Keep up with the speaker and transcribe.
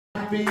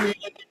happy and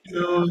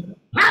you know it.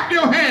 Clap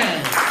your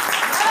hands.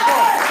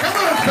 Come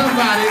on,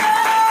 somebody.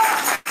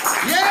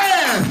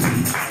 Yes.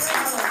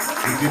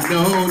 If you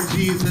know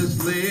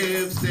Jesus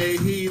lives, say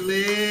he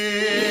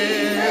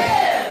lives.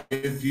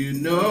 If you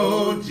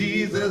know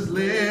Jesus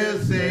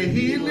lives, say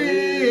he lives.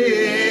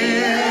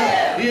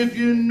 If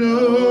you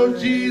know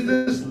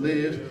Jesus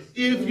lives,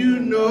 if you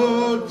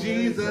know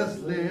Jesus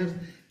lives,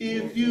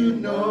 if you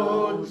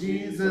know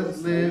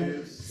Jesus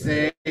lives,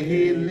 say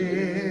he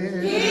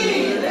lives.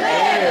 He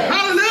lives.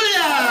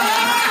 Hallelujah!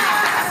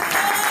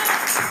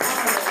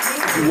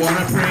 If you want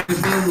to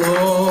praise the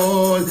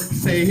Lord,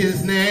 say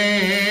his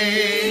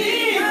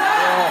name.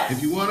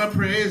 If you want to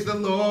praise the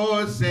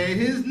Lord, say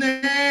his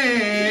name.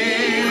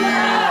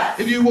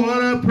 If you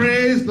want to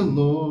praise the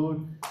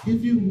Lord,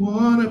 if you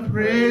want to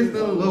praise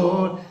the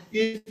Lord,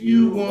 if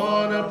you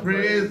want to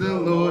praise the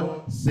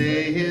Lord,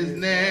 say his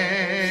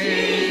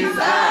name. Jesus.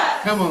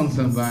 Come on,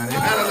 somebody.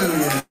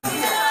 Hallelujah.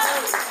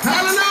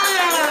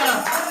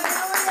 Hallelujah.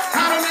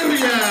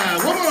 Hallelujah.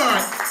 One more.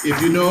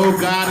 If you know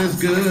God is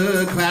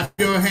good, clap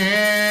your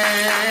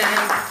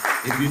hands.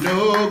 If you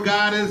know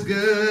God is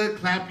good,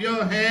 clap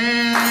your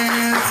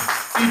hands.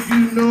 If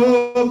you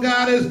know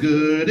God is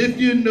good, if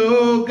you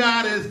know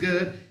God is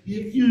good,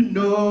 if you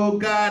know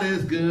God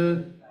is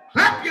good,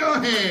 clap your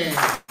hands.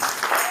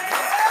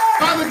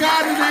 Father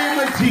God, in the name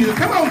of Jesus.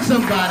 Come on,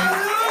 somebody.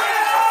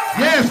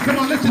 Yes, come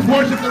on. Let's just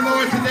worship the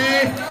Lord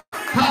today.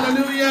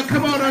 Hallelujah.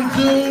 Come on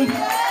Zoom.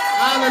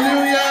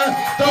 Hallelujah.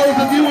 Those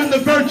of you in the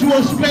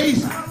virtual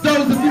space,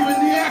 those of you in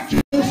the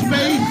actual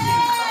space,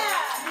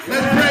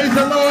 let's praise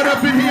the Lord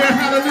up in here.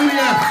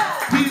 Hallelujah.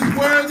 He's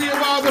worthy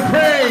of all the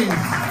praise.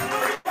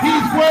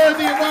 He's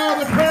worthy of all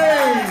the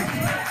praise.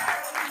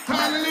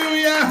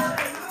 Hallelujah.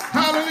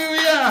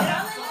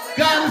 Hallelujah.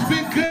 God has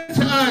been good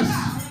to us.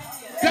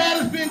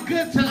 God has been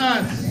good to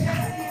us.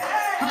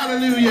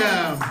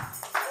 Hallelujah.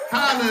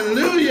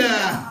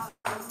 Hallelujah.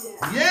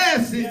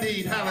 Yes,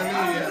 indeed.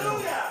 Hallelujah.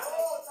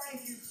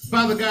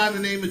 Father God,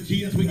 in the name of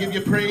Jesus, we give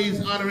you praise,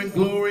 honor, and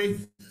glory.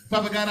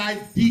 Father God, I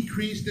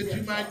decrease that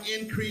you might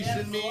increase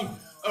in me.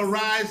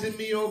 Arise in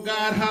me, oh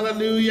God.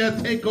 Hallelujah.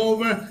 Take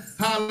over.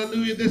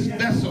 Hallelujah. This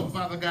vessel,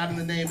 Father God, in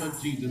the name of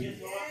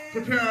Jesus.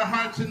 Prepare our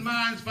hearts and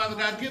minds, Father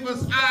God. Give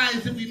us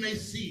eyes that we may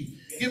see.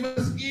 Give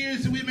us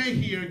ears that we may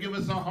hear. Give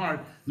us a heart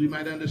that we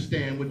might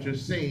understand what you're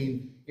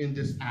saying in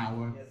this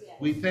hour.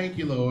 We thank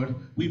you, Lord.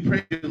 We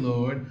praise you,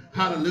 Lord.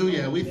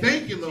 Hallelujah. We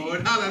thank you,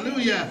 Lord.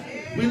 Hallelujah.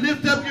 We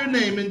lift up your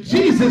name in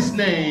Jesus'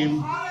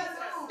 name.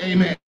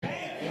 Amen.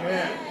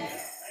 Amen.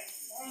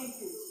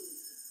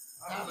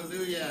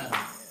 Hallelujah.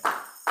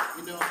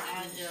 You know,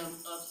 I am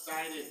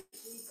upsided.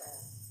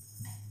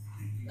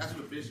 That's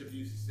what Bishop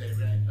used to say,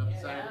 right?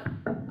 Upsided.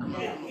 I'm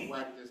going to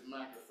whack this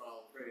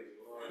microphone. Praise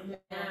the Lord.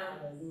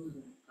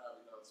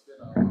 Probably don't spit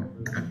all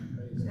over it.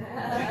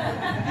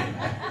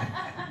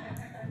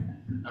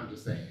 I'm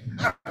just saying.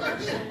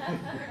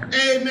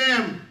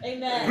 Amen.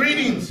 Amen.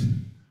 Greetings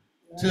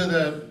to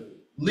the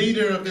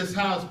leader of this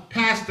house,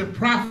 Pastor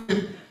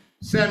Prophet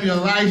Samuel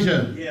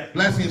Elijah. Yeah.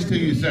 Blessings to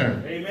you,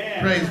 sir.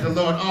 Amen. Praise the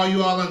Lord. All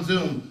you all on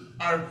Zoom.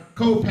 Our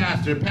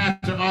co-pastor,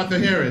 Pastor Arthur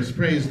Harris.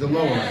 Praise the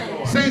Lord.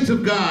 Amen. Saints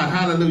of God.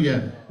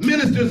 Hallelujah.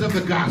 Ministers of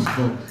the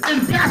gospel.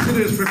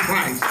 Ambassadors for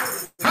Christ.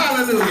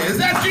 Hallelujah. Is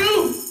that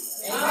you?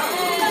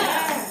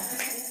 Amen.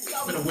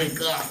 I'm going to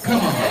wake up.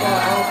 Come on.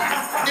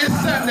 It's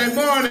Sunday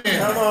morning.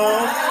 Come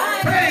on.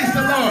 Praise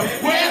the Lord.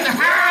 We're in the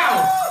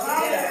house.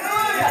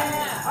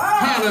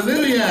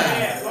 Hallelujah.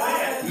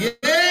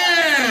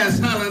 Yes.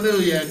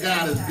 Hallelujah.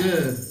 God is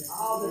good.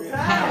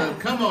 Hallelujah.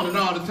 Come on and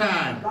all the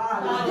time.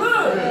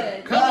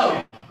 Good. Come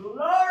on.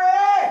 Glory.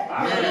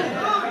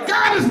 Yeah.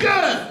 God is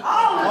good.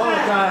 All the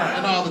time.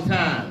 And all the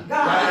time.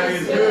 God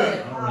is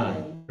good. All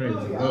right. Praise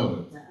the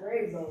Lord.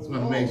 Just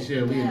want to make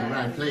sure we're in the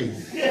right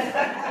place.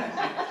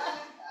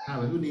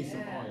 Hallelujah. Who needs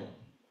some oil?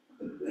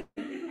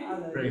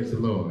 Praise the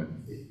Lord.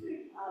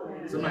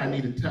 Somebody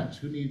need a touch.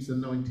 Who needs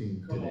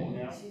anointing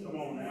today?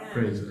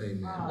 Praise the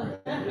Lord.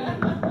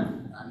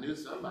 Amen. I knew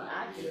somebody.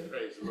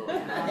 Praise the Lord.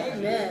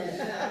 Amen.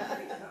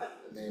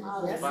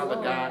 Father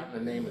God,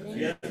 in the name of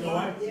Jesus.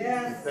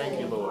 Thank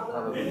you, Lord.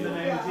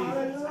 Hallelujah.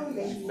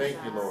 Thank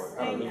you, Lord.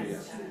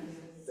 Hallelujah.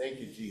 Thank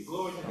you, Jesus.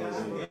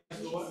 Hallelujah.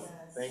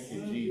 Thank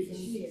you,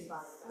 Jesus.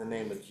 In the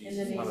name of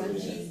Jesus.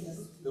 Hallelujah.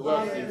 Who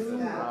else needs them?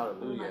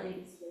 Hallelujah.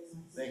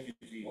 Thank you,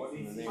 Jesus.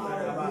 In the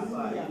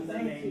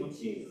name of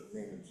Jesus. In the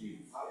name of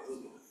Jesus.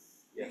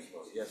 Yes,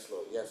 Lord. Yes,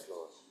 Lord. Yes,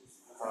 Lord.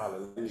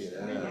 Hallelujah.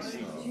 In the name of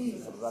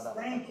Jesus.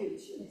 Thank you,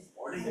 Jesus.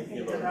 Thank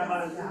you, Lord.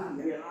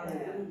 Hallelujah.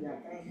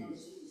 Thank you,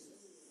 Jesus.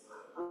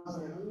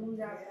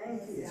 Hallelujah.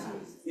 Thank you,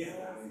 Jesus.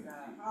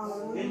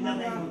 Hallelujah. In the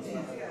name of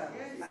Jesus.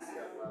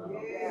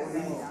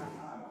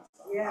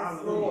 Yes,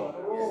 Lord.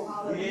 Oh,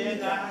 hallelujah.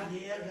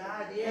 Yeah,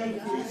 God. Thank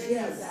you,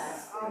 Jesus.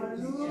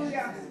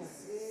 Hallelujah.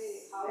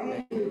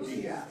 Thank you,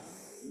 Jesus.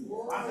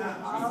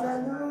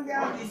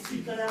 Hallelujah.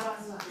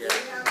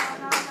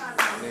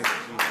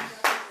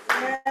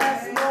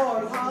 Yes,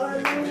 Lord.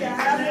 Hallelujah.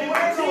 Have your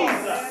way, Lord.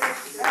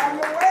 Have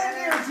your way,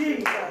 dear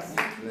Jesus.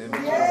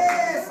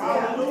 Yes,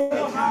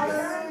 Lord.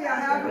 Hallelujah.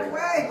 Have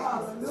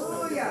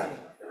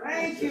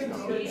Thank you, Jesus.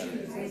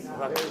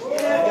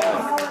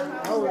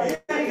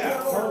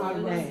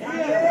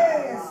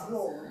 Yes,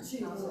 Lord.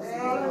 Jesus.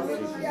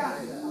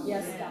 Hallelujah.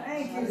 Yes, God.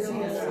 Thank you,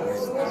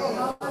 Jesus.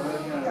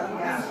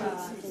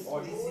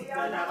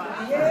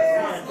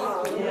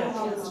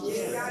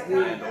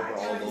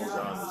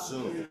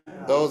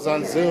 Those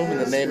on Zoom, in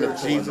the name of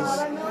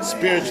Jesus.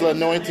 Spiritual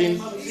anointing,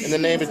 in the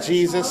name of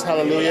Jesus.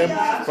 Hallelujah.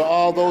 For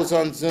all those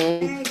on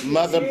Zoom,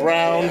 Mother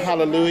Brown,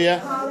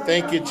 hallelujah.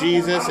 Thank you,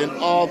 Jesus. And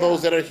all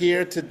those that are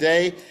here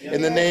today,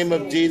 in the name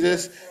of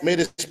Jesus, may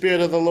the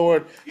Spirit of the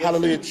Lord,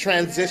 hallelujah,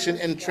 transition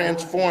and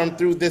transform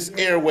through this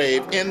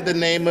airwave in the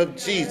name of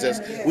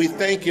Jesus. We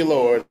thank you,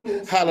 Lord.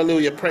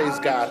 Hallelujah. Praise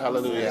God.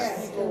 Hallelujah.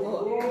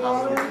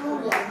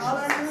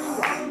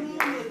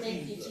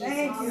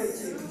 Thank you,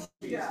 Jesus.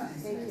 Thank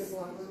you,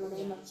 Lord, in the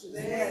name of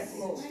Jesus. Yes,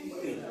 Lord. Thank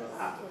you,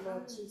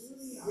 Lord Jesus.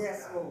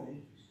 Yes, Lord.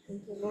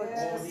 Thank you, Lord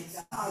Yes.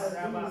 Jesus.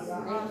 Hallelujah.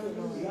 Thank you,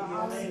 Lord.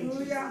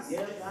 Hallelujah.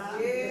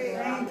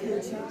 Thank you,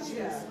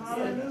 Jesus.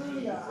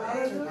 Hallelujah.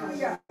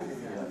 Hallelujah.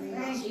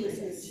 Thank you,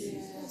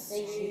 Jesus.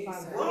 Thank you,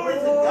 Father. Glory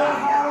to God.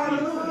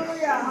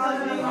 Hallelujah.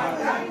 Hallelujah.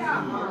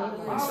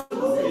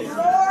 Glory.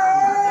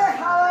 Hallelujah.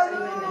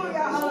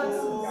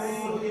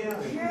 Hallelujah.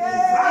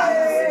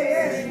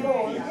 Yes,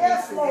 Lord.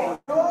 Yes, Lord.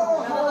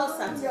 Oh,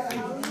 hallelujah.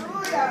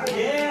 Hallelujah.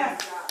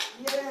 Yes.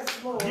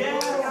 Yes, Lord.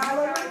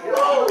 Hallelujah.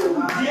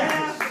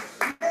 Yes.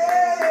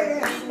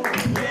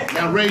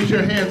 Now raise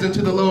your hands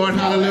unto the Lord.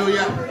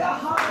 Hallelujah.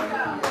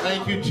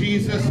 Thank you,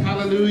 Jesus.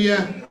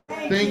 Hallelujah.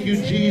 Thank you,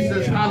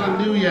 Jesus.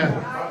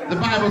 Hallelujah. The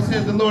Bible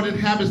says the Lord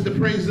inhabits the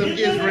praises of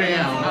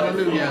Israel.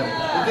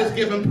 Hallelujah. We'll just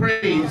give him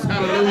praise.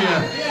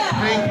 Hallelujah.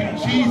 Thank you,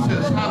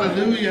 Jesus.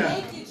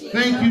 Hallelujah.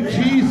 Thank you,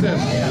 Jesus.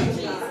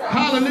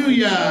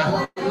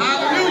 Hallelujah.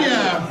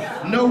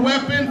 Hallelujah. No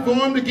weapon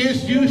formed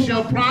against you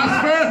shall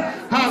prosper.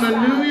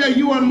 Hallelujah.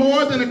 You are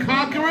more than a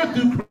conqueror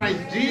through Christ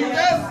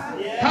Jesus.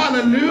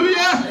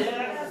 Hallelujah.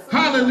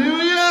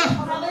 Hallelujah.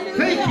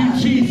 Thank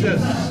you,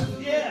 Jesus.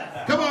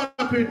 Come on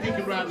up here,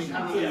 Deacon Rodney.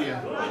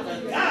 Hallelujah.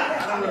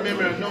 I don't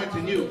remember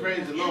anointing you.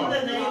 Praise the Lord.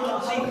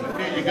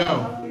 There you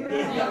go. In the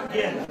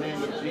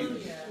name of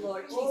Jesus.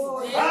 Lord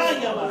Jesus.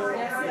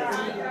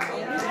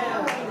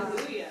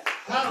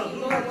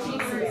 Hallelujah.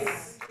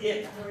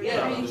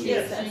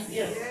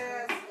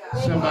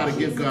 Somebody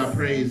give God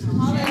praise.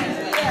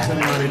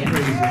 Somebody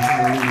praise him.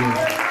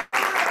 Hallelujah.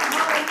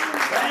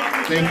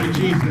 Thank you,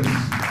 Jesus.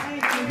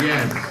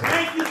 Yes.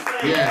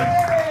 Yes.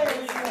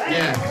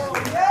 Yes.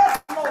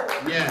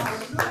 Yes.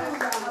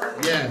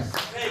 Yes.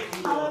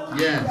 Yes.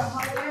 Yes.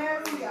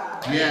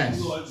 Yes.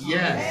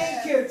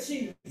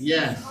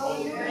 Yes.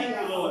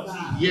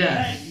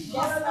 Yes.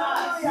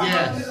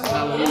 Yes.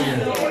 Hallelujah.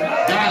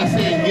 God is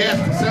saying yes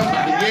to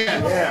somebody.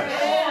 Yes.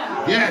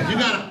 Yes. You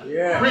got a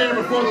prayer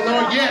before the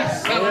Lord.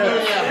 Yes.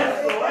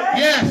 Hallelujah.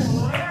 Yes.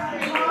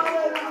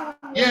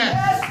 Yes.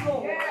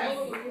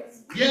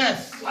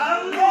 Yes.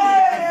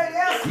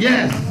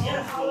 Yes.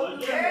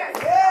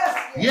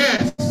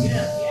 Yes.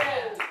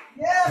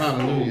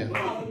 Hallelujah.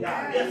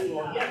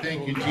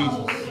 Thank you,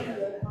 Jesus.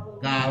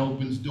 God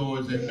opens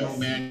doors that no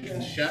man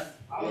can shut.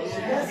 He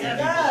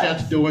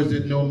shuts doors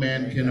that no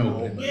man can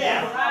open.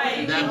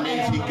 That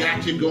means he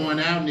got you going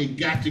out and he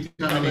got you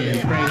coming in.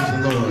 Praise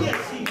the Lord.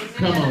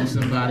 Come on,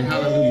 somebody.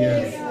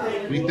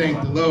 Hallelujah. We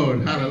thank the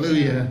Lord.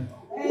 Hallelujah.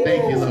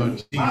 Thank you, Lord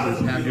Jesus.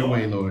 Have your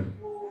way, Lord.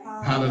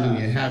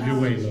 Hallelujah. Have your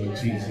way, Lord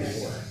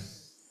Jesus.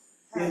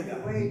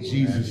 In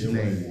Jesus'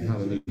 name.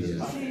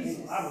 Hallelujah.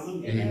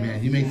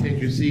 Amen. You may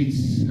take your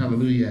seats.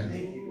 Hallelujah.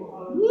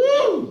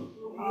 Woo!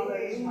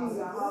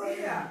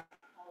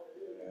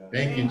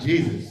 Thank you,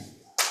 Jesus.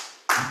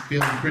 I'm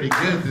feeling pretty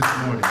good this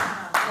morning.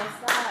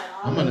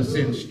 I'm going to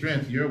send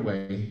strength your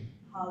way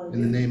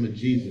in the name of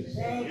Jesus.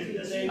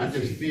 I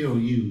just feel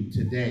you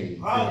today.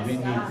 So we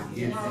need to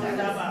give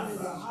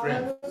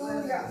strength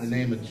in the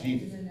name of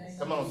Jesus.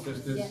 Come on,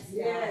 sisters.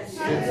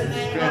 Send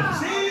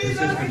strength to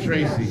Sister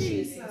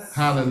Tracy.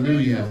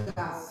 Hallelujah.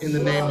 In the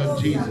name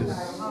of Jesus.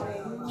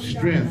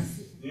 Strength.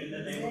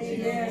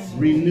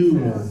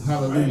 Renewal.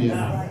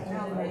 Hallelujah.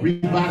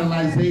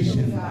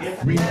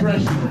 Revitalization.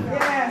 Refreshing.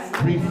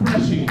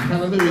 Refreshing.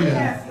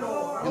 Hallelujah.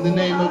 In the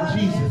name of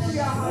Jesus.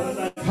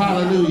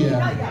 Hallelujah.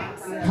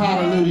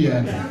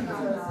 Hallelujah.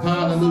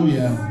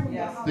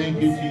 Hallelujah.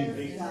 Thank you,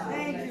 Jesus.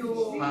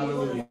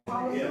 Hallelujah.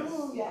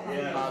 Hallelujah.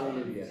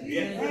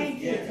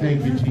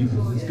 Thank you,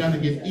 Jesus. It's going to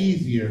get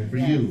easier for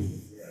you.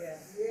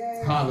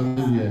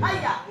 Hallelujah.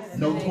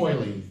 No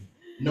toiling.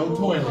 No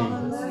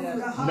toiling.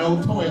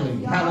 No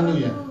toiling.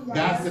 Hallelujah.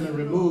 God's going to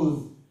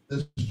remove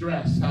the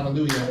stress,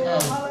 hallelujah,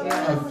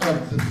 of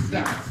the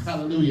steps,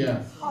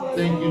 hallelujah.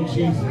 Thank you,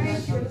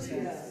 Jesus.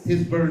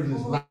 His burden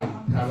is light,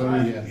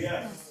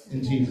 hallelujah.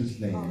 In Jesus'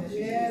 name.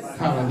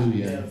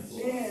 Hallelujah.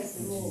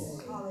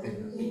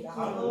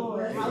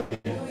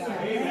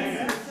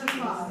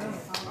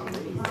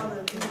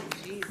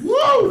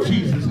 Woo,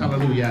 Jesus,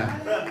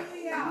 hallelujah.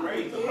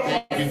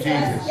 Thank you,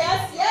 Jesus.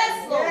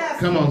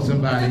 Come on,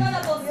 somebody.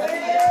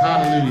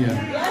 Hallelujah.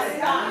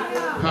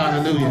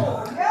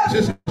 Hallelujah.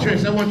 Sister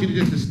Church, I want you to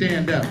just to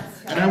stand up.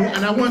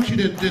 And I want you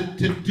to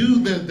do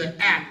the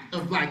act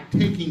of like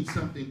taking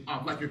something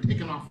off, like you're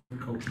taking off your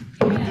coat.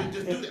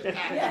 Just do the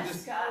act.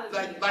 Just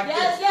like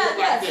this.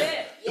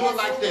 Do it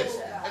like this.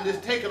 And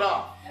just take it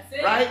off.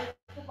 Right?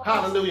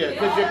 Hallelujah.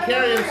 Because you're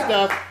carrying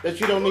stuff that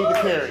you don't need to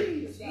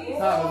carry.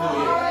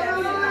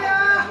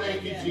 Hallelujah.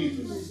 Thank you,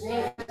 Jesus.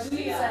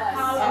 Hallelujah.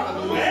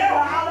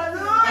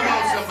 Come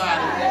on,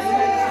 somebody.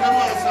 Come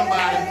on,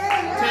 somebody.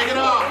 Take it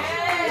off.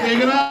 Take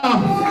it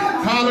off.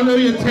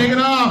 Hallelujah. Take it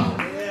off.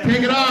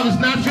 Take it off. It's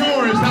not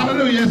yours.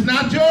 Hallelujah. It's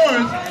not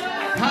yours.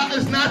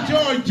 It's not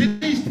yours.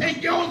 Please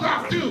take yours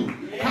off too.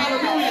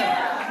 Hallelujah.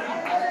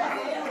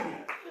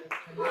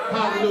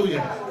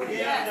 Hallelujah.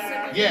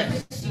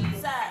 Yes.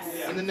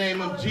 In the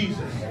name of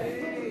Jesus.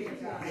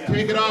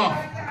 Take it off.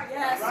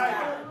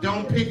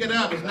 Don't pick it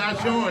up. It's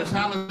not yours.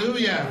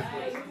 Hallelujah.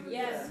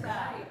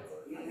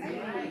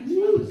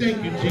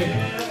 Thank you,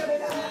 Jesus.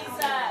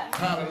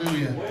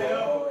 Hallelujah.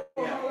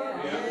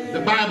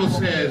 The Bible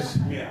says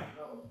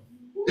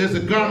there's a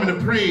garment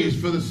of praise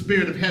for the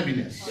spirit of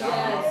heaviness.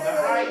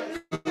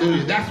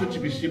 Hallelujah. That's what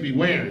you should be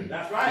wearing.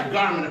 The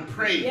garment of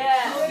praise.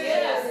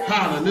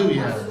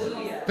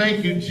 Hallelujah.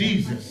 Thank you,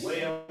 Jesus.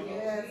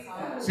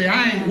 Say,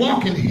 I ain't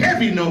walking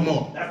heavy no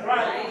more. That's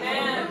right.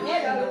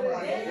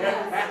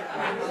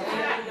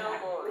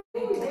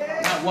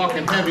 Not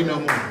walking heavy no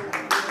more.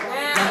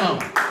 Come on.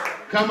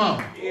 Come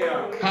on.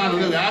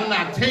 Hallelujah. I'm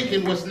not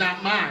taking what's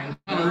not mine.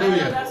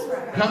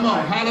 Hallelujah. Come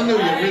on.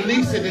 Hallelujah.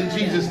 Release it in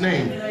Jesus'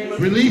 name.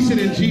 Release it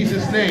in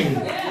Jesus' name.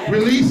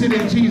 Release it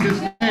in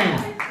Jesus'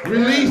 name.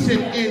 Release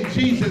it in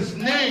Jesus'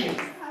 name.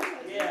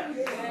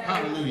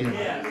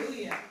 Hallelujah.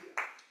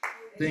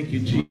 Thank you,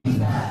 Jesus.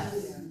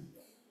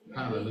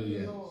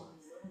 Hallelujah.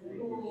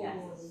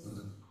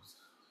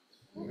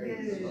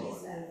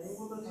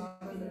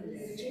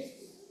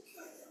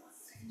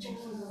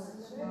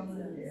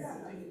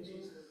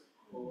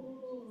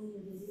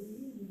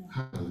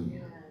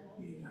 Hallelujah.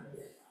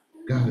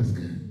 God is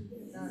good.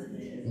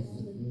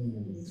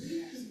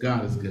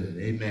 God is good.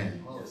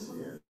 Amen.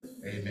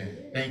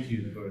 Amen. Thank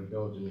you for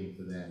indulging me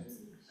for that.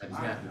 I just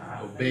had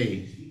to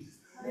obey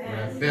what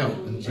I felt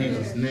in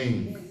Jesus'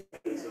 name.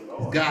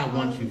 God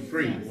wants you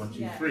free. Wants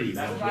you free.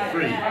 Wants you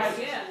free.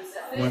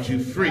 Wants you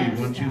free.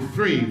 Wants you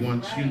free.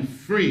 Wants you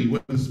free.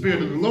 Where the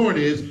Spirit of the Lord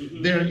is,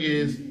 there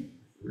is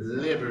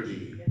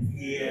liberty.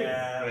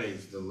 Yeah.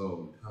 Praise the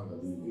Lord.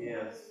 Hallelujah.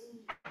 Yes.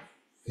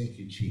 Thank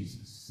you,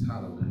 Jesus.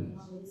 Hallelujah.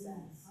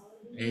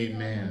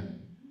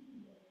 Amen.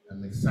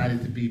 I'm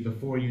excited to be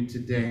before you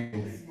today.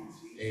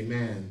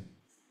 Amen.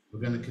 We're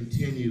going to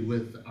continue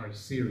with our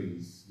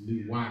series,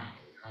 New Wine.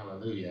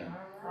 Hallelujah.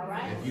 All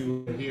right. If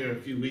you were here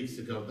a few weeks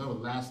ago, that was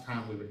the last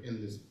time we were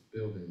in this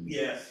building.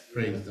 Yes.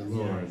 Praise the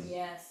Lord.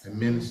 Yes. I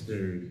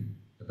ministered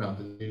about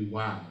the new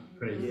wine.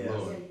 Praise the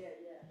Lord.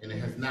 And it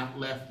has not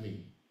left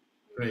me.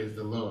 Praise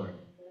the Lord.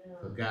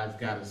 So God's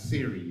got a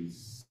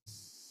series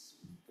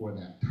for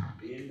that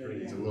topic.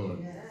 Praise the Lord.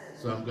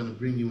 So I'm going to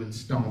bring you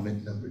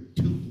installment number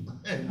 2. In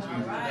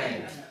Jesus'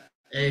 name.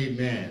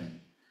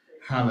 Amen.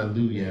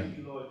 Hallelujah.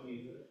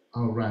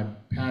 All right,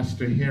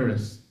 Pastor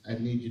Harris, I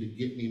need you to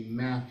get me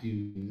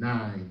Matthew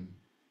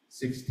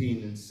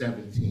 9:16 and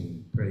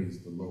 17.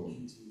 Praise the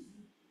Lord.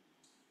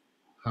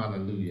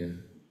 Hallelujah.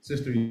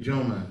 Sister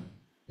Ijoma,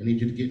 I need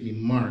you to get me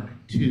Mark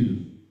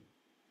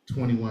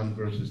 2:21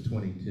 verses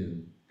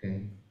 22.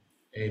 Okay?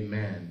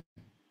 Amen.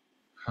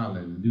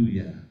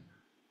 Hallelujah.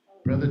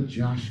 Brother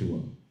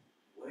Joshua,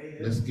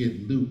 let's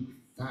get Luke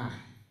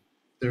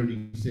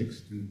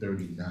 5:36 through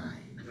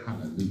 39.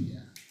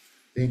 Hallelujah.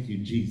 Thank you,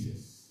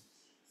 Jesus.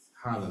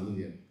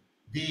 Hallelujah.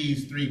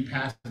 These 3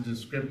 passages of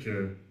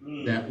scripture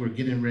that we're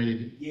getting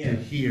ready to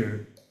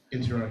hear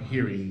into our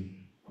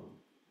hearing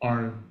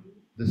are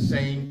the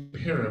same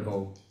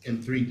parable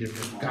in 3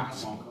 different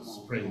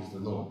gospels. Praise the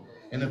Lord.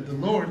 And if the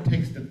Lord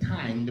takes the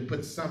time to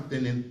put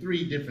something in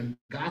 3 different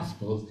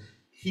gospels,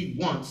 he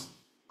wants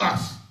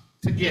us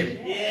to get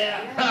it.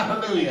 Yeah.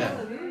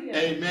 Hallelujah.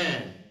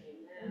 Amen.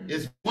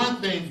 It's one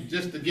thing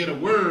just to get a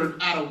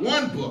word out of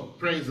 1 book.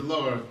 Praise the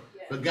Lord.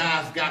 But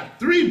God's got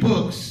 3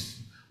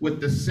 books with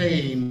the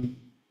same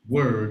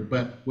word,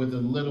 but with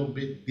a little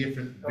bit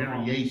different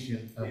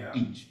variation of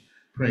each.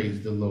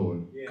 Praise the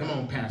Lord. Come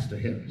on, Pastor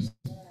Harris.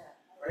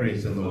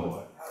 Praise the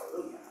Lord.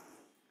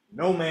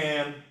 No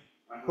man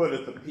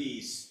putteth a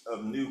piece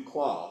of new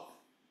cloth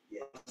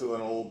to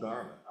an old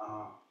garment.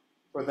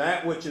 For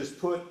that which is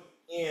put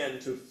in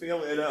to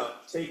fill it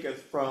up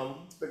taketh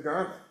from the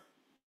garment,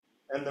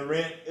 and the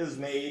rent is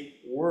made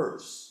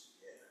worse.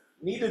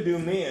 Neither do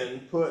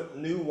men put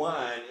new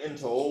wine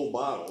into old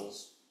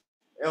bottles,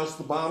 else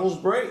the bottles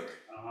break.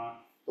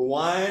 The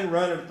wine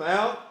runneth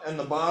out, and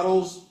the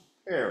bottles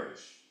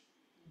perish.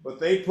 But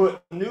they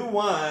put new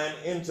wine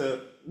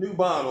into new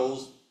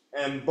bottles,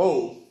 and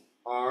both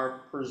are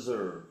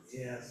preserved.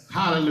 Yes.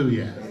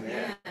 Hallelujah.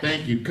 Amen.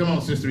 Thank you. Come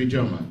on, Sister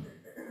Ijoma.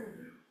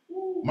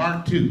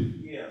 Mark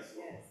 2. Yes.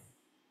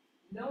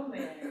 No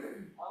man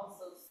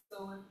also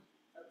seweth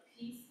a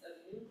piece of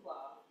new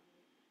cloth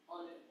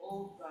on an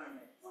old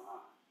garment,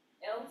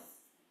 else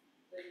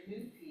the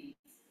new piece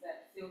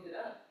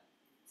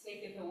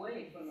taketh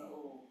away from the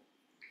old,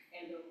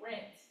 and the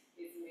rent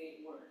is made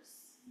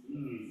worse.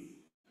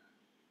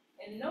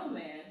 And no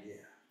man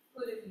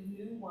putteth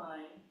new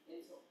wine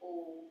into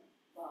old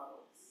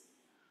bottles,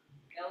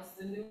 else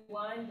the new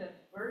wine doth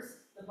burst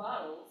the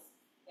bottles,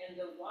 and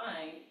the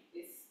wine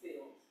is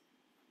spilled,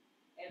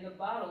 and the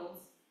bottles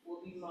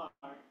will be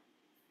marred.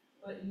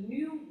 But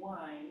new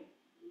wine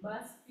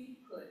must be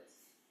put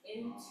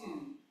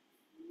into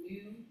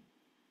new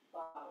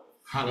bottles.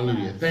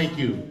 Hallelujah. Thank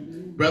you.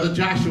 Brother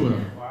Joshua.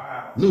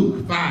 Wow.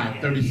 Luke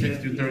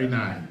 5:36 through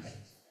 39.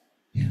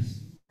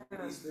 Yes.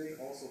 These things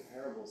also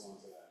parables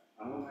unto that.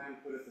 No man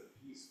putteth a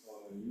piece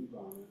of a new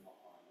garment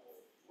upon an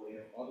old.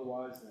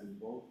 Otherwise, then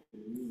both the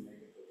new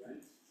maketh the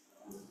rent,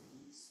 and the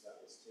piece that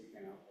was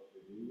taken out of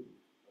the new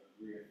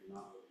agreeth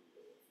not with the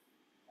old.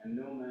 And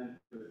no man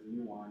putteth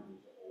new wine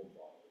into old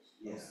bottles,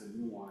 else the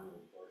new wine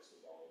will burst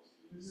the bottles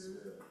and be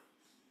spilled,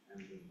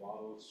 and the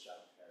bottles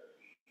shall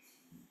perish.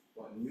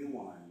 But new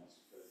wine must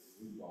be put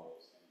into new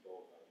bottles, and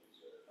both are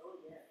preserved.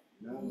 Oh, yeah.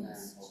 No man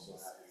also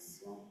having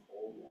drunk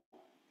old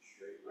wine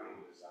straightway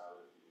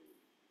desireth new,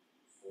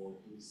 for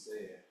he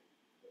saith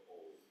the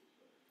old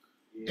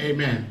is better.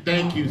 Amen.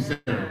 Thank you,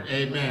 sir.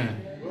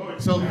 Amen.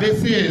 So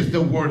this is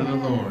the word of the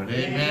Lord.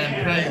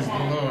 Amen. Praise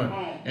the Lord.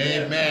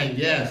 Amen.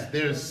 Yes,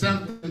 there's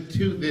something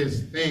to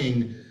this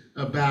thing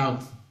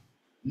about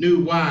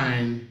new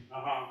wine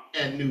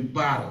and new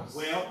bottles.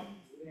 Well,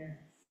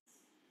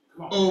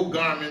 Old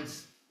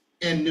garments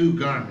and new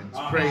garments.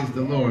 Praise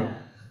the Lord.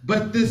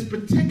 But this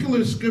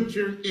particular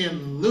scripture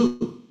in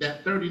Luke,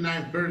 that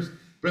 39th verse,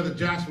 Brother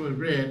Joshua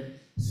read,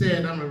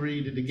 said, I'm going to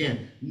read it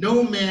again.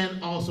 No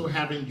man also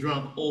having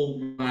drunk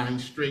old wine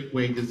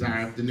straightway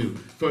desireth the new,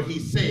 for he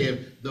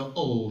saith the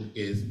old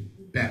is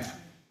better.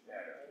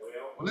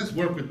 Well, let's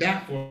work with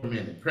that for a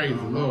minute. Praise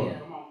the Lord.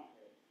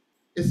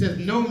 It says,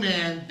 no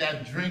man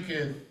that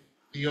drinketh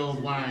the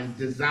old wine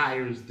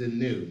desires the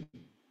new,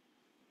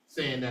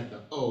 saying that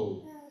the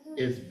old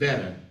is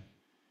better.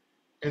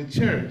 And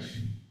church,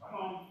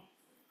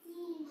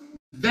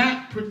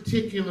 that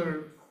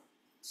particular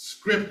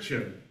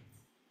scripture,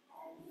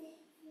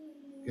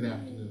 good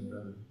afternoon,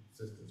 brothers and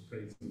sisters,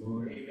 praise the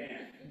Lord,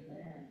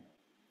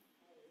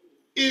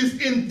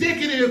 is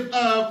indicative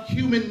of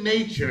human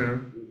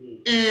nature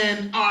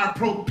and our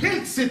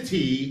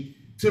propensity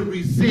to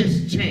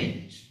resist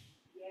change.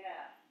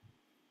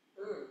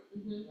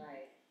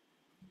 Right.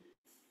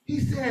 He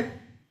said,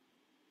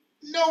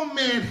 no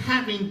man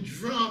having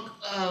drunk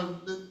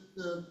of the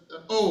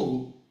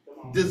old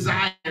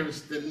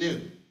desires the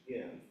new.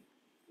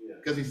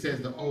 Because he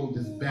says the old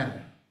is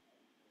better.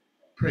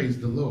 Praise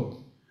the Lord.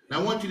 Now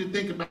I want you to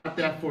think about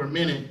that for a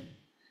minute.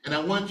 And I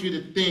want you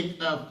to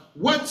think of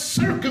what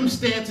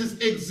circumstances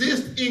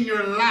exist in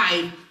your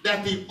life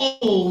that the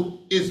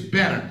old is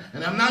better.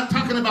 And I'm not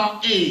talking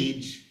about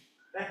age.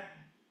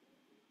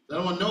 I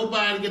don't want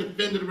nobody to get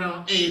offended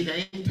around age.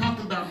 I ain't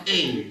talking about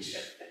age.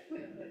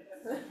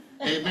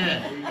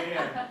 Amen.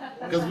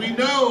 Because we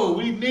know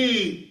we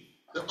need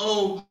the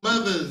old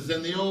mothers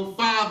and the old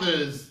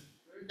fathers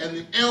and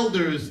the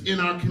elders in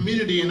our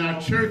community, in our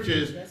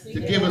churches, to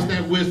give us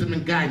that wisdom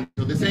and guidance.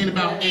 So this ain't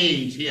about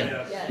age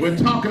here. We're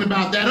talking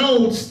about that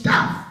old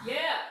stuff.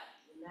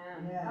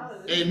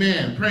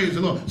 Amen. Praise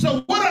the Lord.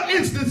 So what are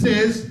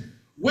instances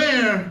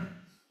where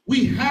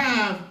we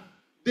have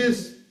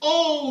this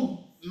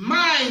old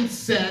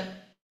mindset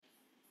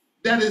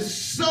that is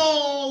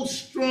so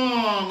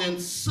strong and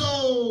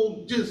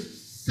so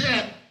just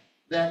set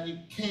that you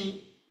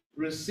can't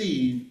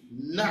receive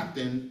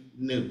nothing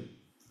new?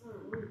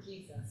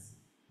 Jesus.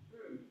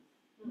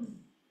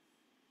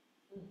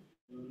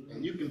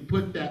 And you can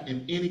put that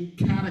in any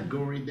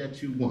category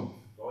that you want.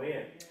 go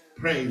ahead.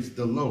 Praise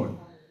the Lord.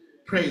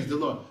 Praise the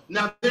Lord.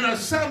 Now, there are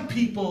some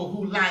people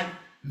who like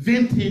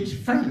vintage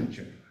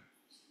furniture.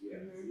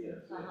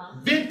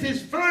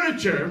 Vintage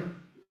furniture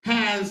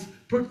has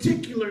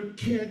particular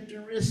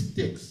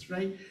characteristics,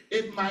 right?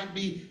 It might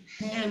be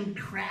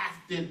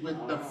handcrafted with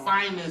the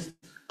finest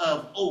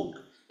of oak,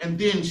 and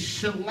then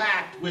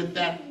shellacked with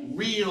that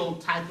real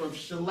type of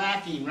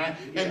shellacking, right?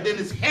 And then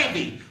it's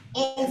heavy.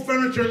 Old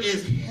furniture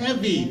is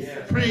heavy.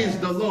 Praise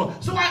the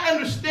Lord. So I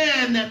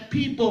understand that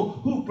people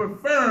who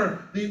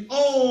prefer the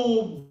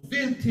old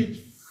vintage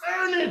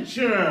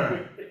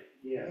furniture,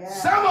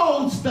 some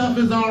old stuff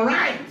is all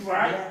right.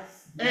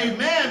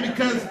 Amen.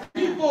 Because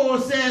people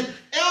said,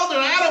 Elder,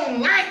 I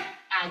don't like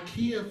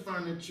IKEA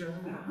furniture.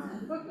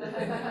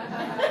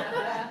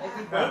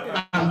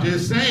 I'm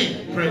just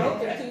saying.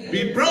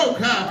 Be broke,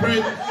 huh?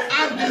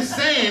 I'm just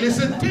saying. It's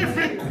a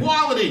different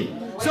quality.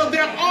 So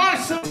there are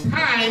some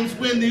times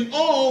when the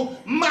old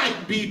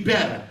might be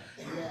better.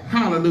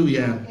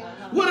 Hallelujah.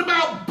 What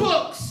about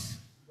books?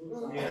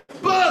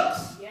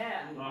 Books.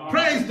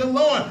 Praise the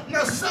Lord.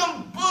 Now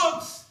some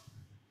books,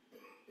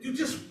 you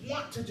just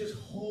want to just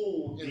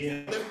hold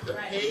and flip the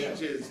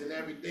pages and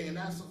everything, and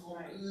that's all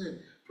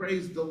good.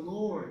 Praise the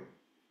Lord.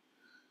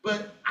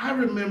 But I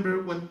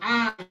remember when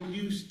I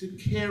used to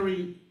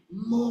carry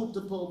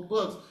multiple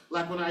books,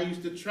 like when I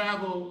used to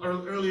travel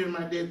earlier in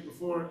my days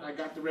before I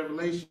got the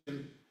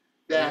revelation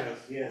that,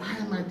 why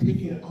am I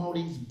taking all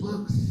these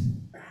books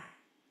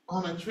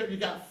on a trip? You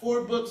got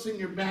 4 books in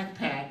your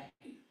backpack,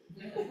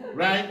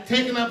 right?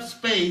 Taking up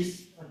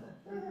space.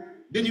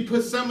 Then you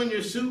put some in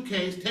your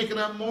suitcase, taking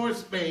up more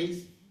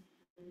space,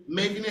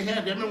 making it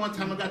heavy. I remember one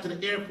time I got to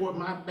the airport,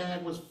 my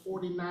bag was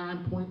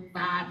 49.5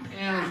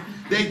 pounds.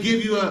 They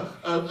give you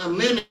a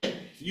limit.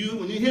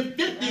 When you hit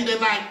 50, they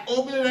like,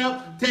 open it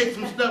up, take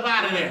some stuff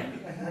out of there.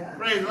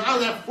 Praise the Lord. I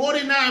was at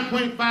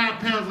 49.5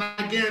 pounds, and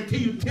I guarantee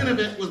you 10 of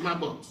it was my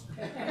books.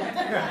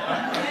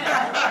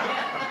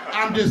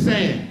 I'm just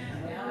saying.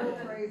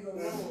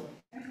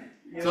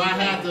 So I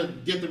had to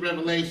get the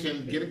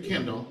revelation, get a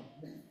Kindle,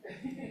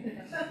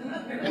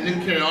 and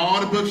then carry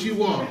all the books you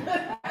want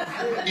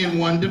in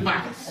one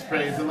device.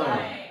 Praise the Lord.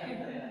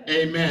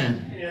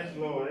 Amen. Yes,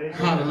 Lord. Amen.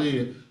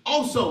 Hallelujah.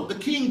 Also, the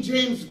King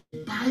James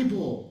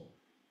Bible,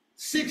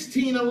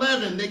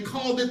 1611, they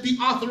called it the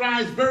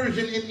Authorized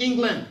Version in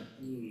England.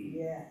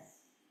 Yes.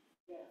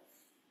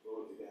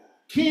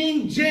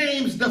 King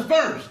James the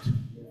First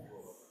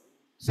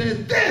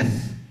said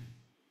this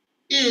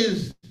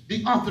is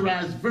the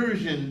Authorized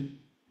Version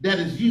that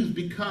is used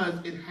because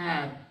it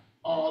had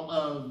all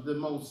of the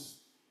most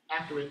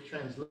accurate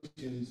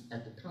translations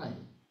at the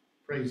time.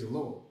 Praise the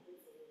Lord.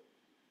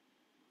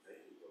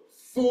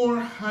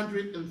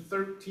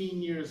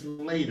 413 years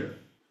later,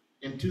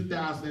 in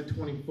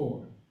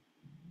 2024,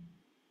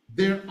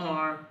 there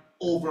are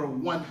over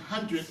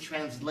 100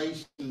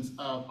 translations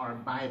of our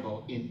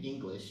Bible in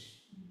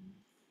English.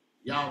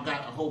 Y'all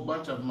got a whole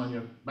bunch of them on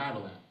your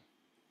Bible app.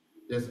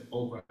 There's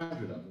over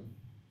 100 of them.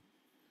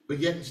 But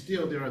yet and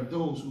still there are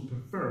those who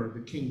prefer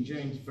the King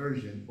James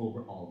Version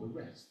over all the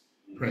rest.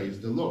 Praise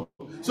the Lord.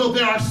 So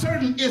there are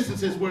certain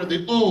instances where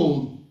the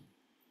old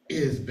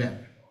is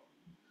better.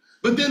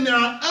 But then there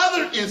are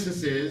other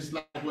instances,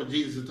 like what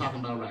Jesus is talking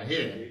about right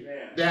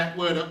here, that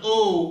where the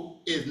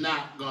old is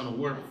not going to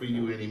work for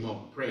you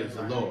anymore. Praise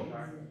the Lord.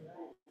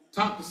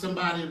 Talk to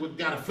somebody who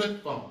got a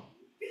flip phone.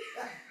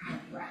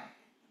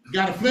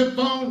 Got a flip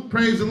phone?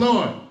 Praise the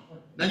Lord.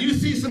 Now you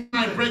see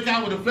somebody break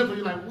out with a flip phone,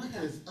 you're like, what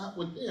is up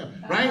with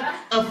them? Right?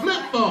 A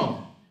flip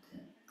phone.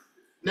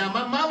 Now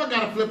my mama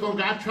got a flip phone.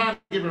 I tried to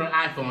give her an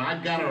iPhone.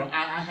 I got her.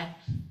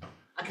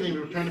 I couldn't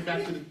even return it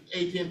back to the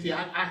AT&T.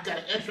 I got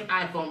an extra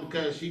iPhone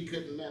because she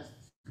couldn't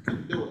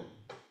do it.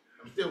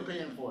 I'm still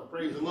paying for it.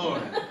 Praise the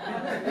Lord.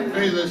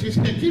 Praise the Lord. She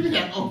said, give me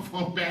that old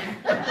phone back.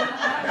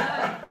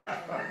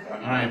 All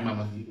right,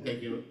 mama, you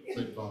take your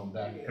flip phone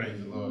back. Praise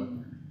the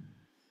Lord.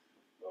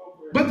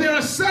 But there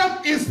are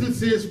some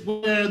instances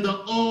where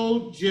the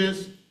old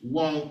just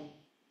won't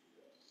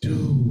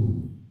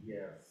do.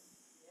 Yes.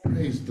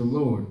 Praise the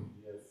Lord.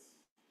 Yes.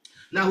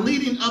 Now,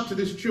 leading up to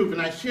this truth,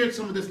 and I shared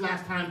some of this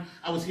last time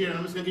I was here, and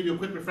I'm just going to give you a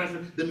quick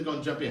refresher, then we're going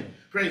to jump in.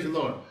 Praise the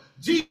Lord.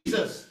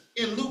 Jesus,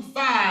 in Luke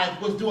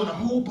 5, was doing a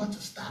whole bunch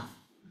of stuff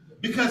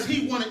because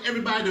he wanted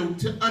everybody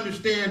to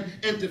understand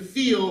and to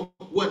feel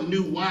what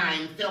new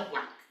wine felt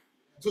like.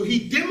 So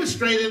he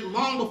demonstrated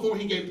long before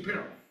he gave the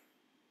parable.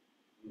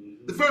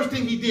 The first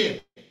thing he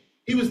did,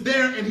 he was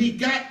there and he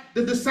got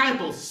the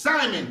disciples,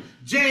 Simon,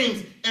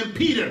 James, and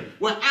Peter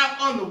were out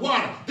on the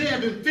water. They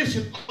had been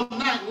fishing all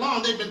night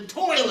long. They've been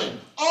toiling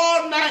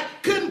all night,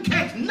 couldn't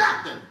catch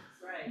nothing.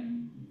 That's right.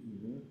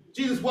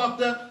 Jesus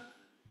walked up.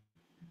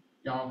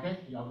 Y'all okay?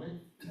 Y'all good?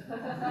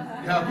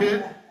 Y'all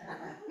good?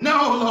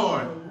 No,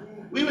 Lord.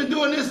 We've been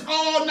doing this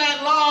all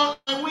night long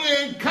and we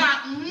ain't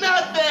caught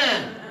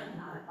nothing.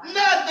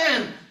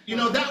 Nothing. You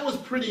know, that was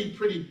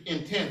pretty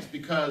intense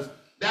because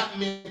that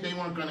meant they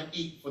weren't going to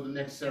eat for the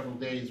next several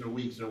days or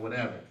weeks or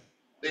whatever.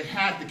 They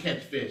had to catch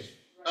fish.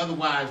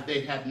 Otherwise,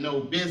 they had no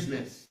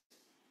business.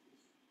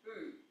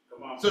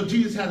 So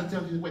Jesus had to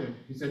tell them, wait a minute.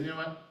 He said, you know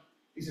what?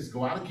 He says,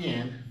 go out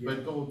again,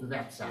 but go to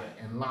that side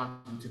and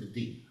launch into the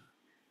deep.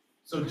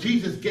 So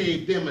Jesus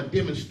gave them a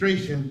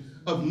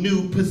demonstration of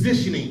new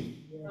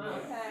positioning.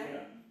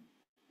 Okay.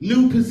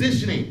 New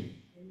positioning.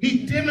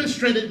 He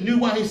demonstrated new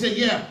wine. He said,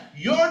 yeah,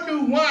 your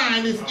new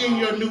wine is in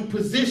your new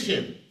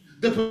position.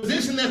 The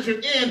position that you're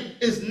in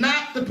is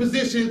not the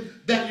position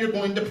that you're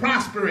going to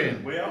prosper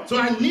in. So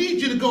I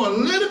need you to go a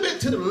little bit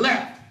to the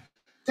left,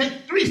 take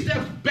 3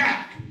 steps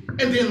back,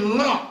 and then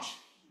launch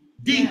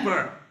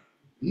deeper,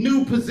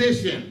 new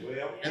position.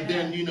 And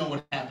then you know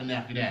what happened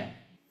after that.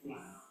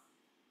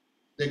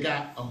 They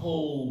got a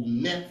whole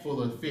net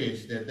full of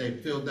fish that they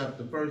filled up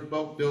the first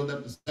boat, filled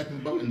up the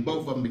second boat, and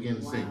both of them began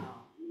to sink.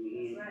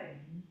 Right.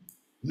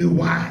 New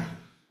wine,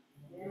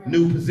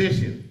 new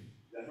position.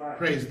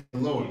 Praise the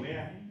Lord.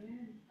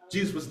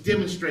 Jesus was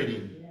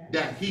demonstrating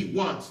that he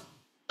wants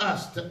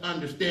us to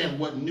understand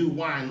what new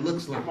wine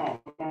looks like.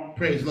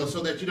 Praise the Lord,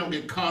 so that you don't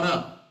get caught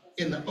up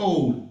in the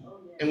old.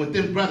 And with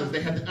them brothers,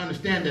 they had to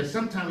understand that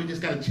sometimes we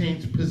just got to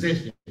change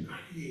position.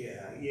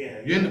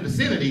 You're in the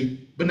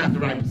vicinity, but not the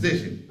right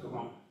position.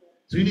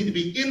 So you need to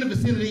be in the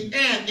vicinity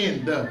and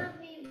in the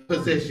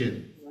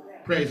position.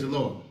 Praise the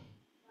Lord.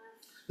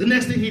 The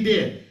next thing he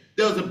did,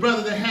 there was a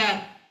brother that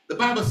had, the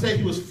Bible said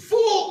he was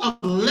full of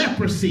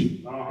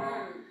leprosy.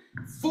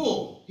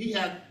 Full. He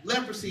had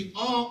leprosy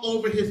all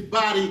over his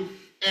body,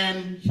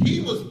 and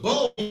he was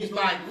bold. He's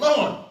like,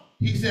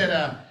 He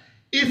said,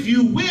 if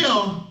you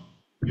will,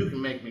 you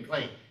can make me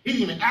clean. He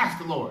didn't even ask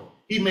the Lord.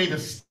 He made a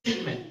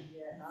statement.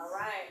 Yeah. All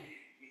right.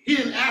 He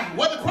didn't ask,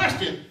 what the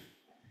question?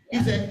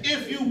 He said,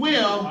 if you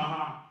will,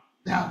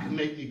 thou can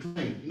make me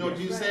clean. You know what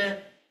Jesus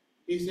said?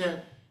 He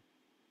said,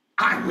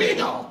 I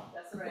will.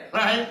 That's right.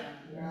 Right?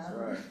 That's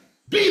right.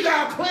 Be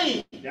thou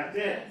clean. That's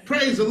it.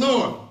 Praise the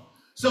Lord.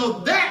 So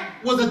that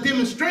was a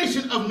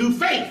demonstration of new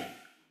faith.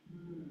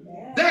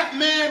 That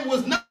man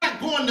was not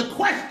going to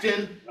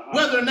question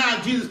whether or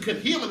not Jesus could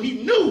heal him.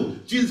 He knew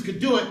Jesus could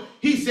do it.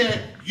 He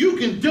said, you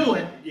can do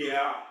it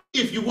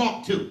if you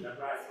want to. That's right.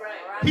 That's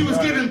right. He was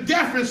giving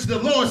deference to the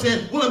Lord,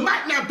 saying, well, it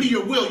might not be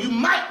your will. You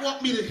might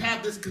want me to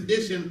have this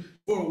condition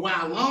for a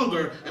while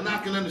longer, and I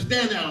can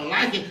understand that. I don't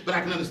like it, but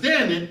I can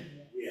understand it.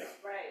 Yeah.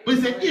 Right. But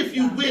he said, if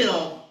you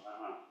will,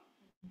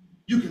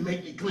 you can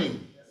make me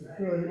clean.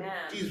 Amen.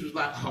 Jesus was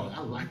like, oh,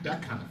 I like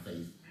that kind of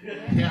faith.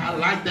 Yeah, I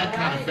like that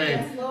kind of faith.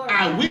 Yes, Lord.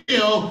 I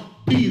will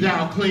be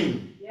thou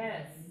clean.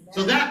 Yes.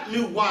 So that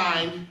new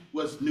wine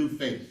was new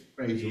faith.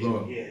 Praise the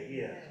Lord.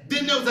 Yeah.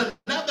 Then there was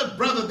another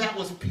brother that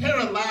was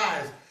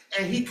paralyzed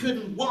and he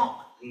couldn't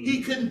walk.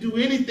 He couldn't do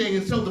anything.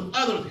 And so the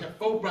others,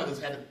 four brothers,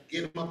 had to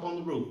get him up on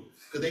the roof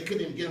because they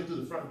couldn't even get him through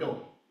the front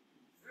door.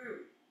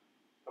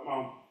 Come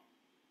on.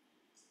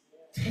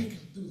 Take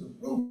him through the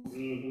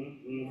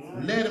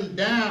roof. Let him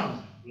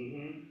down.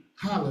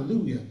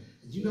 Hallelujah.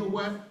 And you know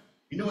what?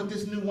 You know what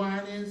this new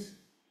wine is?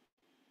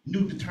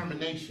 New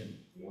determination.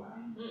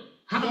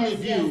 How many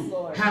of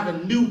you have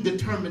a new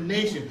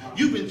determination?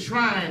 You've been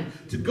trying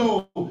to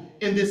go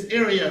in this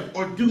area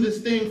or do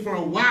this thing for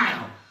a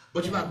while,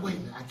 but you're like, wait a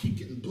minute, I keep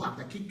getting blocked.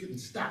 I keep getting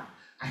stopped.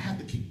 I have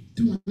to keep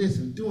doing this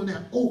and doing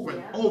that over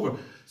and over.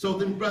 So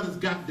then brothers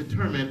got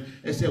determined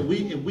and said,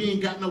 if we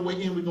ain't got no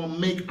way in, we're going to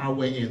make our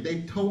way in.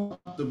 They tore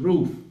up the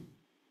roof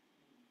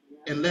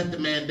and let the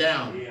man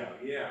down.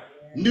 Yeah.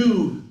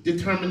 New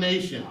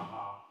determination.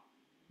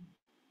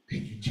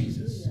 Thank you,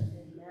 Jesus.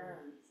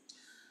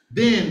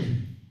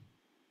 Then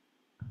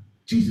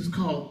Jesus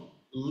called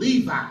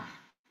Levi,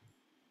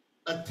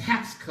 a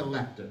tax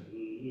collector,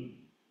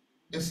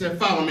 and said,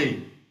 follow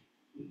me.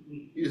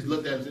 He just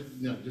looked at him and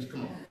said, no, just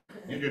come on.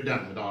 You're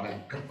done with all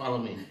that. Come follow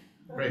me.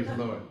 Praise the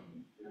Lord.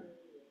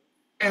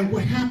 And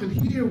what happened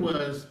here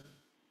was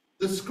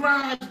the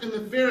scribes and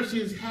the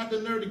Pharisees had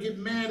the nerve to get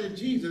mad at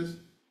Jesus.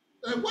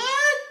 Like,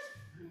 what?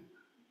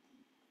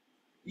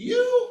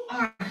 You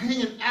are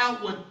hanging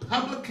out with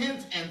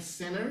publicans and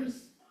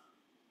sinners?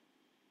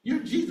 You're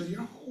Jesus,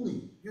 you're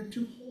holy. You're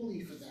too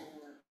holy for that.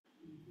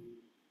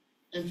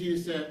 And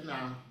Jesus said,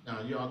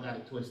 no, you all got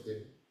it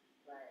twisted.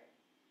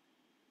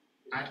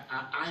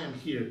 I am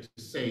here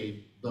to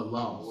save the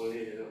lost.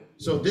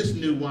 So this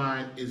new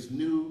wine is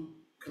new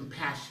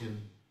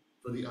compassion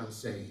for the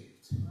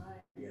unsaved.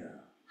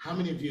 How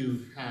many of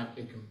you have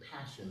a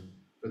compassion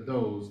for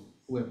those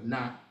who have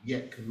not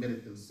yet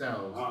committed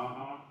themselves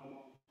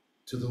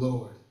to the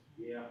Lord?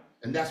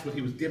 And that's what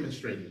he was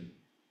demonstrating.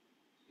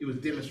 He was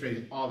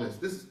demonstrating all this.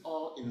 This is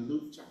all in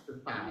Luke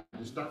chapter 5.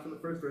 You start from the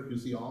first verse, you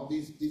see all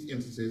these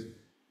instances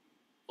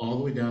all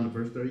the way down to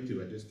verse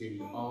 32. I just gave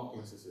you all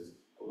instances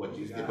of what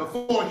Jesus did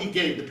before he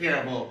gave the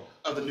parable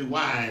of the new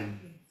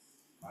wine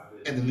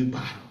and the new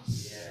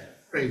bottles.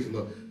 Praise the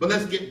Lord. But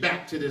let's get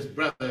back to this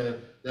brother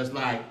that's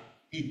like,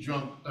 he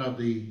drunk of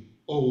the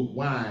old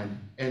wine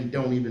and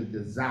don't even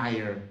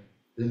desire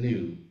the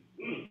new.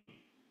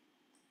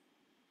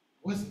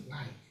 What's it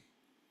like?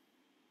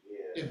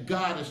 If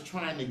God is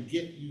trying to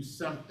get you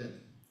something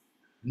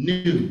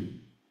new,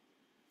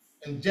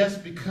 and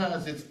just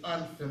because it's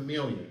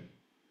unfamiliar,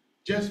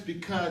 just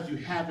because you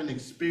haven't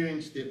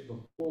experienced it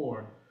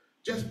before,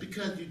 just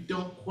because you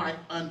don't quite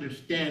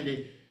understand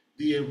it,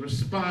 the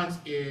response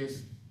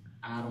is,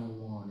 I don't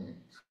want it.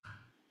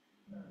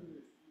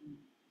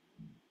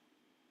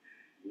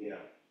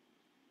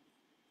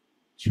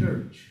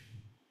 Church,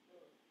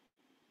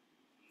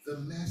 the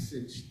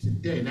message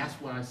today, and that's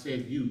why I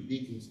said you,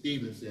 Deacon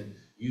Stevenson,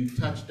 you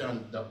touched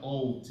on the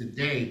old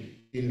today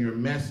in your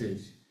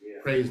message.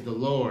 Praise the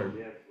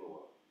Lord.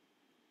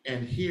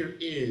 And here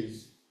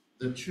is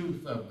the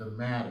truth of the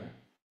matter.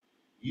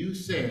 You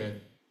said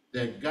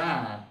that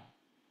God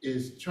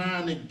is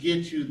trying to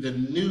get you the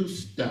new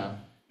stuff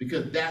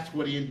because that's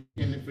what he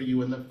intended for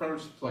you in the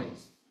first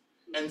place.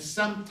 And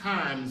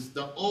sometimes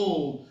the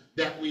old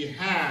that we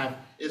have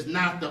is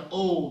not the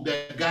old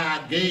that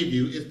God gave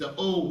you, it's the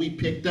old we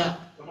picked up.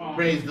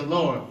 Praise the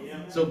Lord.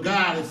 So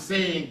God is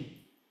saying,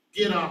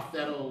 get off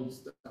that old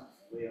stuff.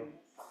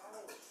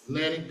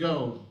 Let it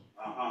go.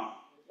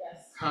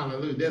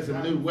 Hallelujah. There's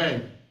a new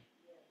way.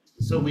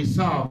 So we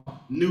saw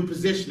new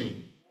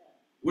positioning.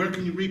 Where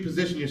can you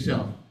reposition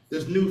yourself?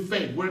 There's new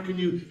faith. Where can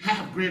you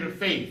have greater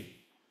faith?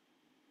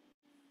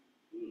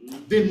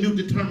 Then new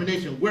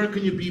determination. Where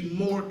can you be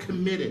more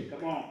committed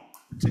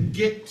to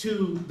get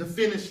to the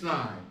finish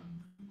line,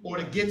 or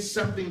to get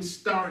something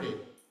started,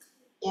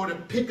 or to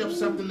pick up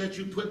something that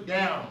you put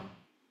down?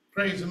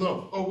 Praise the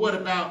Lord. Or what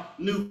about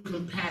new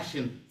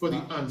compassion for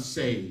the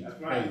unsaved?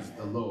 Praise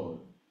the Lord.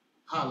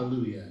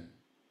 Hallelujah.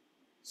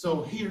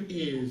 So here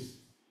is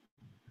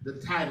the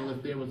title,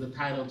 if there was a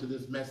title to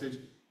this message,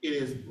 it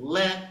is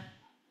Let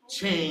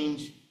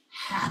Change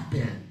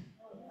Happen.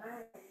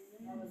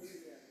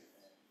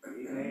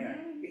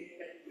 Amen.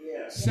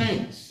 Yes.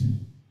 Saints,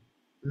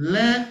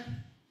 let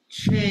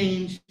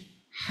change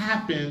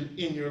happen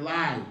in your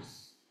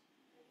lives.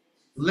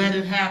 Let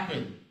it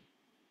happen.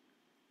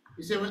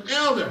 You say, well,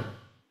 Elder,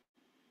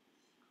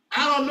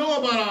 I don't know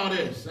about all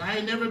this. I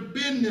ain't never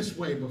been this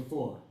way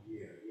before.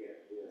 Yeah.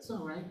 It's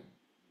all right.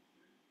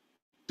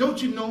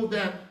 Don't you know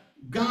that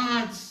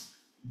God's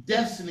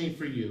destiny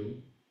for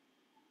you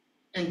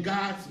and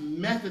God's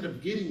method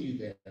of getting you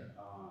there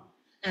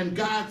and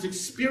God's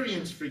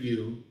experience for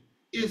you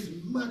is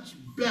much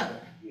better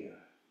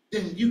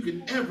than you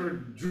could ever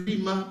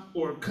dream up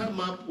or come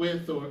up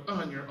with or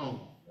on your own.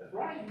 That's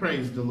right.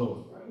 Praise the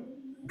Lord.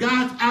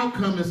 God's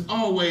outcome is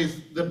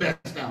always the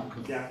best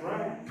outcome. That's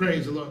right.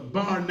 Praise the Lord.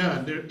 Bar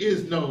none. There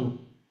is no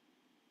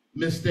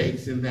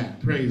mistakes in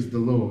that. Praise the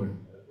Lord.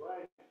 That's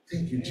right.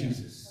 Thank you,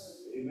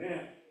 Jesus.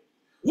 Amen.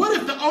 What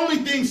if the only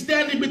thing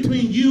standing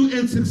between you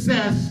and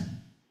success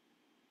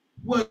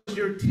was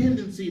your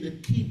tendency to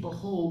keep a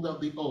hold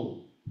of the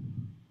old?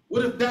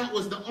 What if that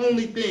was the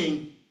only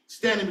thing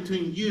standing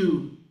between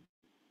you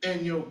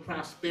and your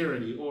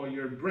prosperity or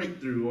your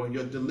breakthrough or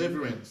your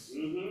deliverance?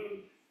 Mm-hmm.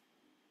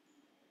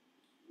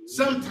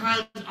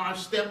 Sometimes our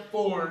step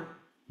forward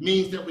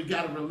means that we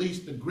got to release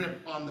the grip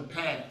on the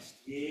past.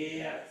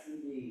 Yes,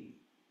 indeed.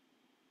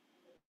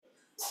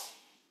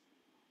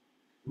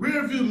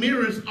 Rear view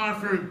mirrors are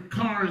for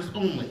cars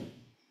only.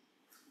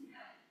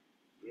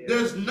 Yes.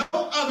 There's no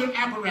other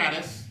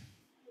apparatus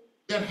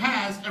that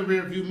has a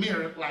rear view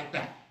mirror like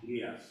that.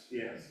 Yes.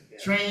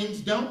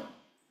 Trains don't,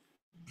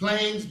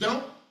 planes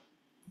don't,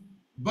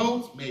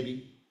 boats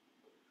maybe,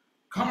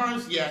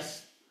 cars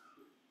yes.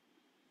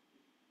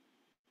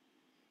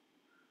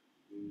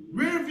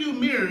 Rear view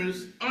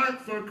mirrors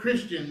aren't for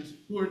Christians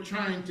who are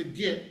trying to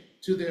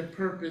get to their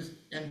purpose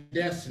and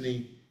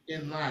destiny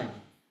in life.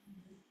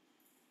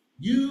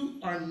 You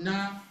are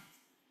not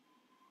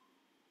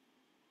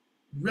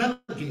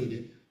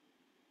relegated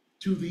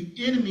to the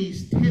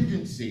enemy's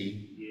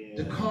tendency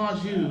to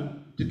cause you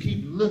to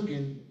keep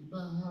looking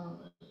behind.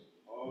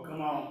 Oh,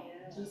 come on.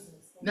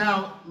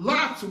 Now,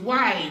 Lot's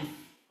wife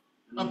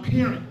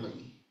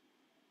apparently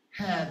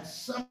had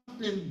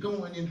something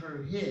going in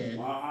her head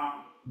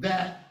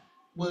that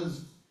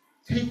was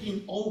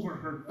taking over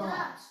her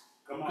thoughts.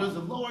 Come Because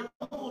on. the Lord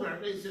told her,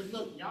 they said,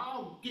 look,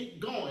 y'all get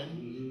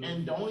going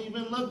and don't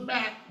even look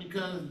back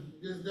because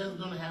that's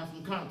going to have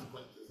some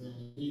consequences.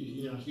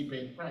 And she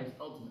paid the price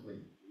ultimately.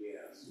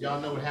 Yes.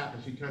 Y'all know what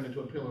happened. She turned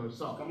into a pillar of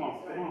salt. Come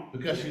on.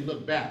 Because she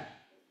looked back.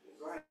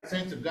 That's right.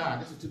 Saints of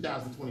God, this is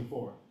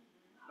 2024.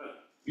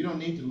 You don't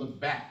need to look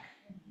back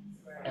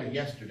at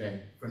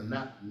yesterday for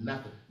nothing.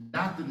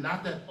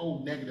 Not that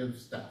old negative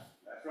stuff.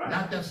 That's right.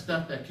 Not that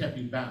stuff that kept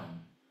you bound.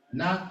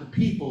 Not the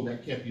people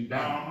that kept you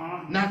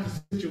bound. Not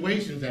the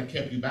situations that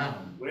kept you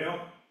bound. Well,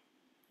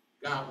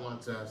 God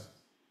wants us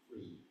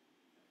free.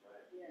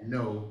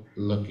 No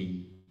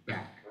looking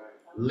back.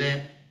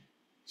 Let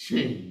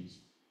change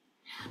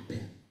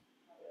happen.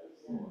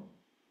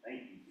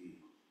 thank you, Jesus.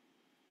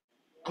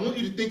 I want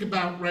you to think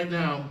about right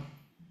now,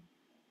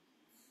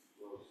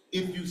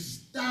 if you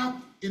stop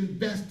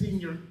investing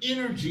your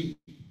energy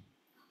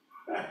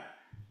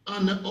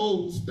on the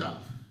old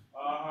stuff.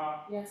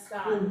 Yes,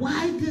 Well, God.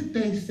 why did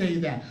they say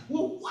that?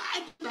 Well,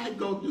 why did I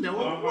go through that?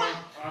 Well, why?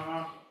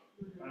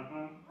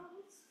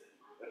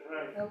 That's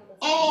right. Help us.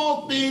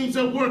 All things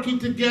are working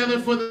together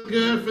for the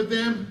good for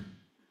them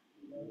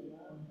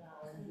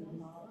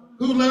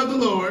who love the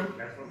Lord,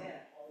 That's right.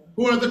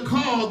 who are the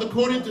called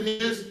according to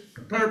his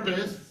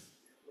purpose.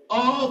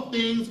 All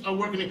things are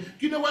working.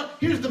 You know what?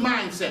 Here's the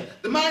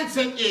mindset. The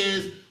mindset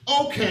is,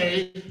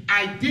 okay,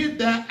 I did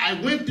that, I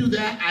went through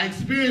that, I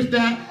experienced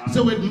that,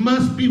 so it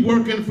must be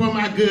working for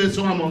my good,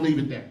 so I'm going to leave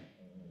it there.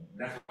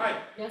 That's right.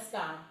 Yes,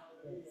 God.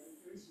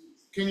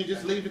 Can you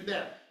just leave it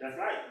there? That's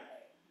right.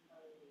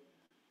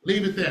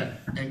 Leave it there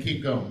and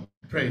keep going.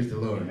 Praise the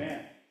Lord.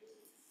 Amen.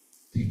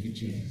 Thank you,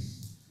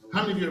 Jesus.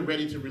 How many of you are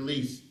ready to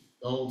release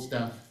the old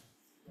stuff?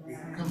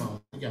 Come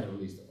on, you got to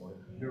release the old.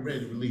 You're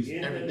ready to release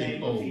In the everything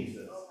name of old.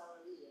 Jesus.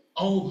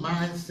 Old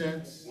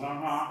mindsets,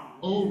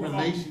 old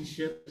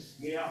relationships,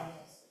 Yeah.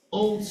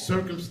 old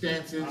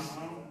circumstances,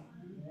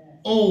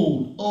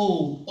 old.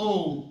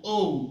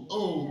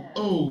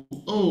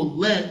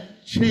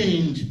 Let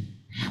change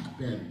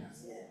happen.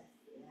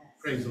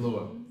 Praise the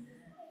Lord.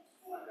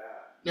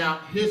 Now,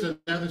 here's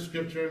another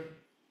scripture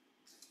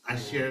I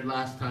shared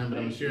last time, but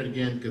I'm going to share it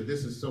again because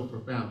this is so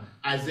profound.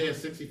 Isaiah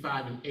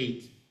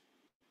 65:8.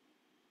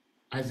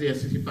 Isaiah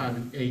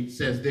 65:8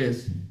 says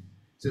this.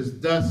 It says,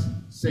 thus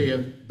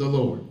saith the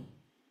Lord.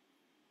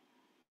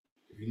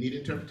 If you need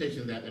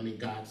interpretation of that, I mean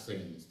God's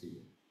saying this to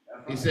you.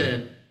 He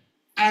said,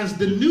 as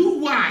the new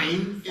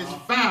wine is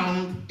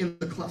found in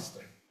the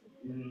cluster,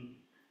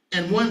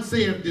 and one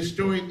saith,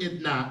 destroy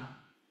it not,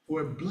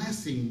 for a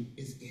blessing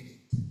is in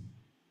it.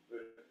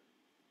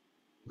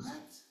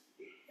 What?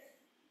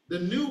 The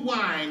new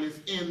wine is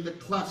in the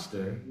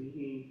cluster.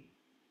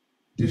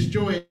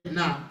 Destroy it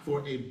not,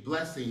 for a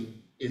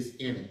blessing is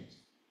in it.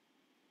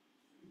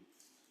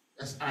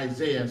 That's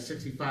Isaiah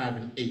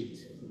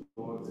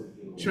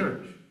 65:8.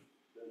 Church,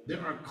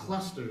 there are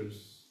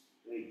clusters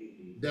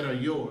that are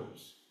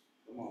yours,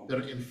 that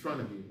are in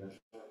front of you.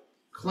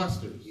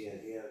 Clusters.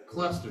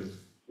 Clusters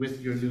with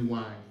your new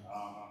wine.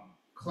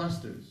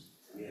 Clusters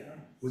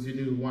with your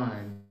new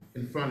wine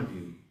in front of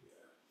you.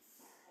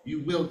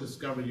 You will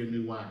discover your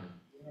new wine.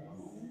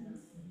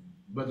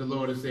 But the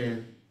Lord is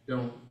saying,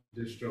 don't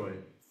destroy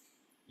it.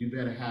 You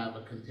better have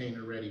a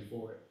container ready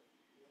for it.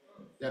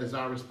 That is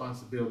our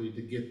responsibility,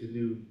 to get the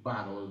new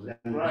bottle of the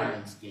new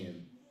wine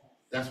skin.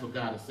 That's what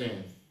God is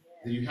saying.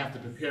 That you have to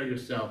prepare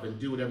yourself and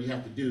do whatever you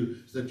have to do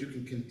so that you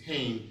can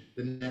contain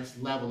the next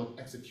level of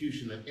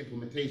execution and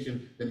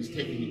implementation that He's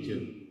taking you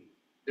to.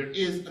 There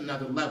is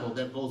another level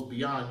that goes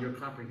beyond your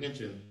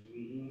comprehension.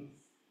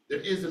 There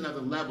is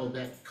another level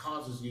that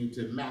causes you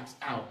to max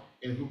out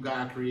in who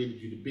God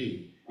created you to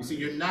be. You see,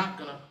 you're not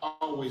going to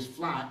always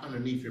fly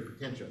underneath your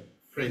potential.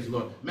 Praise the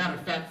Lord. Matter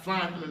of fact,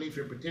 flying underneath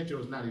your potential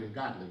is not even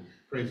godly.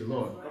 Praise the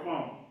Lord. Come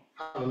on.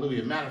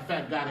 Hallelujah. Matter of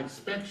fact, God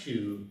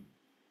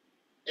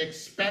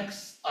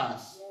expects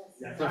us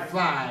to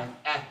fly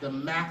at the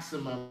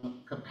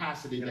maximum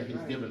capacity that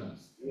He's given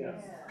us.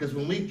 Because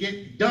when we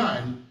get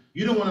done,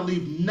 you don't want to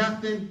leave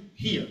nothing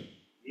here.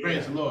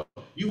 Praise the Lord.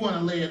 You want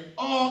to lay it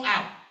all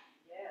out.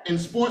 In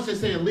sports, they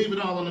say leave it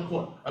all on the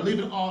court, or leave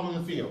it all on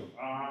the field.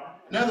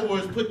 In other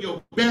words, put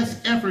your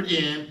best effort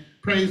in,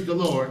 praise the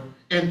Lord,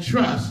 and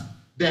trust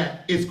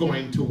that it's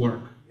going to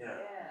work.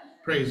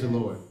 Praise the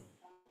Lord.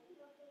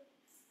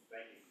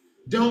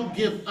 Don't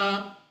give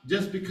up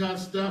just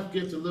because stuff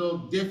gets a little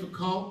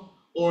difficult,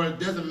 or it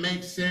doesn't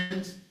make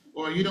sense,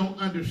 or you don't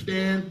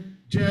understand.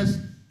 Just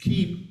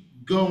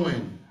keep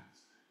going.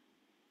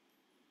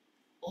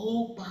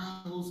 Old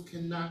bottles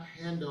cannot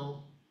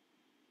handle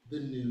the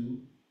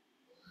new.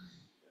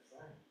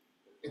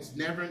 It's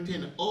never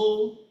intended.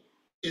 Old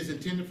is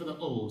intended for the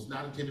old. It's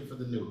not intended for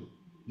the new.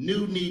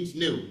 New needs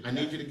new. I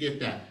need you to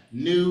get that.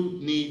 New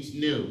needs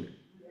new.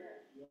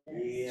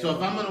 So if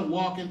I'm going to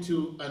walk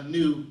into a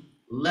new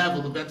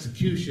level of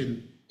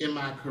execution in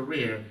my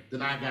career,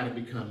 then I got to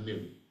become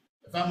new.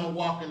 If I'm going to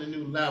walk in a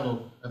new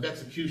level of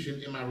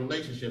execution in my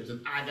relationships,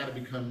 then I got to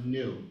become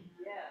new.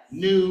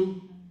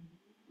 New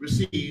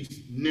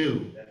receives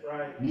new. That's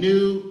right.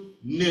 New.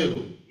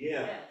 New.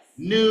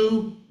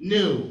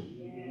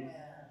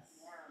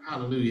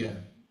 Hallelujah.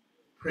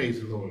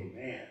 Praise the Lord.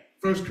 Amen.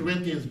 1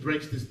 Corinthians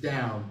breaks this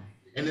down,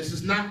 and this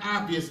is not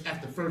obvious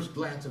at the first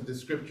glance of the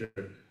scripture,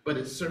 but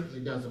it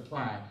certainly does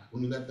apply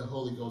when you let the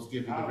Holy Ghost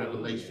give you the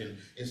revelation.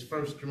 It's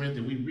 1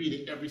 Corinthians. We read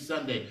it every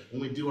Sunday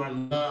when we do our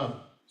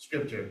love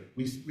scripture.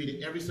 We read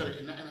it every Sunday,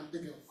 and I'm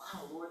thinking,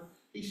 wow, Lord,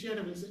 He shared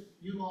it. He said,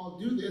 you all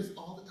do this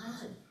all the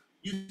time.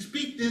 You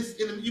speak this,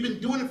 you've been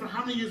doing it for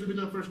how many years? We've been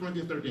doing 1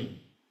 Corinthians 13.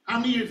 How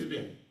many years has it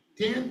been?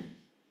 10?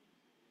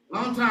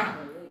 Long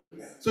time.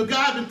 So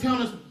God's been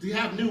telling us to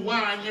have new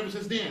wine ever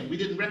since then. We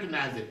didn't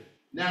recognize it.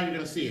 Now you're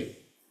going to see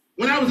it.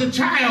 When I was a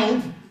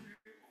child,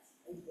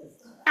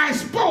 I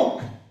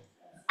spoke,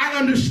 I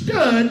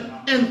understood,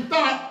 and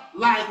thought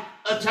like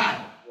a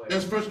child.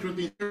 That's 1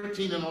 Corinthians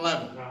 13 and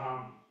 11.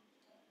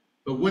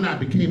 But when I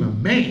became a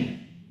man,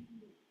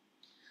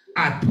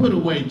 I put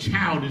away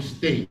childish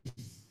things.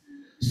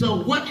 So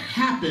what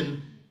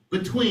happened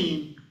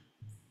between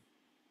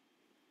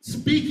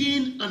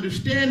speaking,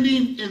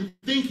 understanding, and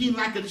thinking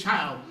like a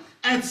child?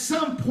 At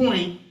some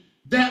point,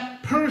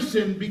 that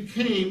person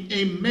became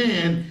a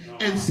man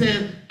and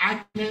said,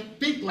 I can't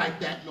think like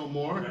that no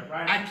more.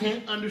 I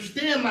can't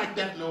understand like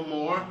that no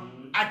more.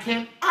 I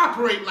can't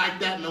operate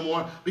like that no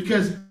more,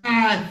 because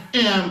I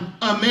am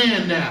a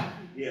man now.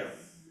 Yes.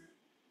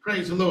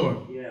 Praise the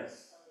Lord.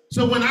 Yes.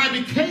 So when I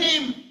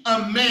became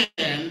a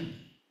man,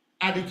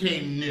 I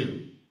became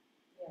new.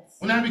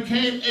 When I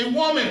became a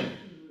woman,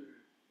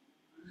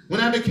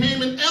 when I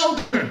became an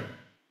elder,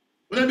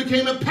 when I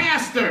became a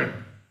pastor,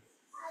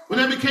 when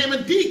I became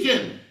a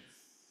deacon,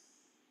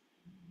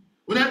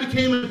 when I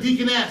became a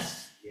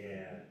deaconess,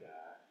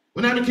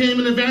 when I became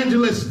an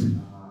evangelist,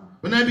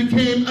 when I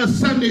became a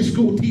Sunday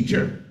school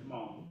teacher,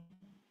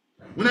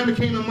 when I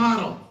became a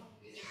model,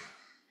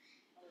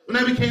 when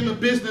I became a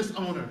business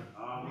owner,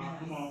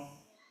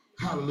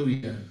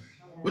 hallelujah,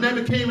 when I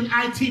became an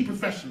IT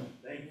professional,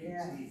 Thank you,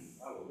 Jesus.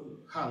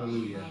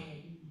 hallelujah,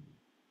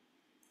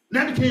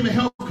 when I became a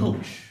health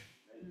coach,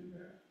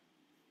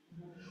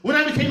 when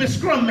I became a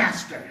scrum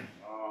master,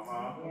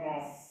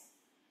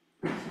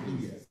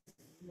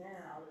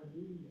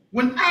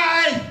 when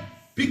I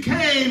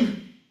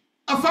became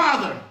a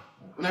father,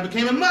 when I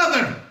became a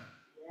mother,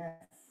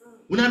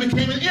 when I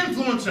became an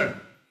influencer,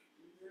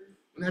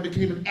 when I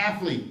became an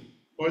athlete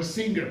or a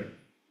singer,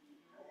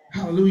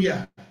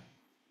 hallelujah,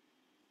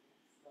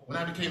 when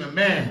I became a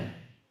man,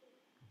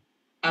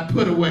 I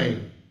put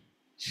away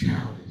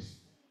childish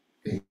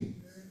things.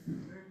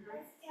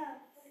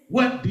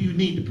 What do you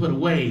need to put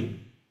away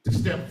to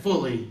step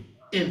fully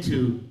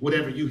into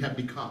whatever you have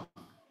become?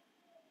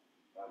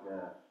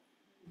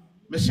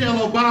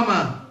 Michelle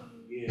Obama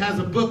has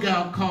a book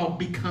out called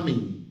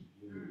Becoming,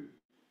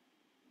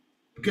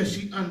 because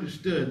she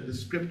understood the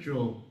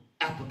scriptural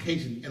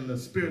application and the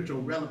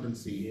spiritual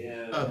relevancy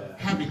of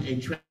having a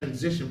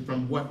transition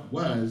from what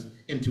was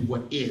into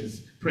what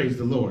is. Praise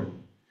the Lord.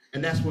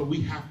 And that's where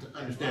we have to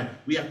understand.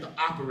 We have to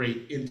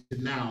operate into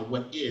now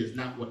what is,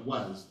 not what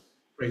was.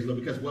 Praise the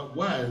Lord. Because what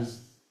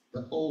was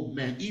the old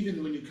man,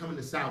 even when you come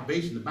into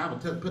salvation, the Bible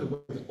tells put away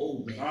the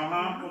old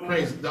man.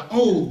 Praise the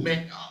old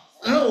man.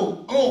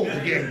 Old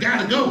again.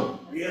 Gotta go.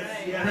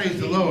 Praise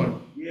the Lord.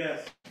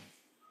 Yes.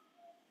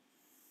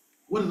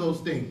 What are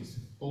those things?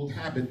 Old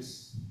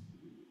habits,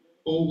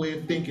 old way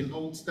of thinking,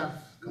 old stuff.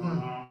 Come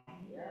on.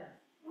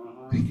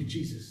 Thank you,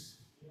 Jesus.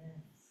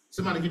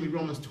 Somebody give me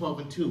Romans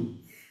 12:2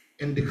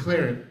 and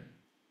declare it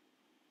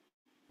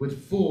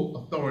with full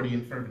authority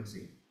and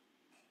fervency.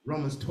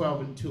 Romans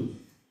 12:2.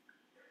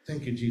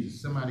 Thank you,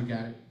 Jesus. Somebody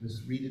got it.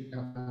 Let's read it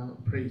out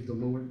loud. Praise the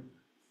Lord.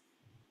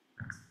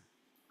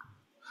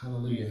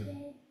 Hallelujah.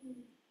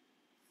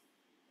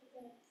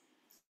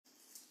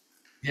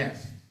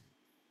 Yes.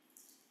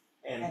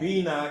 And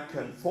be not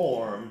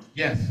conformed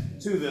Yes.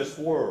 to this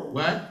world.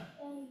 What?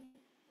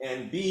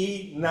 And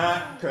be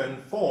not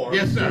conformed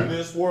Yes, sir. to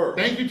this world.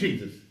 Thank you,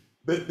 Jesus.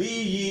 But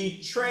be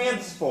ye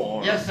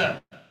transformed Yes,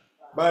 sir.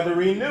 by the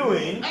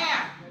renewing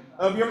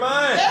of your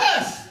mind,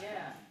 Yes.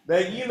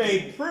 that ye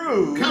may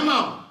prove Come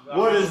on.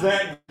 what is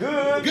that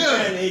good,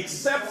 and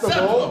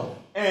acceptable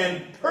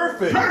and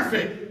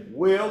perfect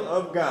will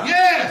of God.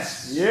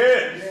 Yes.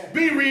 Yes.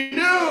 Be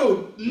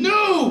renewed.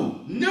 No.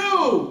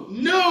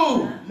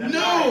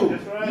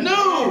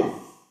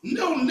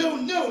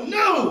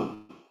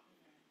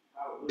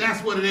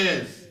 That's what it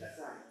is.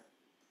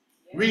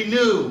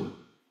 Renew.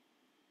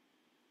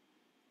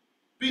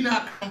 Be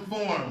not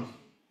conformed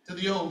to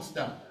the old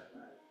stuff.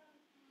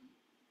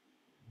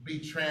 Be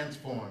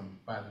transformed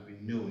by the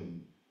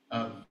renewing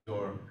of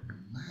your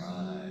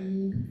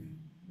mind.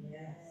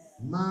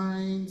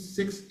 Mind,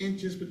 6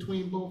 inches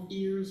between both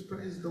ears,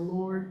 praise the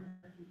Lord.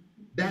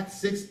 That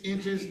 6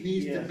 inches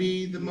needs to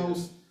be the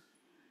most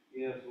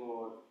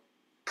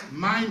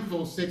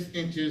mindful 6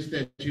 inches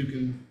that you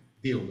can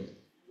deal with.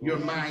 Your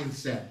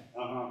mindset.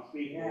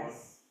 Speak, Lord.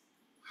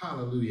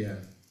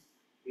 Hallelujah.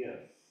 Yes.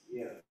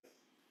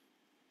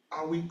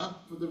 Are we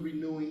up for the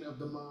renewing of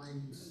the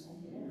minds?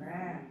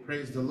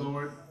 Praise the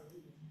Lord.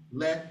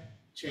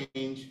 Let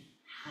change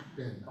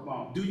happen. Come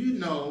on. Do you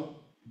know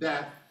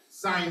that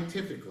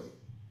scientifically,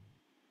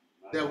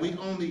 that we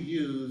only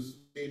use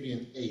maybe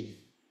 1/8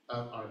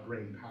 of our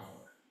brain power?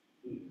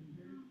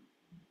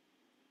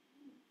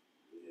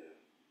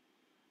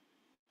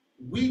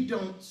 We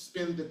don't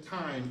spend the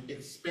time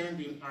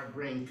expanding our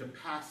brain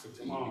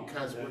capacity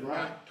because we're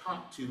not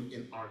taught to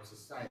in our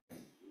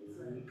society.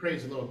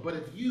 Praise the Lord. But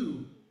if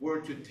you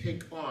were to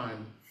take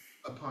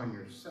upon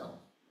yourself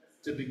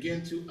to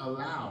begin to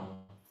allow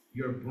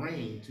your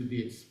brain to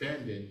be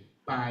expanded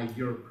by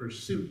your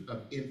pursuit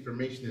of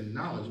information and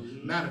knowledge.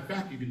 Matter of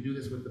fact, you can do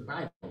this with the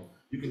Bible.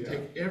 You can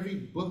take every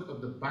book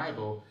of the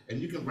Bible and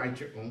you can write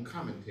your own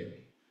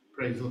commentary.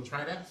 Praise the Lord.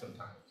 Try that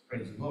sometimes.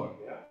 Praise the Lord.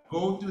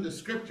 Go through the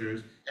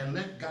scriptures and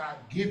let God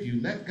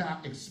let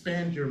God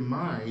expand your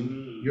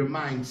mind, your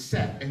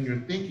mindset, and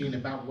your thinking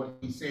about what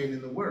he's saying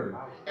in the word.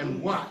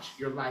 And watch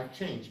your life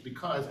change,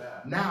 because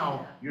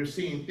now you're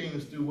seeing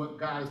things through what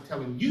God is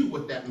telling you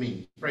what that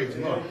means. Praise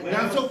the Lord.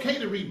 Now it's okay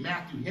to read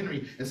Matthew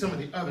Henry and some of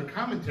the other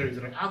commentaries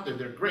that are out there.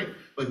 They're great.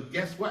 But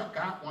guess what?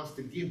 God wants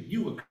to give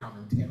you a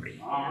commentary.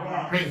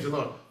 Praise the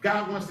Lord.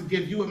 God wants to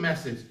give you a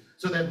message,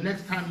 so that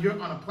next time you're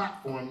on a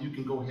platform, you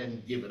can go ahead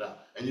and give it up.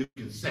 And you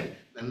can say,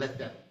 and let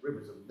that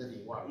rivers of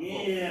living water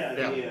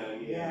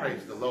flow.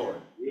 Praise the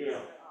Lord.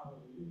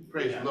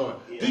 Praise the Lord.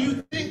 Do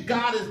you think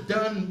God is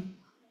done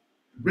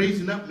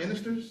raising up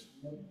ministers?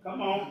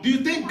 Come on. Do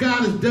you think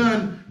God is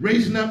done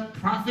raising up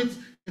prophets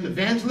and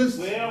evangelists?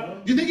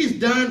 Do you think he's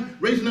done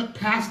raising up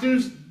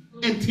pastors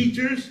and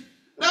teachers?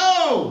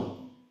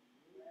 No.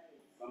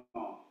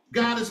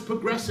 God is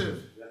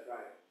progressive.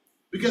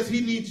 Because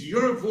he needs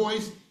your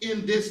voice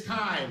in this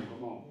time.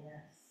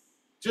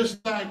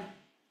 Just like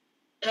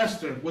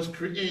Esther was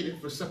created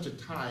for such a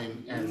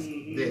time as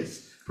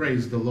this.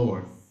 Praise the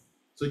Lord.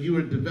 So you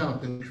were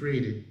developed and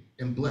created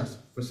and blessed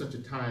for such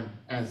a time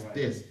as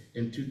this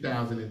in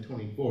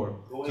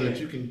 2024. So that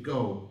you can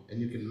go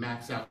and you can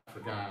max out for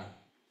God.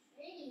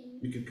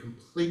 You can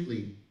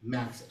completely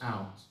max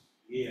out.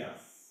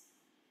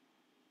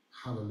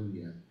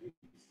 Hallelujah.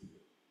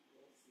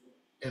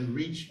 And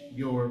reach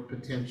your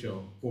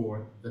potential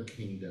for the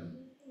kingdom.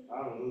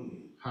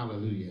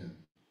 Hallelujah.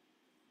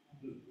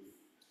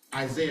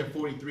 Isaiah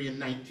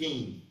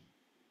 43:19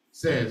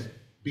 says,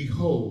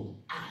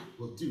 behold, I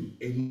will do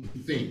a new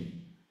thing.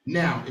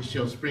 Now it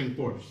shall spring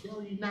forth.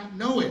 Shall you not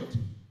know it?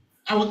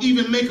 I will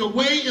even make a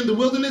way in the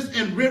wilderness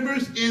and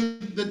rivers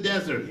in the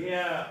desert.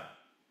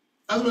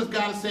 Other words,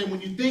 God is saying,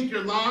 when you think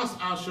you're lost,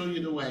 I'll show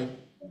you the way.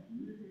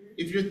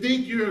 If you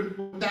think you're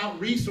without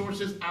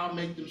resources, I'll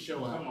make them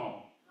show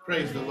up.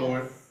 Praise the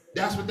Lord.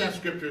 That's what that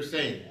scripture is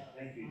saying.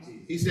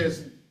 He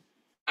says,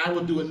 I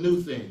will do a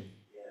new thing.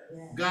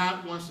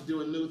 God wants to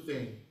do a new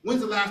thing.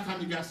 When's the last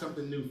time you got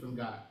something new from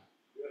God?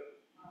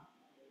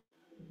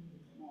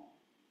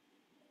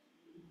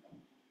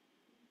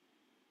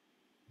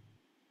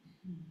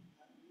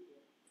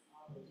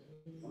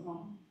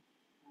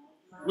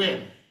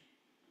 When?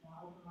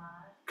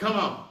 Come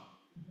on.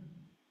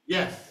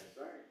 Yes.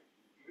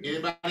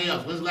 Anybody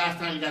else? When's the last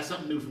time you got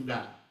something new from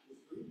God?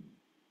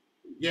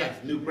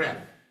 Yes, new breath.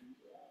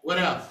 What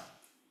else?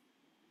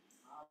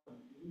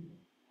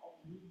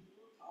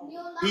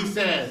 He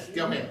says,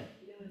 go ahead.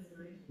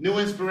 New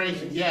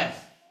inspiration, yes.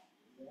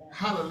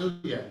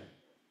 Hallelujah.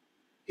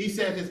 He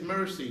said his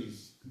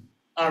mercies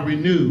are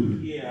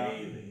renewed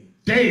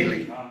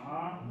daily.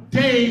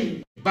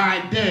 Day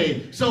by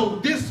day. So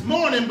this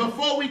morning,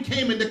 before we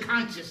came into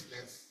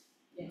consciousness,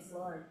 Yes,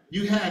 Lord.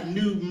 you had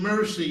new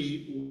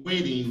mercy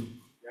waiting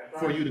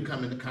for you to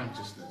come into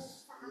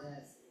consciousness.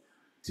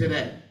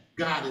 Today,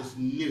 God is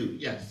new.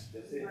 Yes.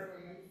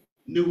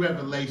 New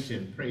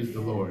revelation. Praise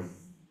the Lord.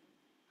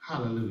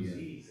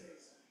 Hallelujah.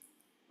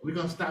 We're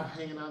going to stop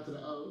hanging on to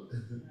the old.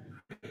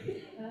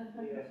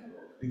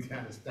 We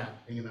got to stop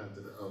hanging on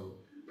to the old.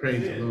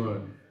 Praise the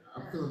Lord.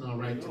 I'm feeling all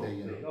right today,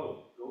 you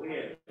know. Go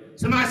ahead.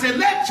 Somebody said,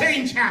 let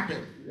change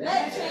happen.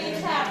 Let change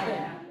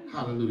happen.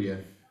 Hallelujah.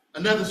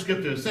 Another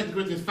scripture, 2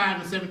 Corinthians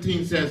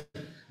 5:17 says,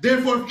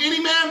 therefore, if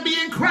any man be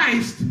in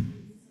Christ,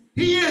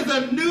 he is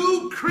a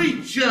new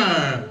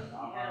creature.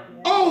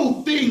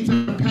 Old things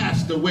are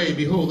passed away.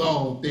 Behold,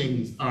 all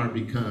things are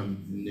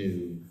become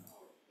new.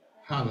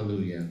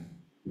 Hallelujah.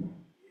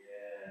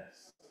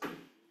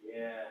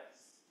 Yes.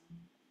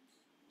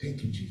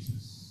 Thank you,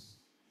 Jesus.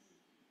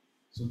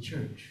 So,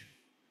 church,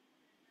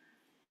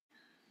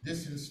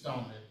 this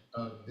installment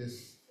of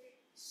this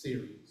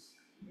series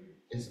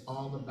is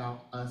all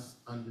about us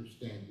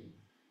understanding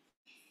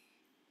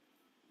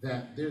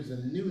that there's a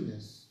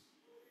newness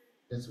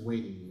that's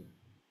waiting you.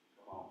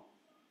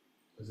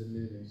 There's a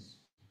newness.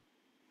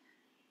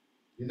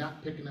 You're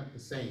not picking up the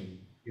same,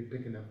 you're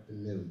picking up the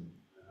new.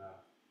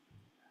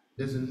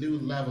 There's a new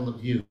level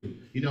of you.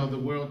 You know, the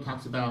world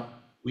talks about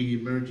we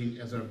emerging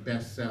as our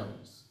best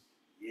selves.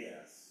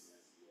 Yes.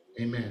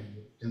 Amen.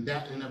 And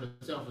that in and of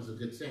itself is a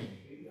good saying.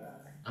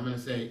 I'm going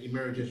to say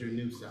emerge as your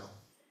new self.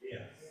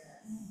 Yes.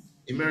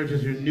 Emerge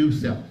as your new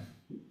self.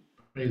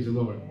 Praise the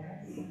Lord.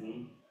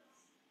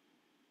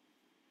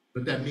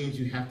 But that means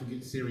you have to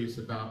get serious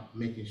about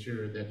making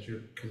sure that your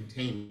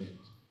containment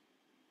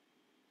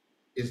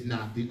is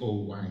not the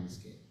old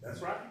wineskin.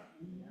 That's right.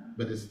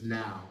 But it's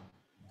now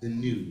the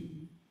new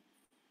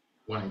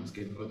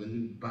wineskin or the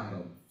new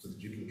bottle so that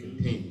you can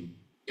contain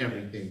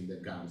everything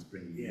that God is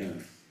bringing you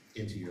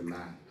into your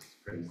lives.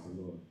 Praise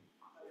the Lord.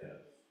 Yes.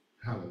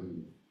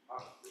 Hallelujah.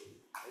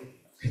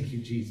 Thank you,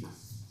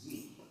 Jesus.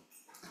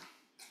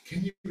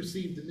 Can you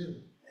receive the new?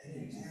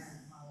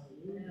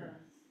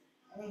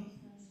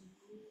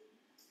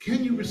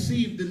 Can you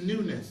receive the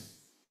newness?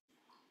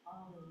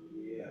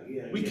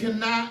 We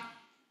cannot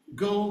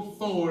go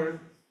forward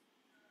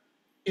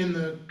in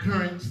the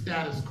current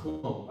status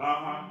quo.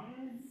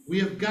 We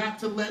have got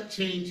to let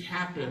change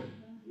happen.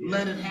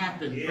 Let it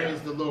happen.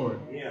 Praise the Lord.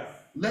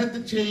 Let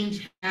the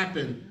change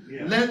happen.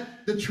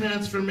 Let the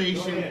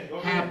transformation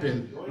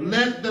happen.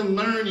 Let the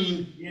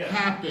learning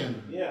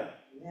happen.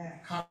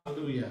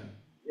 Hallelujah.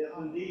 Yes,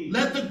 indeed.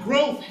 Let the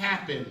growth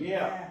happen.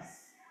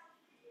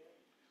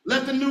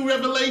 Let the new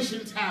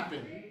revelations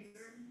happen.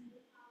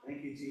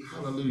 Thank you, Jesus.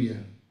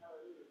 Hallelujah.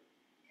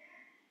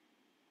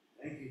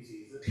 Thank you,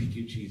 Jesus. Thank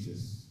you,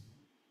 Jesus.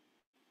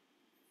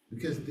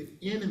 Because the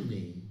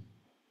enemy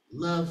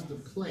loves to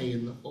play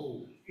in the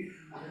old.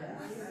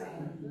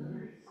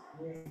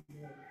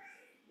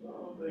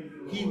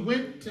 He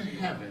went to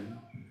heaven,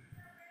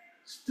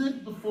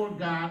 stood before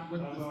God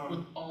with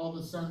all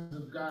the sons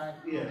of God,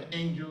 the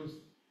angels,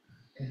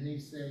 and he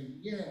said,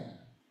 yeah,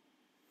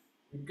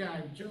 the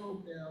guy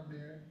Job down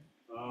there,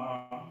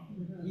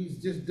 he's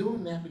just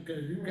doing that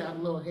because you got a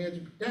little hedge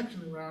of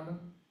protection around him.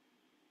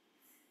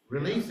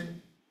 Release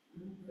him.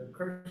 They'll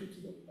curse you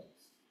to the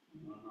place.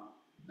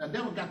 Now, the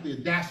devil got the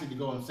audacity to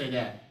go and say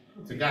that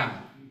to God.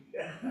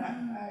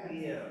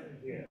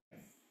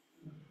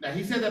 Now,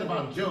 he said that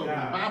about Job.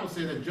 The Bible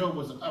says that Job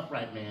was an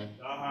upright man,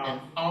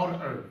 and all the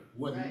earth,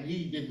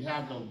 he didn't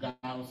have no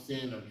guile,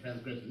 sin, or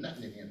transgression,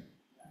 nothing in him.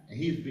 And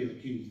he was being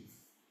accused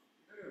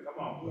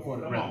before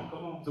the brethren.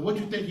 So what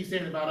you think he's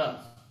saying about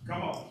us?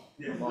 Come on.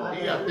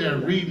 He up there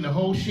reading the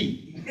whole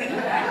sheet.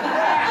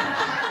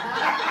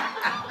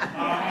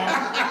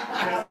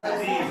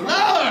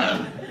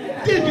 Lord,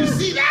 did you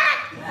see that?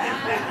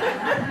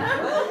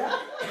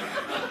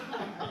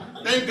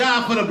 Thank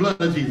God for the blood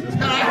of Jesus.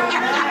 Come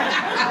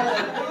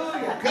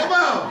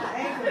on.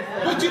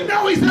 But you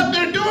know he's up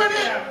there doing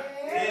it.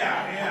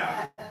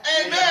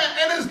 Amen.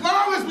 And as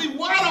long as we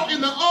waddle in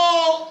the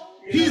old,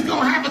 he's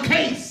going to have a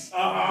case.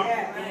 Come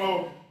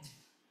on.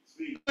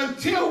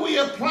 Until we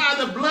apply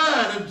the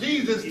blood of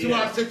Jesus to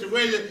our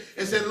situation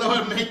and say,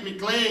 Lord, make me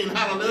clean.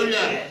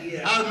 Hallelujah.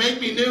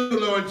 Make me new,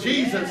 Lord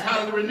Jesus.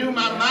 Hallelujah. Renew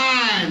my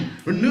mind.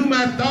 Renew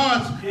my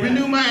thoughts.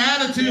 Renew my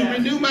attitude.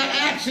 Renew my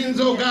actions,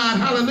 oh God.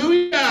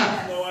 Hallelujah.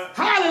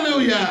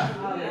 Hallelujah.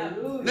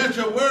 Let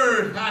your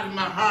word hide in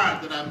my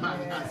heart that I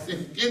might not sin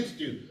against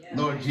you,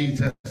 Lord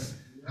Jesus.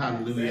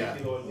 Hallelujah. Thank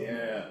you, Lord.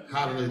 Yeah.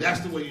 Hallelujah. That's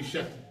the way you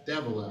shut the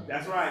devil up.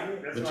 That's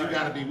right. That's But right. you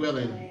got to be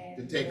willing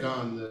to take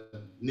on the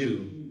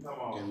new Come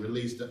on. and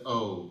release the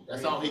old.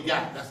 That's all he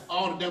got. That's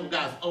all the devil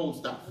got is old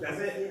stuff. That's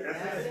it.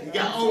 That's it. He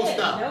got old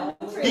stuff.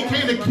 He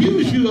can't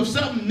accuse you of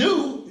something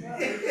new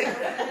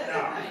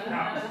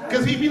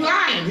because he be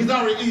lying.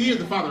 He is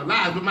the father of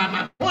lies. But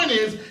my point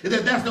is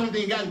that that's the only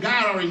thing he got.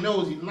 God already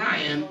knows he's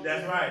lying.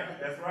 That's right.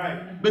 That's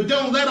right. But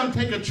don't let him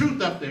take a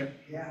truth up there.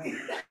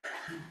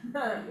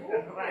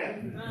 That's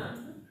right.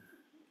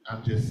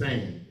 I'm just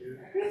saying.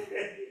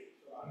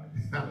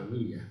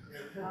 Hallelujah.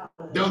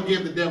 Don't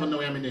give the devil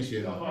no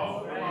ammunition.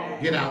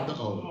 Get out the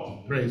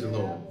old. Praise the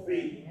Lord.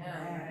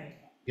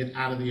 Get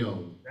out of the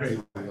old. Praise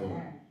the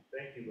Lord.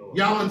 Thank you, Lord.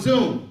 Y'all on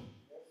Zoom.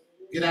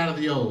 Get out of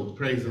the old.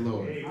 Praise the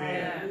Lord.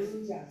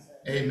 Amen.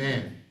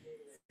 Amen.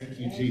 Thank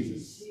you,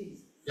 Jesus.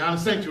 Y'all in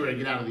the sanctuary.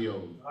 Get out of the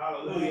old.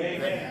 Hallelujah.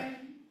 Amen.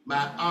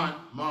 My aunt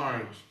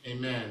Marge,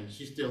 amen.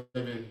 She's still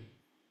living.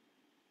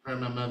 Her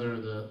and my mother are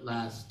the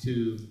last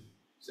two.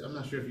 So I'm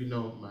not sure if you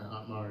know my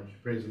aunt Marge.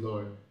 Praise the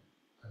Lord.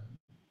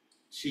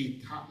 She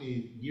taught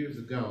me years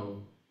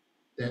ago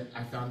that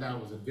I found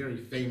out was a very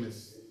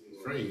famous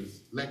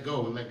phrase: "Let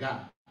go and let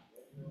God."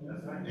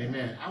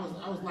 Amen. I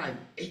was like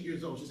 8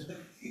 years old. She said,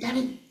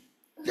 "Daddy,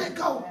 let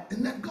go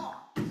and let God."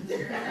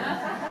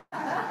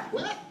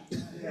 What?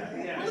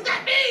 What does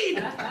that mean?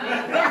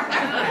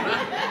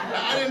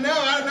 I didn't know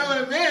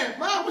what it meant.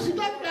 Mom, what's she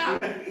talking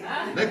about?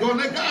 Let go and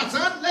let God,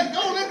 son. Let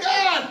go and let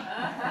God.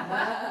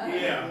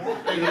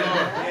 Yeah. Praise the Lord.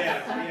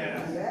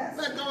 Yeah.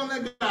 Let go and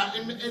let God.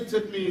 It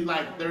took me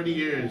like 30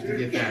 years to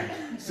get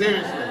that.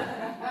 Seriously.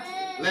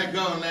 Let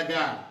go and let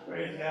God.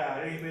 Praise God.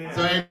 Amen.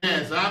 So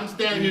amen. So I'm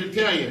standing here to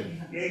tell you,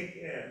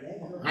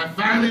 Yeah. I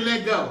finally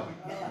let go.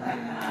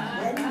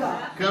 Let him go.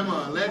 Come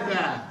on, let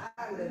God.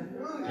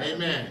 Hallelujah.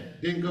 Amen.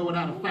 Didn't go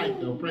without a fight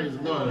though, praise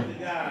the Lord.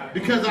 God.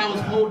 Because I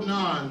was holding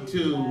on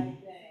to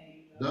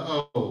the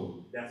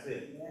old, That's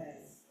it.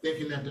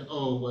 thinking that the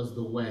old was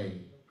the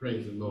way.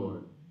 Praise the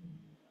Lord.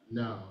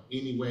 No,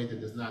 any way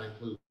that does not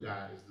include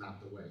God is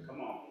not the way. Come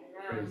on.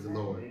 Praise the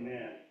Lord.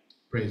 Amen.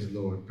 Praise the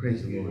Lord.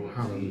 Praise the Lord.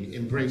 Hallelujah.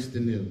 Embrace the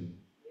new.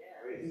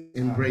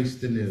 Embrace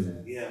the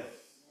new. Yes.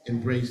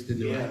 Embrace the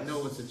new. I Yes.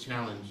 know it's a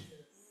challenge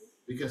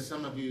because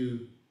some of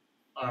you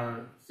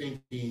are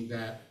thinking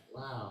that,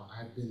 wow,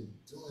 I've been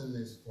doing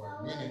this for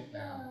a minute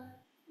now,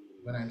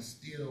 but I'm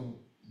still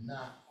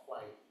not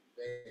quite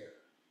there.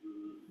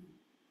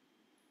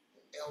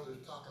 The elders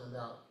talking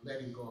about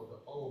letting go of the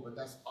old, but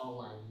that's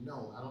all I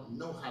know. I don't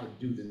know how to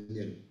do the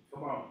new.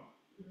 Come on.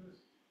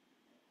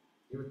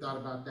 You ever thought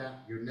about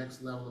that? Your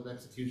next level of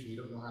execution, you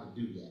don't know how to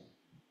do yet.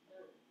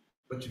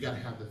 But you got to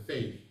have the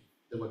faith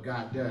that what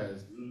God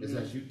does is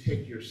as you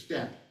take your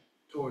step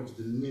towards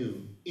the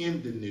new,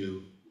 in the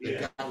new,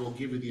 that God will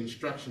give you the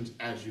instructions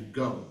as you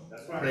go.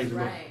 That's right. Praise the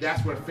Lord.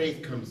 That's where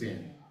faith comes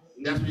in.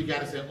 That's where you got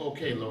to say,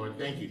 okay, Lord,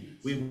 thank you.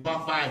 We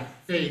walk by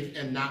faith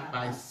and not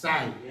by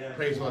sight.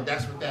 Praise the Lord.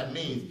 That's what that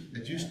means.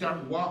 That you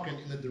start walking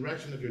in the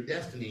direction of your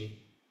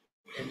destiny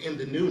and in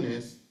the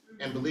newness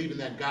and believing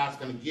that God's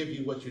going to give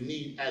you what you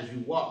need as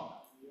you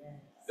walk.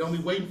 Don't be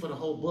waiting for the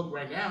whole book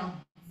right now.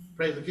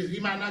 Praise the Lord. Because he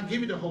might not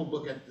give you the whole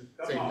book at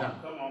the same time.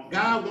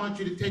 God wants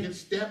you to take it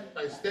step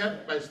by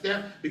step by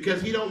step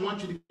because he don't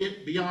want you to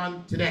get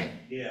beyond today.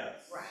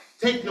 Yes. Right.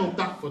 Take no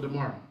thought for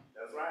tomorrow.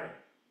 That's right.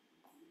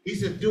 He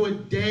said, do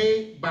it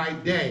day by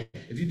day.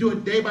 If you do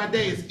it day by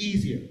day, it's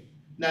easier.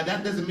 Now,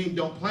 that doesn't mean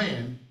don't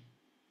plan.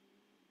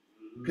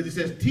 Because he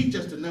says, teach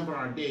us to number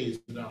our days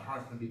so that our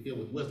hearts can be filled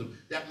with wisdom.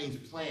 That means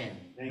plan.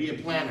 Be a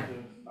planner.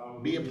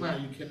 Be a planner.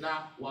 You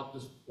cannot walk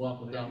this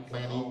walk without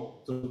planning.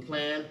 So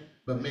plan,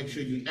 but make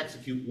sure you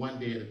execute one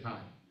day at a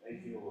time.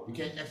 Thank you, Lord. You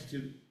can't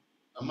execute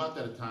a month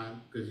at a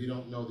time because you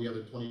don't know the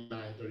other 29,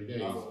 30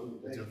 days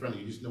that's in front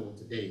of you. You just know what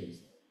today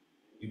is.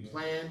 You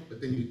plan,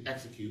 but then you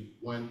execute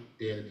one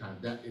day at a time.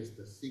 That is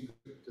the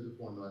secret to the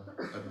formula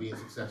of being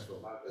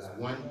successful. It's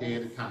one day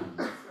at a time.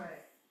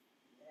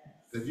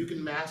 So if you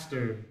can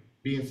master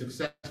being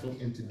successful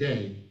in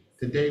today,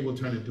 today will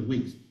turn into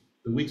weeks.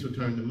 The weeks will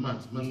turn into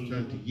months. Months will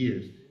turn into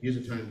years. Years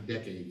will turn into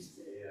decades.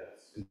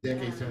 And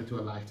decades turn into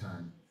a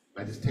lifetime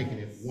by just taking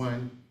it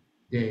one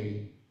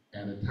day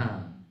at a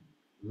time.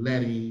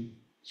 Letting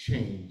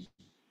change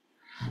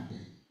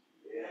happen.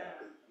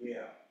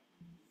 Yeah.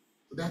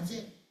 So that's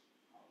it.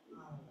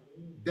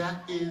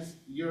 That is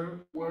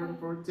your word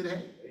for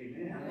today.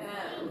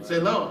 Amen. Say,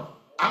 Lord,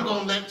 I'm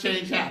going to let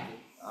change happen.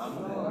 I'm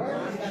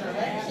gonna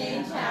let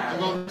change I'm happen.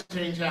 going to let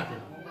change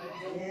happen.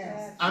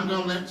 I'm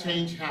going to let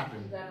change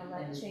happen. I'm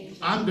gonna let change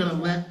happen. I'm going to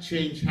let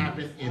change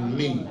happen in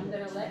me. I'm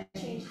gonna let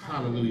change happen.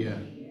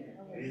 Hallelujah.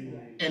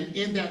 Amen. And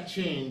in that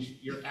change,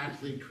 you're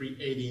actually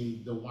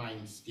creating the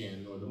wine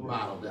skin or the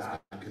bottle that's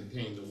going to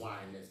contain the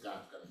wine that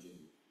God's going to give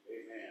you.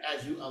 Amen.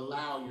 As you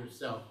allow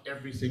yourself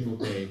every single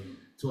day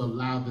to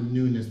allow the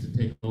newness to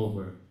take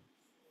over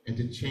and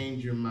to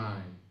change your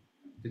mind,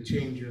 to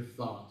change your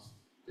thoughts,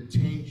 to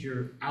change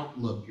your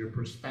outlook, your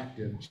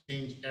perspective,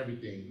 change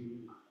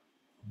everything.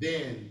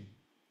 then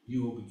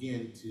you will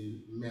begin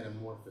to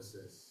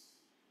metamorphosis,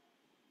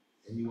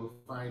 and you will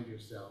find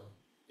yourself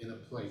in a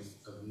place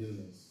of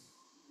newness.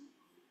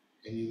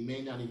 And you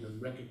may not even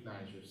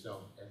recognize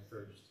yourself at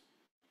first.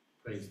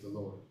 Praise the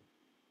Lord.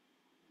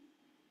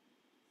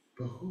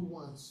 But who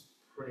wants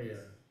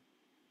prayer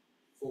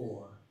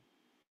for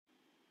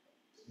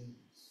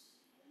newness?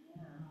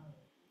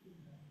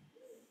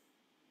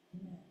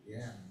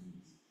 Yeah.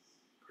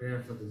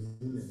 Prayer for the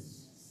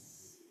newness.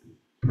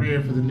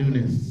 Prayer for the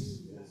newness.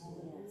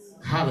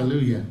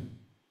 Hallelujah.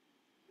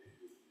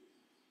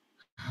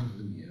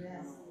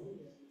 Hallelujah.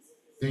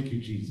 Thank you,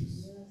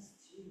 Jesus.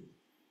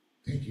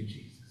 Thank you,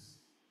 Jesus.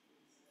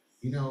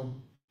 You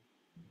know,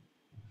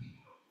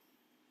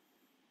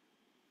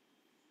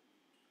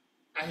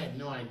 I had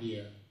no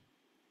idea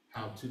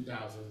how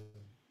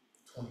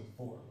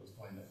 2024 was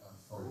going to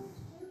unfold.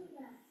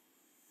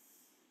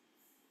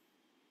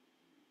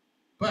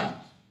 But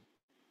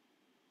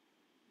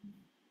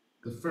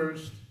the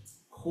first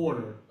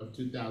quarter of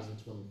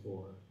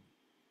 2024,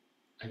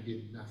 I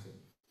did nothing.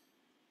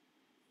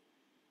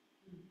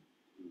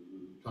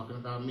 Talking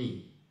about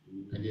me,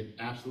 I did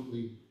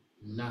absolutely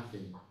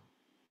nothing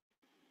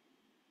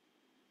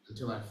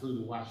until I flew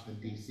to Washington,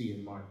 D.C.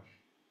 in March.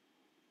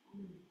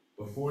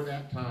 Before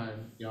that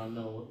time, y'all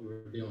know what we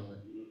were dealing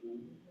with.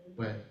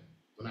 But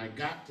when I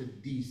got to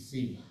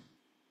D.C.,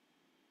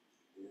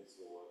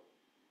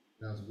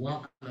 and I was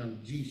walking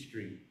on G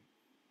Street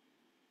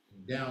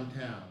in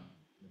downtown,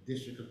 in the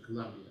District of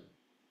Columbia,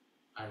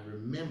 I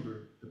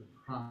remembered the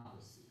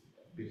prophecy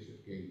that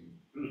Bishop gave me.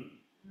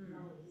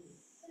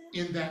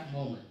 In that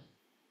moment,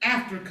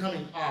 after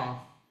coming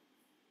off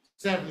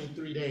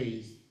 73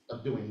 days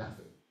of doing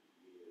nothing.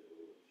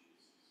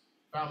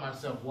 Found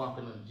myself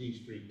walking on G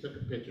Street, took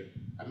a picture.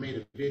 I made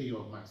a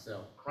video of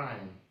myself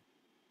crying,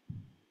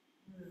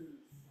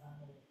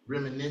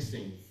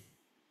 reminiscing.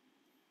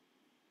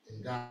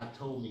 And God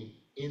told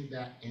me in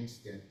that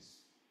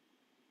instance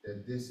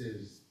that this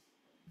is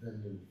the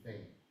new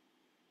thing.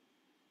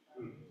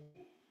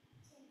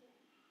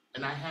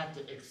 And I had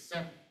to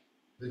accept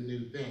the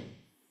new thing.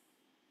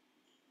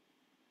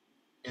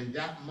 And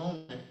that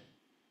moment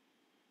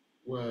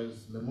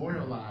was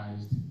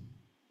memorialized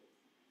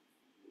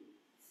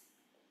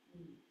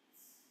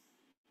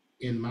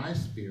in my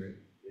spirit,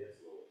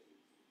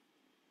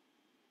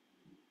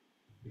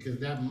 because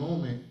that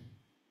moment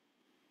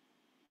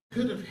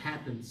could have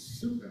happened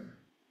sooner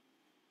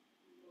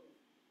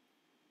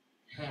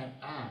had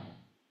I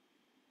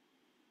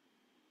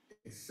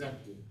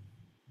accepted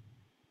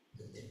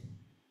the new.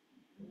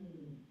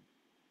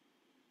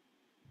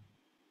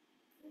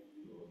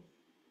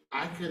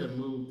 I could have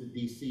moved to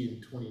DC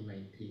in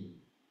 2019.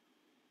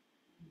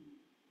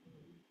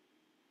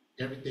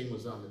 Everything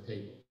was on the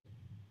table.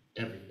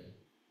 Everything.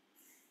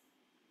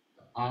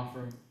 The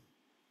offer,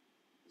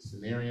 the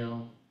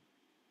scenario,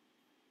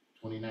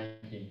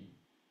 2019.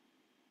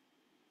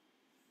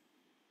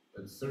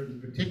 But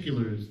certain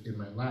particulars in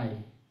my life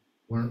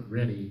weren't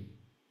ready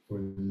for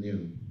the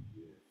new.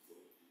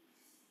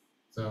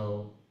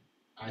 So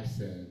I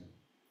said,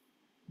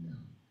 no.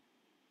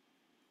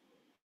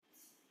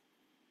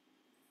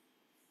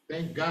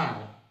 Thank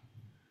God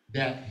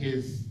that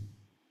his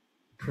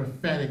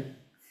prophetic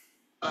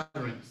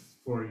utterance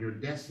for your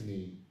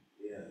destiny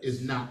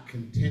is not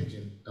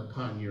contingent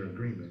upon your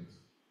agreement.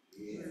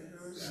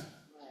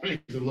 Praise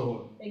the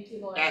Lord. Thank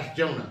you, Lord. Ask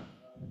Jonah.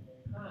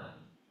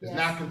 It's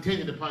not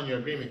contingent upon your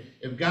agreement.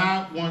 If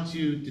God wants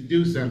you to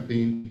do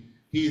something,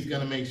 he's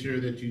going to make sure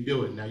that you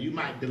do it. Now, you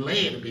might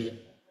delay it a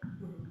bit.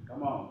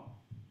 Come on.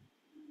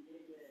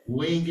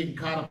 We ain't getting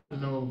caught up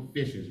in no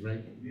fishes,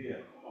 right? Yeah,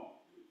 come on.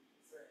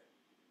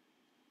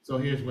 So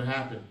here's what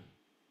happened.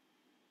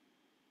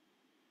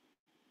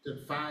 It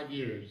took 5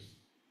 years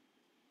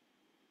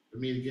for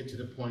me to get to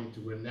the point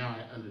to where now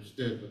I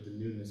understood what the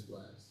newness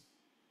was.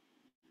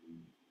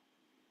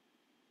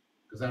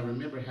 Because I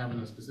remember having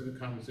a specific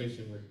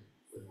conversation with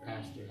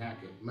Pastor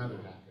Hackett, Mother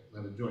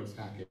Joyce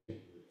Hackett,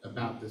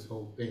 about this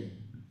whole thing.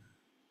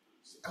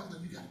 She said, Elder,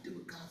 you got to do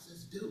what God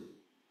says to do.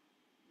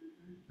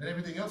 Let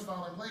everything else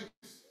fall in place.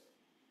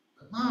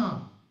 But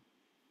Mom, ...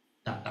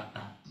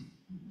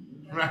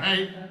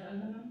 Right?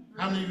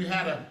 How many of you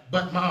had a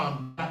but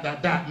Mom, ...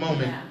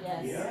 moment?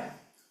 Yes. Yeah.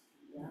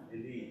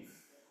 Indeed.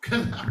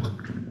 Because I was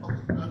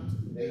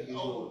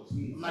old.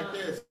 I'm like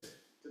this,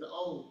 to the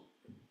old.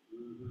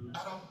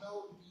 I don't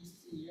know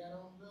DC, I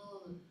don't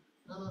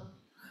know.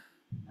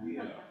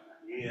 Yeah.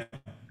 Yeah.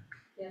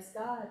 Yes,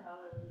 God.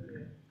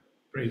 Hallelujah.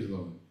 Praise the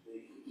Lord.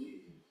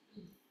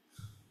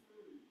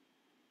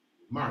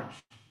 March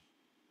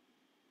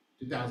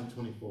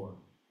 2024,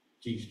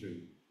 G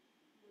Street.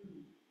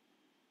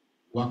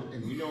 Walking,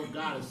 and you know,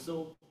 God is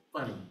so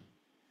funny.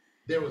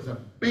 There was a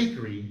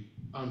bakery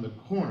on the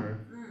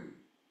corner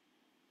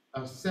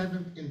of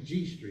 7th and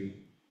G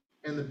Street,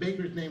 and the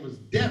baker's name was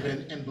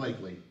Devin and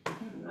Blakely.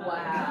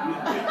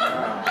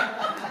 Wow.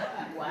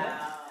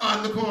 Wow.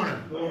 On the corner.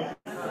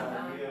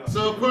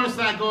 So of course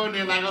I go in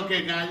there like,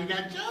 okay, God, you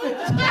got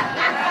jokes.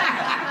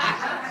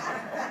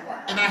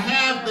 And I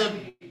have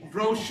the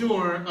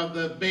brochure of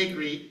the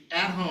bakery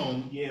at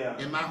home. Yeah.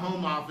 In my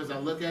home office. I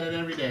look at it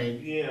every day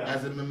Yeah.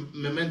 as a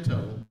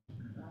memento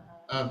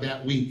of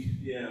that week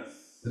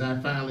Yes. that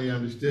I finally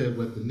understood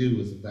what the new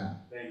was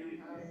about. Thank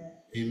you.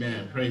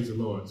 Amen. Praise the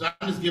Lord. So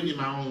I'm just giving you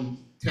my own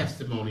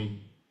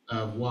testimony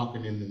of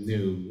walking in the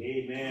new.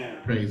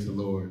 Amen. Praise the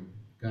Lord.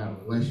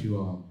 God bless you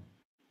all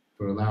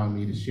for allowing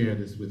me to share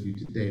this with you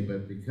today.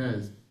 But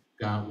because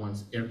God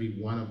wants every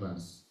one of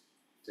us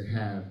to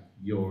have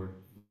your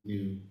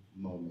new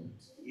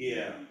moment.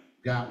 Yeah.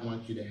 God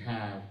wants you to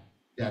have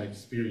that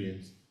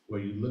experience where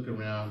you look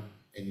around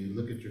and you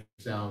look at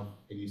yourself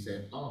and you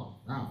say, oh,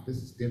 wow, this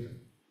is different.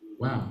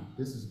 Wow,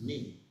 this is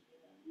me.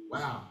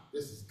 Wow,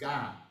 this is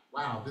God.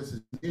 Wow, this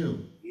is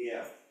new.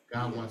 Yeah.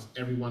 God wants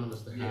every one of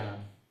us to have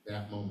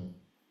that moment,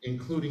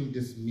 including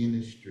this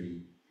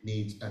ministry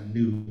needs a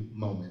new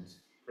moment.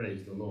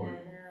 Praise the Lord.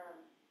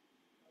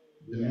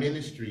 The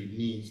ministry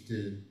needs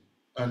to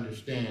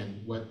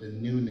understand what the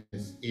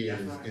newness is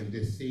in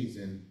this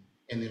season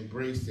and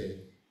embrace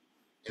it,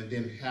 and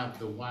then have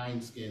the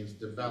wineskins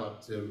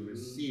develop to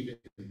receive it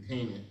and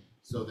contain it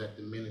so that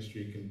the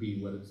ministry can be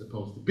what it's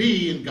supposed to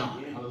be in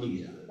God.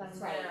 Hallelujah. That's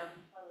right.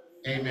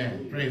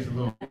 Amen. Praise the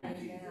Lord.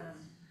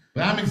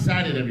 But I'm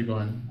excited,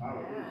 everyone,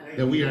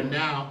 that we are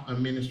now a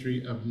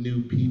ministry of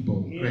new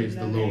people. Praise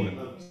the Lord.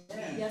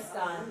 Yes,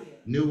 God.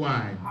 New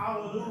wine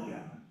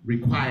Hallelujah.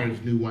 requires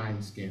new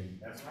wineskin.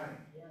 That's right.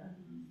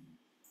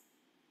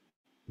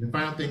 And the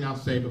final thing I'll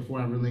say before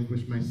I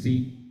relinquish my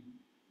seat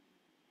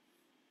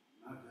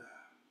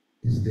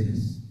is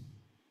this.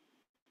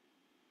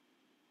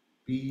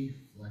 Be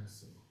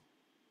flexible.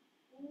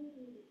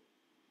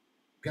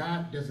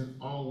 God doesn't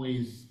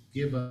always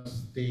give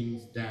us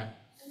things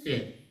that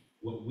fit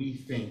what we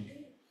think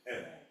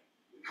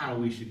how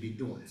we should be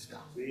doing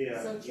stuff.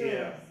 Yeah. So true.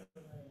 Yeah.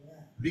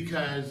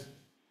 Because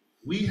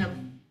we have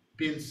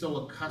been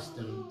so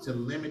accustomed to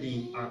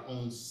limiting our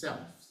own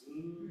selves.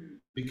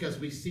 Because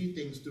we see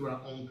things through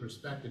our own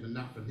perspective and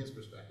not from his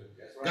perspective.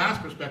 Right. God's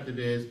perspective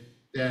is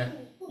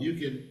that you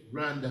could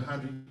run the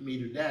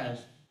 100-meter dash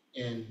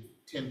in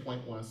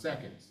 10.1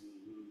 seconds.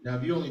 Now,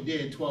 if you only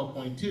did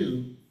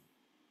 12.2,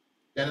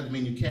 that doesn't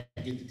mean you can't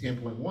get to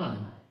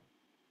 10.1.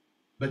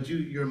 But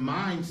your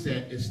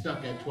mindset is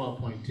stuck at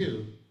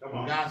 12.2.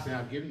 When God said,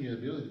 I've given you the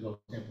ability to go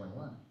to 10.1.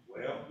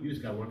 Well, You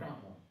just got to work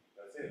out more.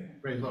 that's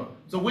it. Praise the Lord.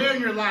 So where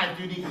in your life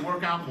do you need to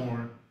work out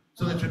more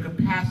so that your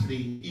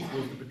capacity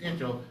equals the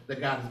potential that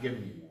God has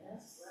given you?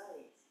 That's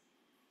right.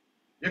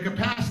 Your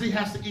capacity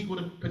has to equal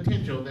the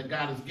potential that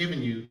God has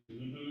given you,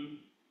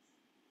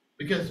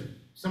 because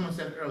someone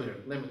said it earlier,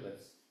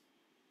 limitless.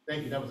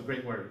 Thank you, that was a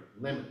great word,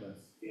 limitless.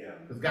 Yeah.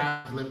 Because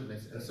God is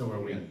limitless, and so are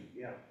we.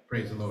 Yeah.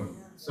 Praise the Lord.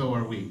 So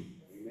are we.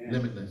 Amen.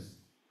 Limitless.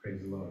 Praise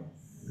the Lord.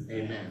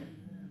 Amen.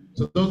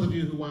 So those of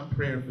you who want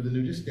prayer for the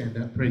new, just stand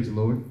up. Praise the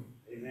Lord.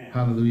 Amen.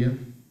 Hallelujah.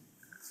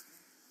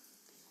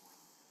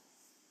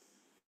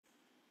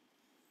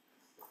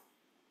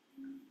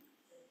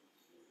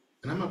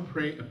 And I'm going to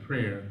pray a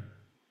prayer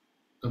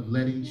of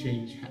letting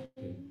change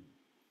happen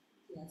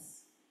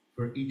Yes.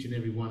 for each and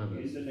every one of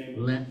us. In the name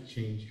of Let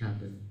change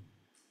happen.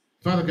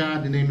 Father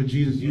God, in the name of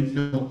Jesus, you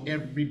know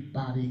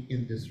everybody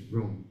in this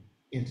room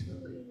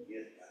intimately.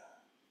 Yes, God.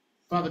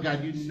 Father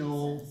God, you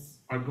know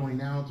our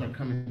going out, our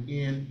coming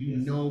in. You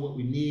know what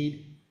we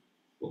need,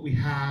 what we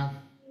have.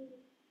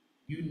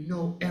 You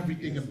know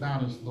everything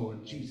about us,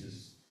 Lord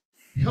Jesus.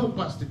 Help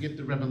us to get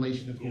the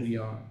revelation of who we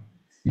are.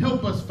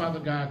 Help us, Father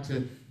God,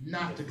 to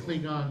not to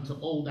cling on to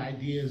old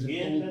ideas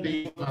and old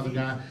things, Father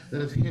God,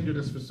 that has hindered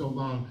us for so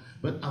long,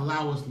 but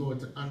allow us, Lord,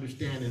 to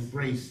understand,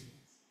 embrace,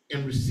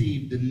 and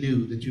receive the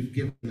new that you've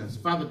given us.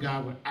 Father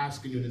God, we're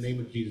asking you in the name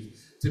of Jesus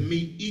to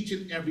meet each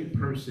and every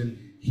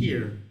person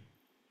here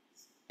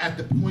at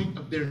the point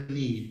of their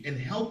need and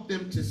help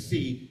them to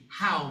see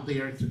how they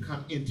are to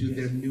come into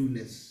their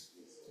newness,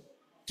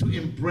 to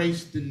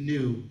embrace the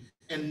new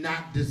and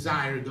not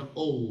desire the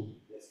old,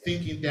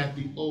 thinking that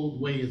the old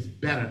way is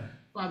better.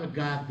 Father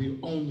God, the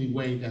only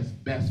way that's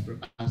best for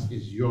us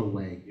is your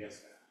way.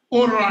 Yes,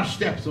 God. Order our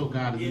steps, oh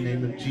God, in the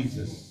name of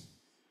Jesus.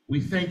 We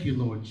thank you,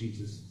 Lord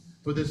Jesus,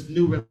 for this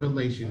new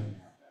revelation.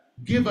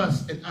 Give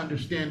us an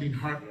understanding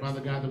heart, Father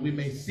God, that we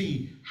may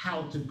see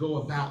how to go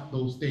about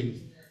those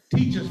things.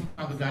 Teach us,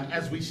 Father God,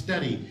 as we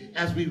study,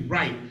 as we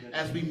write,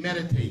 as we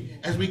meditate,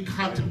 as we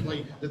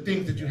contemplate the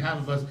things that you have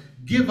of us.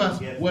 Give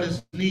us what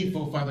is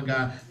needful, Father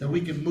God, that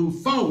we can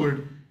move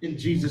forward in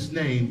Jesus'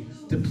 name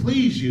to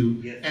please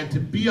you and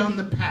to be on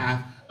the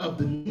path of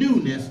the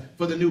newness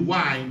for the new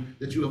wine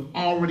that you have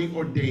already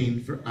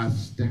ordained for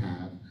us to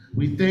have.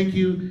 We thank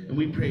you and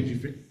we praise you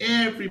for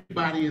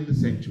everybody in the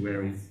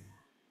sanctuary.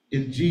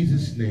 In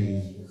Jesus'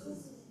 name,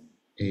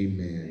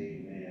 amen.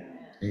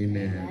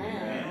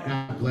 Amen.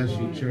 God bless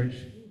you, church.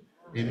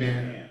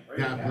 Amen.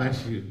 God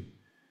bless you.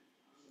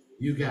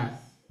 You got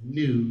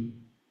new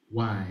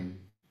wine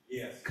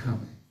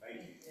coming.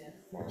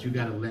 But you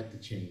got to let the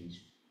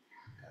change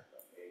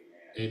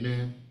happen.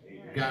 Amen.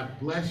 God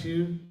bless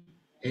you.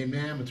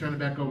 Amen. We'll turn it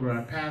back over to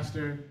our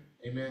pastor.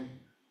 Amen.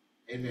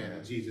 Amen.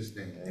 In Jesus'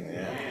 name.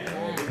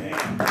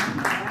 Amen.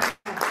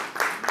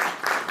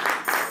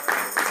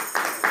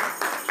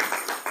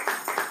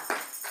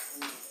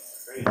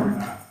 Praise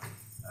God.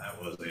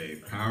 That was a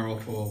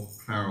powerful,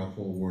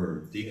 powerful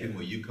word. Deacon,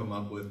 will you come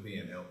up with me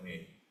and help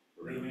me?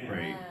 We're going to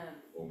pray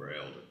over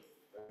Elder.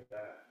 Praise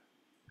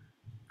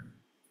God.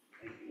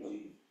 Thank you,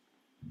 Jesus.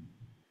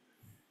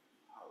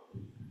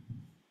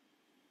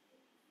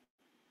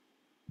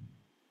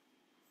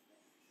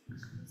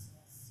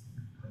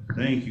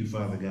 Thank you,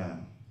 Father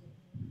God.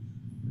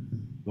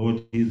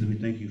 Lord Jesus, we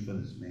thank you for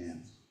this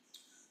man.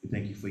 We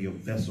thank you for your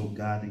vessel,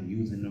 God, and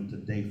using them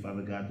today,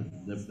 Father God, to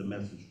deliver the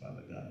message,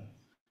 Father God.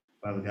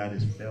 Father God,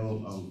 it's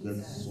fell on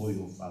good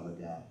soil, Father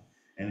God,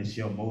 and it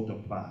shall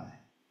multiply.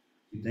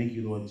 We thank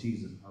you, Lord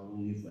Jesus,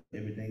 hallelujah, for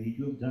everything that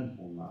you have done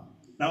for him.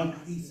 Now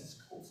increase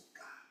his coast,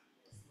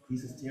 God.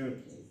 Increase his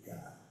territory,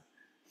 God.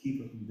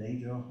 Keep him from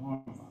danger or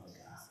harm, Father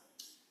God.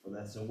 For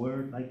that's a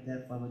word like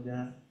that, Father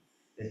God,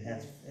 that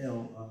has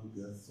fell on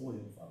good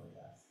soil, Father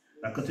God.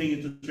 Now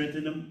continue to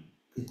strengthen him,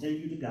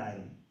 continue to guide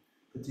him,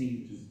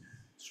 continue to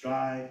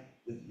strive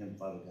with him,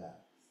 Father God,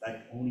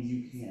 like only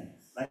you can,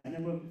 like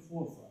never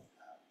before, Father God.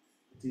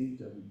 Continue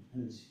to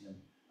replenish him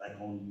like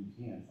only you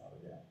can, Father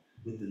God,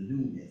 with the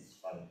newness,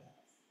 Father God,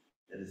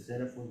 that is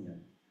set up for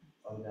him.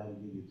 Father God,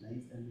 we give you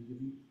thanks and we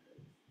give you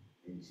praise.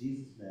 In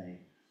Jesus' name,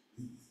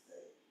 we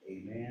say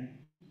amen.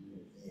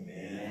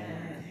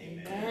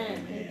 Amen.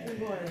 Amen. Thank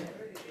you, Lord.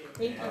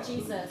 Thank you,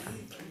 Jesus.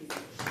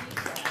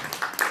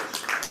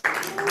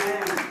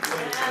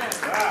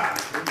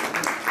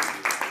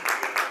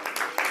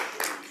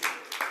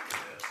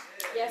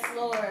 Yes,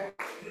 Lord.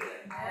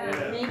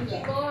 Thank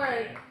you,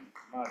 Lord.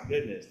 My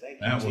goodness, thank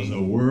you. That was Jesus.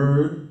 a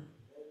word.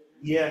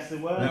 Yes, it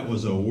was. That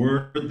was a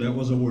word. That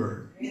was a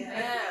word.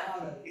 Yeah.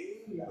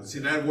 But see,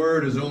 that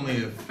word is only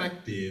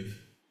effective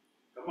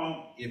Come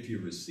on. if you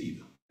receive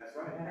it. That's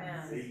right.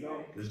 Amen. There you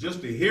go. Because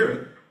just to hear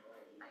it,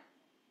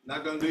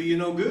 not going to do you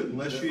no good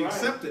unless That's you right.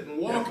 accept it and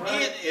walk That's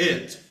right. in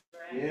it.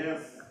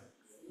 Yes.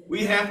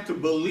 We have to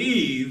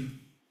believe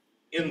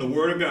in the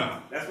Word of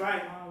God, That's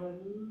right.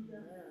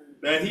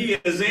 that He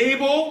is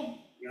able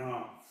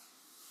Yeah.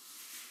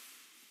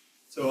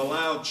 to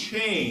allow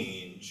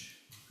change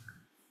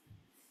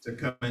to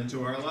come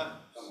into our lives.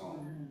 Come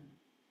on.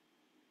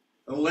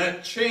 To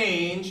let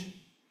change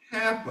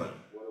happen.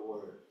 What a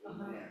word.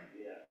 Amen.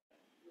 Yeah.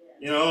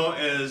 You know,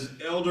 as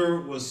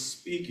Elder was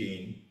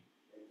speaking,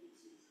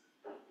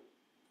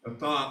 a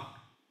thought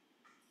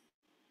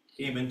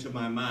came into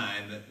my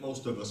mind that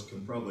most of us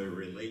can probably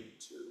relate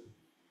to.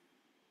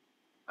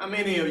 How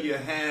many of you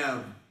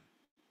have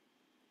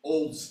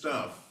old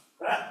stuff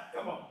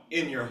Come on.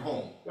 in your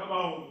home Come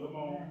on. Come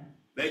on.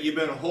 that you've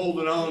been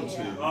holding on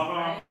to?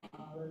 Uh-huh.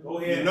 Go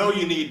ahead. You know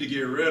you need to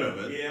get rid of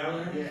it,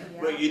 Yeah. Yeah.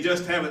 but you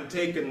just haven't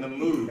taken the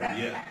move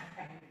yet.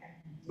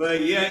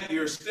 But yet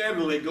you're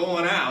steadily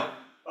going out,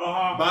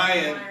 Uh-huh.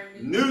 buying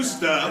new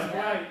stuff, That's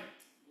right.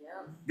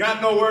 Yep.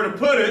 got nowhere to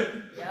put it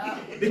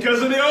Yep.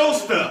 because of the old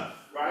stuff.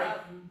 Right.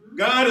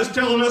 God is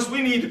telling us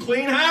we need to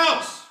clean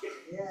house.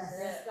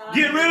 Yes, God.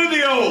 Get rid of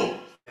the old.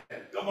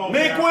 Come on.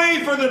 Make now.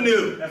 way for the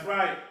new. That's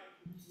right.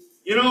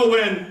 You know,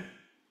 when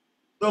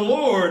the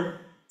Lord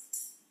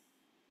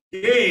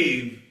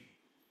gave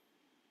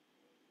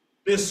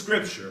this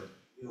scripture,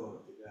 Glory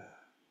to God.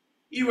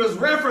 He was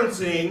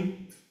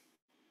referencing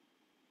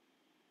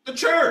the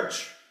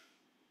church,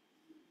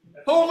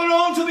 holding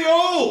on to the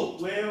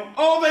old. Well.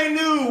 All they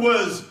knew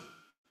was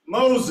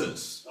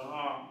Moses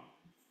Uh-huh.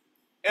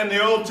 and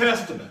the Old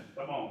Testament.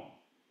 Come on.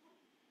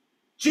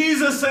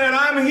 Jesus said,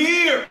 I'm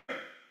here.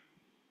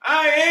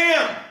 I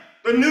am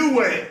the new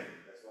way,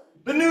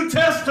 the New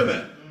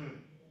Testament.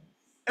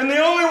 And the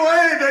only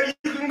way that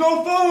you can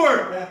go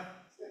forward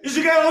is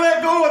you got to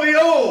let go of the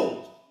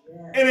old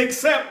and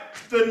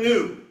accept the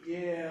new.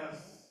 Yes.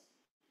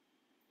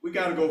 We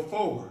got to go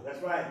forward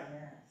That's right.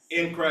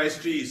 in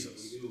Christ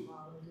Jesus. We do.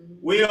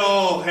 We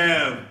all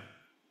have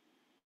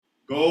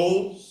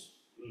goals.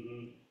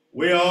 Mm-hmm.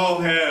 We all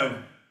have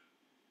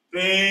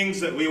things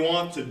that we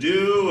want to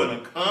do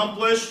and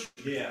accomplish.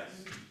 Yes.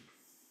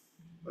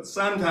 But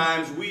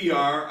sometimes we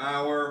are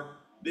our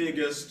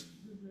biggest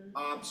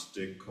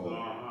obstacle.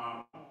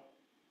 Uh-huh.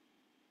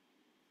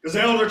 Because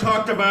Elder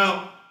talked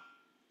about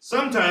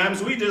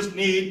sometimes we just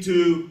need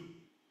to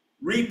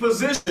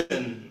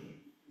reposition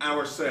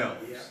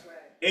ourselves. Yeah.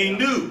 A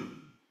new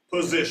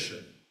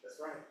position. That's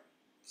right.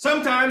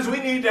 Sometimes we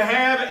need to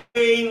have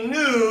a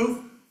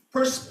new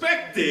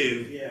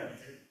perspective Yeah.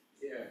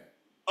 Yeah.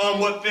 on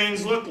what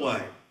things look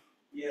like.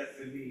 Yes,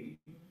 indeed.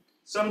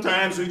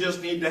 Sometimes we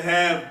just need to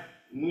have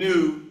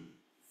new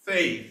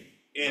faith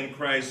in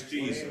Christ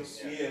Jesus.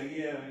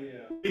 Yeah.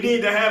 We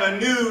need to have a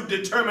new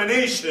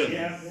determination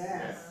Yes.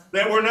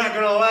 that we're not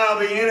going to allow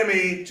the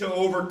enemy to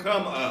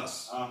overcome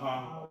us.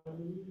 Uh-huh.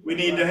 We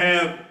need to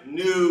have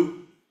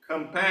new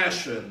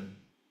compassion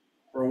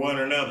for one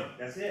another.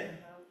 That's it.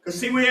 Because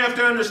see, we have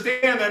to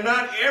understand that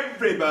not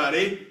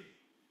everybody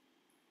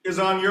is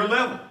on your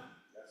level.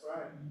 That's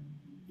right.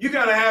 You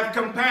got to have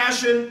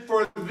compassion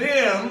for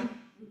them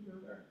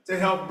to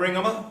help bring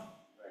them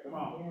up. Come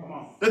on.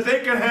 that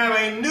they can have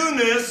a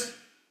newness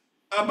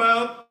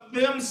about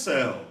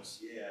themselves.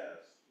 Yes.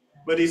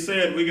 But he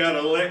said we got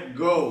to let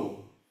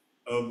go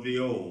of the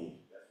old.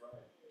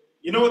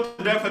 You know what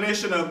the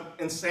definition of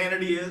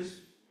insanity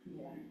is?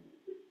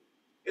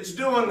 It's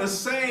doing the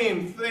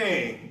same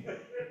thing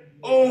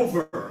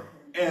over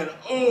and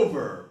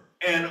over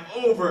and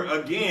over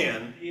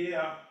again,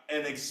 Yeah.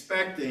 and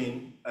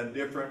expecting a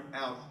different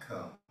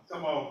outcome.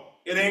 Come on.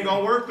 It ain't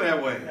gonna work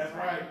that way. That's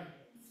right.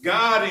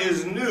 God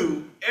is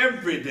new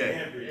every day.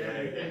 Every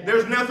day.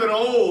 There's nothing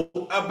old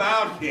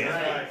about him.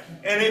 Right.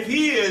 And if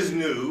he is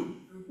new,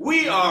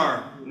 we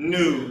are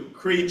new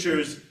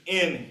creatures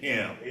in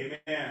him.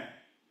 Amen.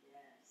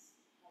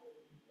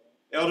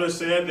 Elder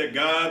said that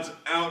God's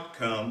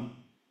outcome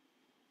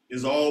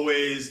is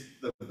always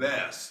the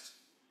best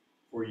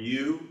for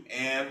you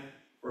and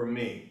for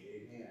me.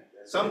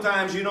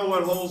 Sometimes, you know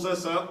what holds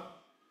us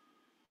up?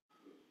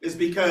 It's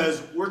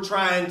because we're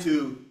trying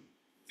to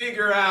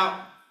figure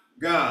out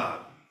God.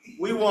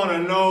 We want to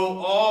know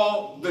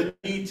all the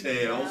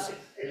details,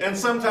 and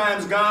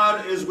sometimes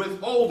God is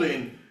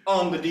withholding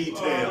on the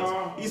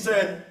details. He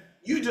said,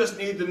 you just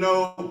need to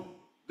know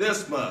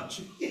this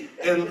much,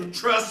 and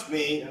trust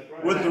me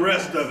with the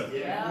rest of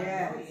it.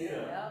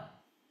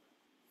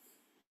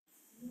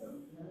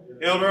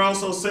 Elder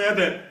also said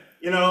that,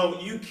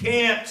 you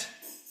can't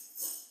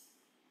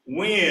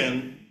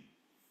win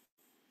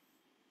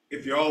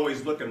if you're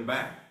always looking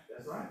back.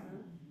 That's right.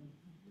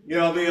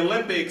 The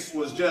Olympics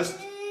was just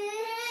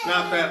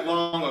not that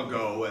long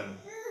ago, and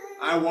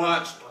I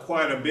watched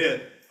quite a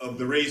bit of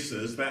the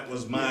races. That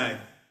was my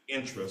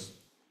interest.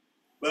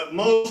 But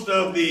most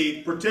of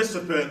the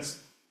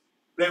participants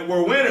that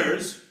were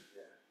winners,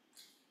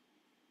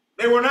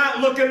 they were not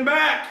looking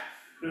back.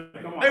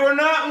 They were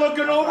not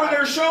looking over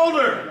their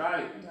shoulder.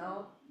 Right.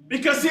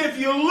 Because if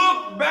you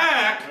look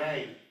back,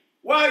 Right.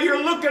 while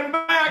you're looking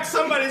back,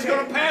 somebody's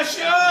going to pass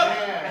you up.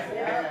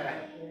 Yeah.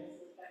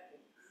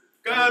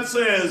 God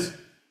says,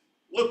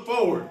 look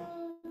forward.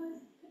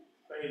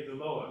 Praise the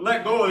Lord.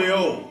 Let go of the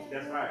old.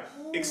 That's right.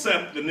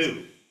 Accept the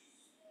new.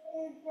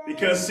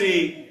 Because,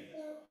 see,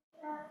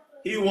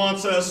 he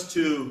wants us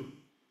to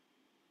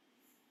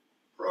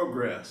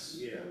progress,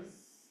 Yes.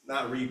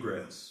 not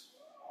regress.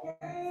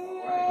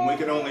 And we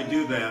can only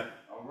do that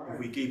if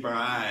we keep our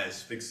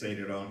eyes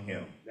fixated on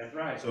him. That's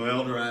right. So,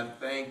 Elder, I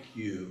thank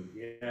you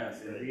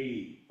Yes,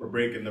 indeed. for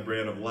breaking the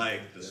bread of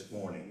life this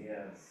morning.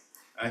 Yes.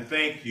 I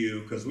thank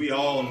you because we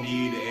all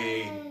need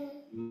a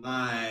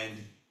mind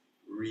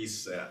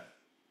reset.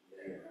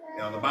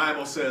 The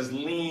Bible says,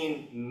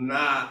 lean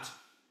not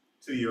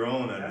to your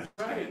own understanding.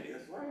 That's right.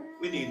 That's right.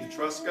 We need to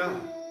trust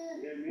God.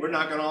 We're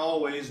not going to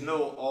always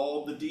know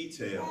all the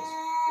details.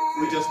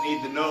 We just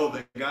need to know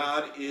that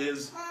God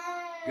is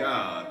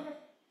God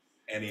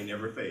and he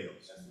never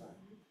fails.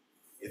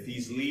 If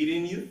he's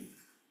leading you,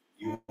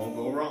 you won't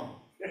go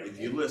wrong if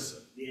you listen.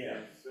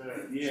 Yes,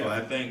 sir. So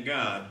I thank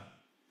God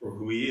for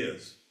who he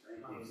is.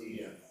 Thank you,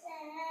 Jesus.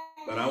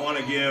 But I want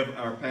to give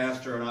our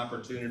pastor an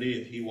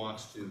opportunity if he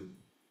wants to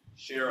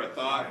share a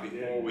thought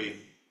before we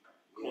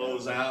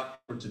close out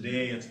for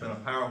today. It's been a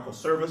powerful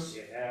service,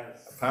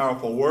 Yes. a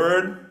powerful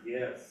word,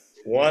 Yes.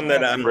 one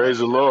that I'm... Praise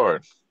the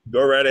Lord.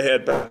 Go right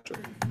ahead, Pastor.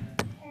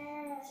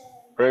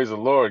 Praise the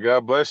Lord.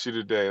 God bless you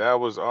today. That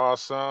was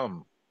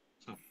awesome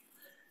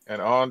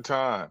and on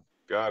time.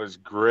 God is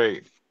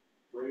great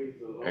Praise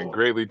the Lord. and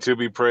greatly to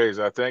be praised.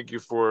 I thank you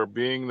for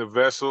being the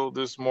vessel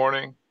this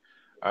morning.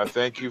 I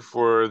thank you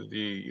for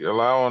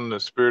allowing the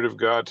Spirit of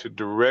God to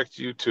direct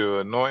you to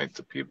anoint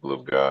the people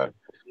of God.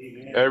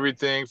 Amen.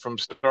 Everything from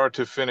start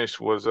to finish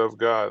was of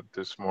God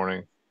this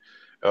morning,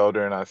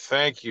 Elder, and I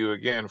thank you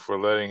again for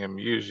letting him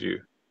use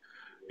you,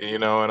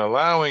 and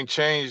allowing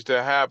change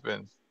to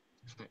happen.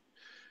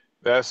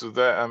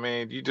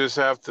 You just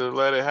have to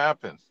let it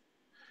happen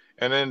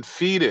and then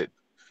feed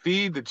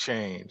the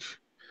change.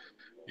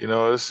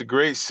 It's a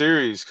great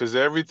series because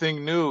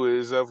everything new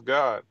is of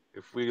God.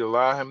 If we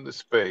allow him the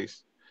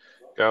space.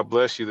 God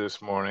bless you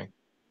this morning.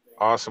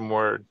 Awesome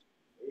word.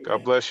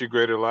 God bless you,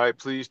 Greater Light.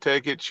 Please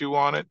take it, chew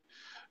on it,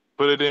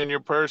 put it in your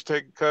purse,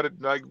 cut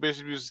it, like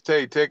Bishop used to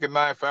say, take a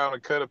knife out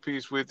and cut a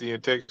piece with you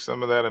and take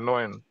some of that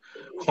anointing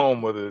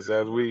home with us,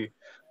 as we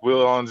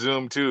will on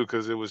Zoom too,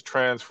 because it was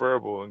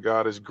transferable and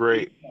God is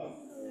great.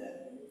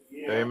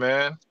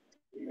 Amen.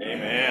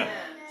 Amen.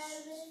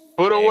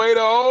 Put away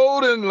the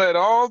old and let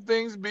all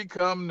things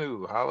become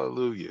new.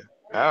 Hallelujah.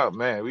 Oh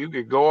man, we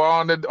could go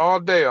on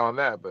all day on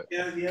that, but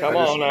Come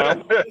on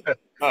now.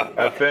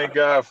 I thank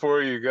God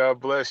for you. God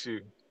bless you.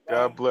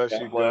 God bless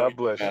you. God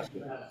bless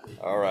you.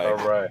 All right.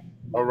 All right.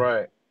 All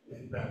right.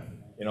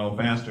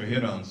 Pastor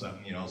hit on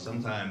something.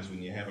 Sometimes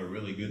when you have a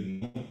really good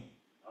moment,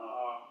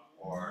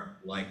 or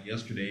like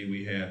yesterday,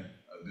 we had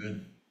a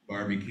good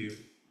barbecue,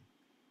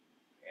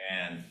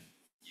 and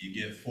you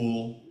get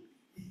full,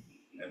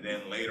 and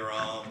then later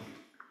on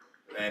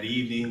that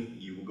evening,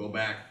 you will go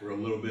back for a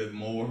little bit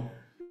more.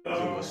 Because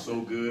it was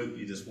so good,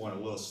 you just want a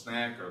little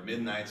snack or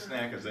midnight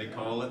snack, as they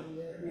call it.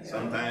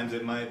 Sometimes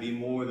it might be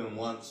more than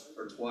once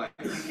or twice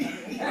or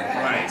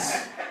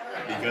thrice.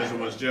 because it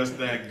was just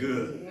that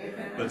good.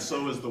 But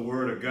so is the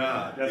Word of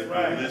God. That's if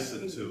right. you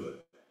listen to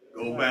it,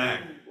 go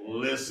back,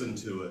 listen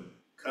to it,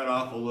 cut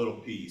off a little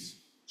piece,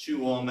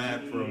 chew on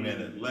that for a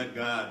minute, let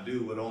God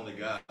do what only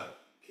God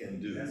can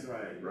do. That's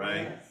right.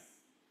 Right?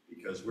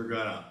 Because we're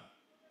gonna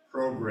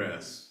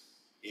progress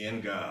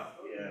in God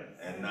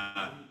and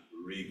not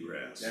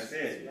regress. That's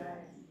it.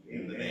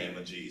 In the name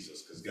of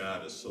Jesus, because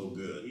God is so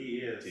good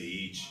to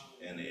each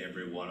and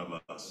every one of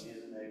us.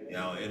 You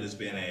know, it has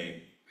been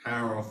a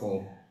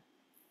powerful,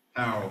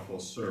 powerful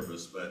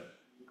service, but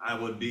I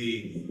would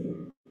be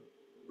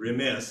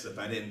remiss if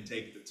I didn't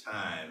take the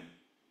time.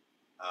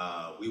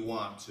 We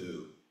want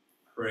to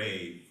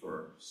pray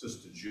for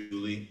Sister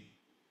Julie,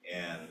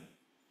 and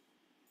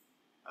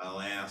I'll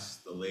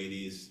ask the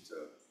ladies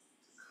to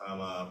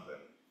come up,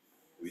 and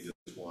we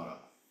just want to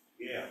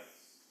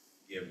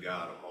give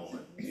God a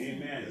moment.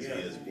 Amen. Because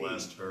He has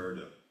blessed her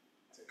to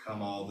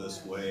come all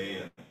this way,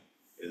 and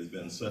it has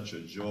been such a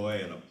joy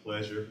and a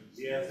pleasure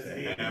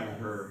to have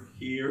her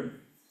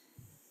here.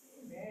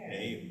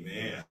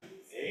 Amen.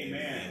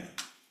 Amen.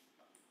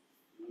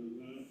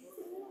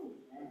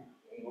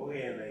 Go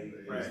ahead, lady.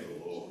 Praise the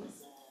Lord.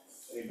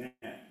 Amen.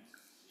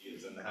 She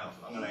is in the house.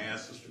 I'm going to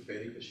ask Sister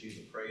Petty, because she's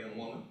a praying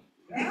woman.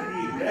 Pray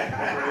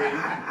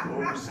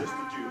over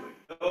Sister Julie.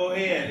 Go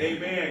ahead.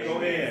 Amen.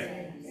 Go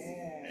ahead.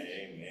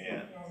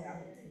 Amen.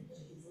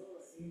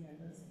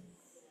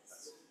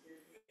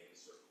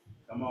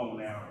 Come on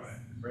now.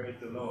 Praise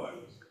the Lord.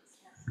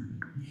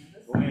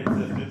 Go ahead,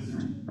 sisters.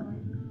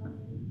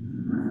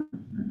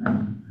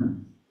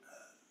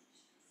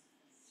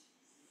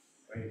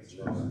 Praise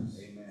the Lord.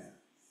 Amen.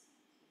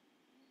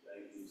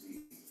 Thank you,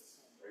 Jesus.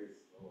 Praise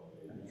the Lord.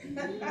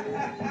 Amen.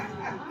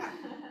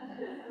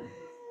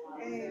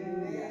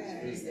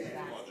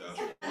 Come on,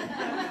 Joshua.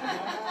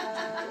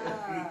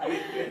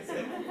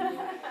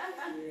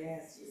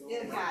 Yes,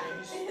 still got it.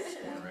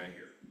 Right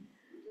here.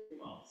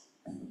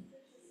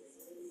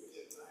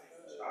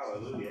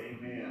 Hallelujah.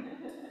 Amen.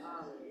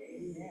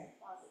 Amen.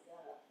 Father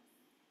God.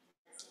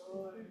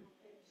 Lord.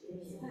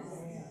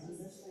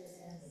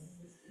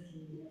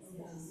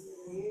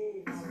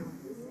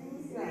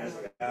 Yes,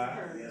 God.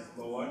 Yes,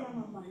 Lord.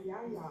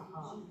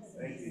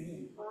 Thank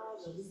you.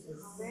 Father, we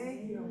just thank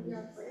you and we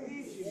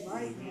praise you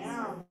right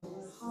now.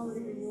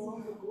 Hallelujah, all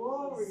the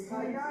glory,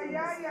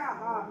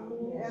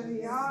 and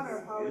the honor,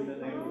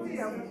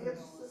 hallelujah. We give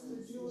Sister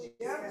Julie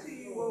up to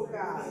you, oh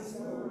God.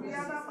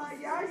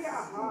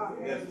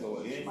 Yes,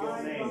 Lord. In your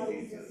name,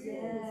 Jesus.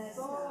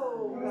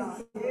 Soul,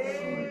 God. Yes,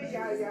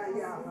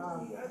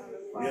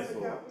 Father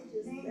Lord. God, we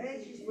just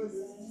thank you for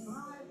this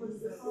time with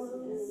this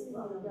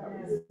Father God.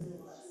 We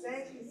just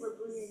thank you for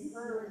bringing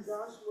her and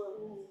Joshua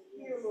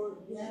here, Lord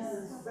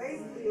Jesus,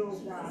 safely, oh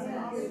God.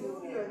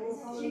 Hallelujah.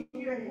 Keep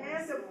your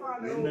hand upon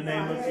her, In the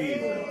name of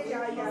Jesus. You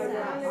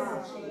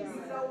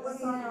know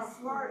what's on her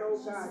heart, oh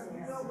God.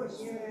 You know what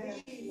she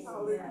needs.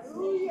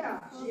 Hallelujah.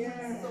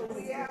 So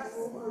we ask,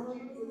 Lord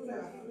Jesus,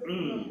 that you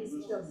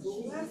to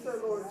bless her,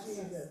 Lord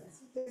Jesus.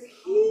 To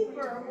keep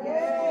her,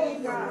 oh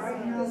God.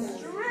 To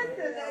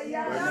strengthen her.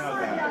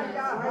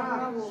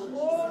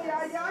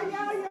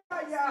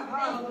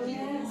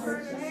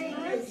 Turn her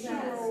strength,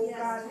 oh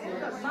God. In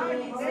the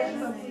mighty name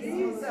of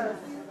Jesus.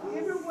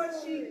 Give her what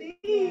she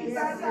needs.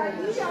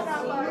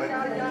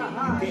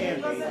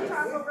 From the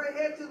top of her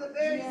head to the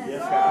very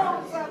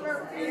soles of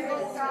her feet, oh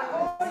God.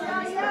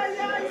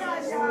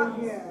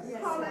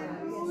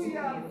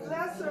 Hallelujah.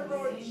 Bless her,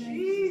 Lord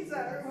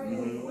Jesus.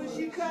 When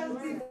she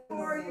comes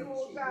before you,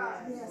 oh God.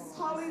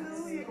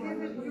 Hallelujah.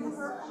 Giving you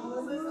her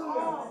all in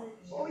all.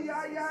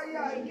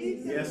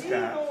 Meet the need,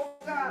 oh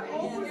God.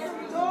 Open the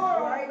door,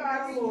 oh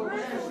God.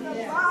 Strengthen the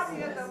body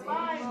and the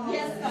mind.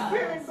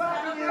 Spirit,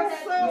 body, and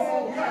soul,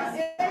 oh God.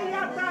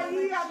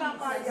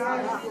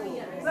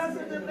 Bless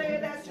her to lay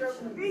it at your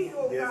feet,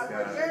 oh God.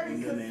 We're very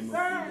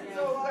concerned,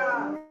 oh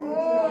God.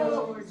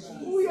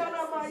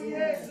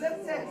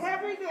 Lift the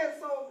heaviness,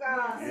 oh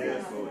God.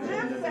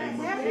 Lift the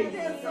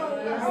heaviness, oh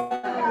God.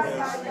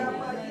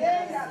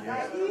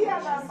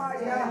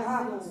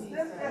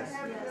 Lift the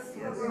heaviness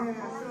from her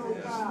heart, oh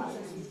God.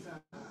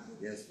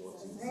 Yes, Lord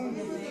Jesus. Give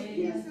her the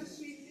peace that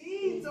she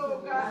needs, oh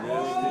God.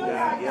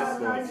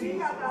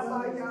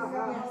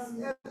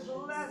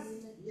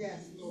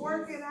 Yes,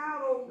 work it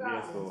out, oh God.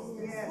 Yes,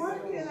 Lord.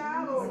 Work it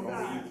out, oh Only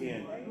God. you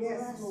can.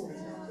 Yes, Lord.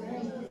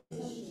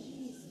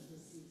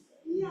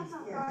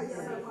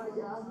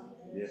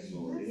 Yes,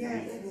 Lord.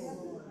 Yes.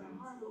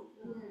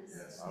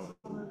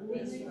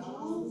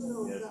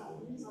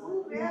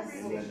 Move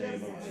everything that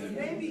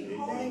may be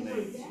holding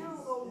her down,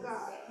 oh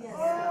God.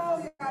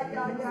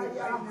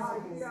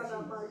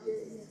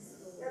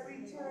 Every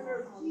turn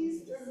of peace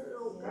to her,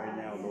 oh God. Right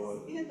now, Lord.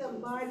 In the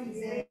mighty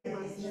name of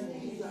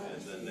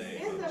Jesus.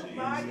 In the In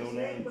mighty your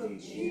name of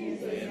Jesus.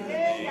 Jesus.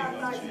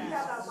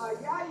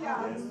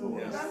 Yes,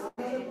 Lord.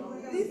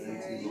 Release it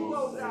to you,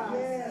 oh God.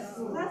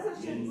 Bless us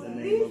to In the name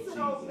release of it,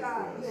 oh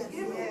God.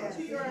 Give it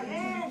into your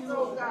hands,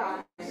 oh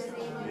God.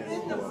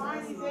 In the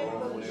mighty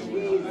name of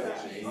Jesus.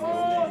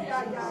 Oh, In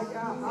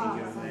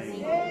your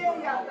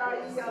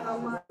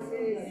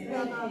name.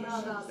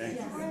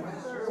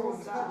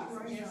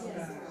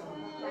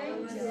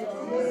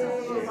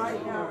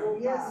 Right now, oh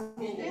God.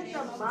 In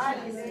the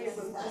mighty name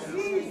of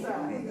Jesus.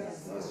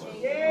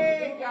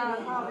 Yeah, God,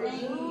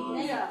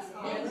 hallelujah.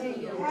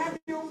 Have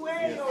your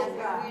way, oh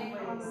God.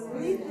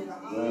 Lead this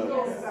deed,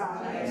 oh God.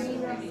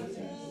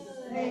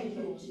 Thank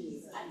you,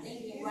 Jesus. I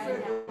thank you right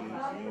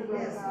now.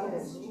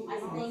 I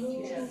thank you,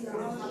 Jesus.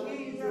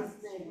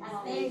 I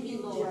thank you,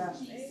 Lord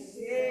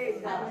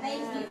Jesus. I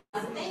thank you. I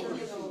thank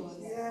you, Lord.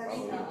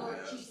 Thank you, Lord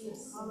Jesus.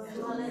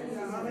 Hallelujah.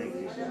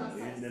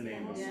 In the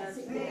name of Jesus.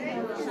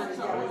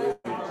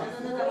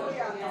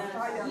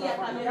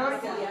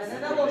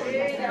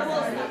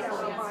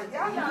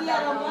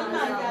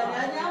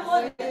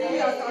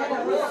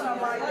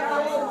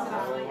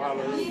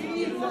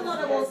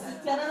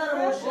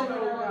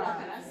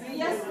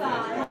 Yes,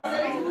 God.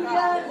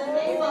 Hallelujah. In the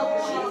name of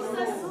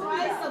Jesus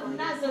Christ of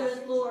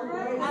Nazareth, Lord.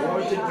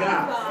 Glory to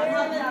God.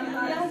 Hallelujah.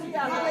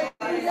 Hallelujah.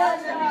 In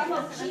the name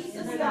of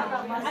Jesus, God.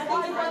 I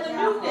thank you for the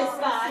newness,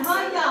 God.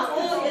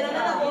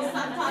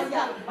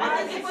 I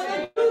thank you for the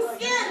new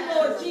skin,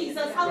 Lord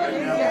Jesus.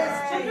 Hallelujah.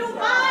 The new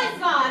mind,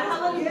 God.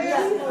 Hallelujah.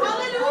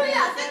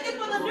 Hallelujah. Thank you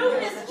for the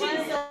newness,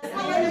 Jesus.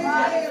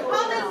 Hallelujah.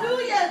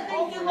 Hallelujah.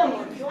 Thank you,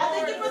 Lord. I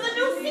thank you for the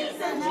new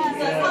season,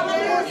 Jesus.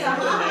 Hallelujah.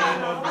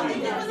 I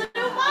thank you for the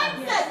new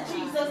mindset,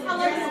 Jesus.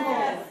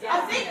 Hallelujah. I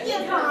thank you,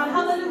 God.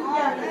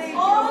 Hallelujah.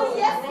 Oh,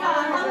 yes,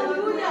 God.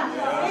 Hallelujah.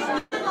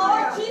 Thank you,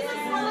 Lord Jesus.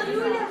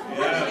 Hallelujah.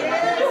 I thank you for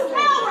the new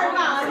power,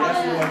 God.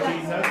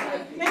 Hallelujah.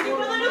 Thank you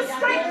for the new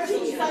strength,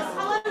 Jesus.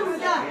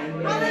 Hallelujah.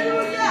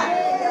 Hallelujah.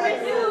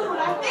 Renewed.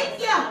 I thank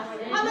you.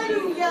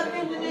 Hallelujah.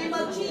 In the name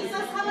of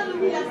Jesus.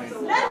 Hallelujah.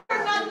 Let her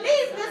not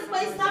leave this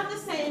place not the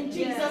same,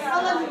 Jesus.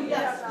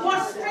 Hallelujah. More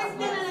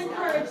strengthened and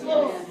encouraged,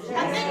 Lord.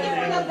 I thank you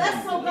for your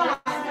vessel, God.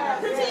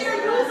 Continue to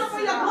use her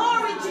for your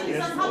glory,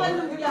 Jesus.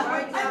 Hallelujah.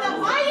 In the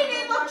mighty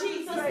name of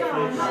Jesus,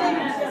 God.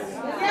 Hallelujah.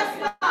 Yes,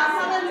 God.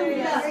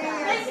 Hallelujah.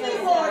 Thank you,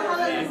 Lord.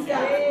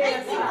 Hallelujah.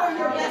 Thank you for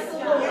your vessel,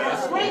 Lord.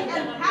 Great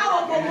and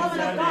powerful woman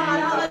of God.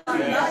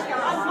 Hallelujah.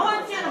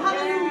 Anointed.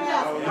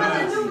 Hallelujah.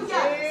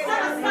 Hallelujah.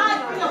 Set aside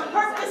for your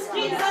purpose,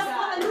 Jesus.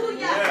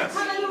 Hallelujah.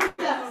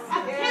 Hallelujah. I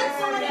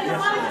cancel any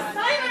demonic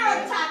assignment or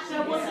attack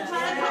that wants to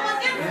try to come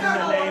against her,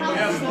 Lord.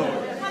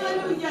 Hallelujah.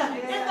 Hallelujah.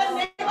 In the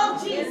name of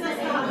Jesus,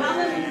 God.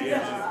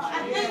 Hallelujah.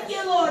 I thank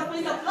you, Lord, for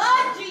your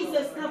blood,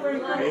 Jesus,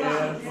 covering her,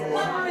 God.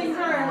 Covering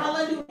her.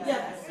 Hallelujah.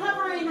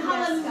 Covering,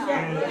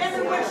 hallelujah.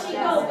 Everywhere she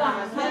goes,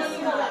 God.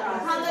 Hallelujah.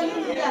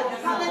 Hallelujah.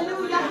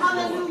 Hallelujah.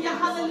 Hallelujah.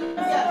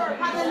 Hallelujah.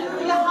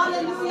 Hallelujah.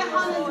 Hallelujah.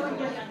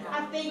 Hallelujah.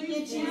 I thank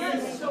you,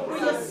 Jesus, for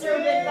your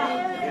servant, God.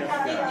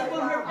 I thank you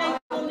for her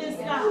faithfulness,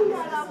 God.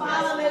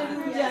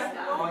 Hallelujah.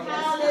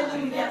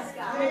 Hallelujah.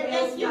 We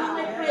thank you and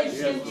we praise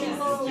you in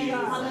Jesus' name.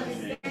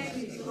 Hallelujah.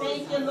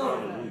 Thank you, Lord,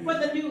 for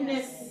the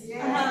newness.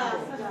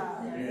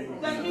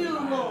 The new,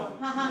 Lord.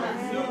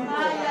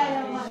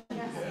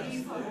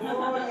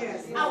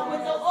 Out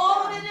with the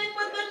old and in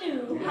with the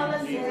new.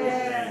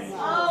 Hallelujah.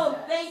 Oh,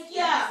 thank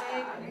you.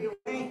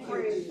 Thank you.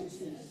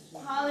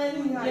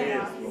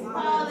 Hallelujah.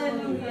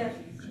 Hallelujah.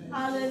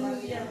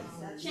 Hallelujah.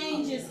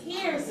 Change is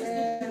here,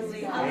 Sister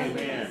Julie.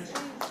 Amen.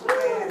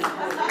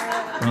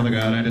 Father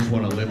God, I just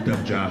want to lift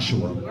up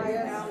Joshua.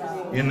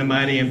 In the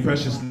mighty and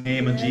precious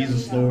name of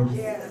Jesus, Lord,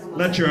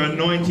 let your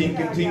anointing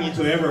continue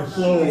to ever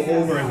flow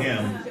over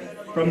him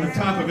from the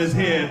top of his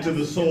head to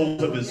the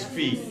soles of his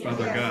feet,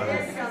 Father God.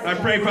 I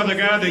pray, Father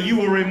God, that you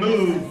will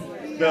remove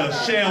the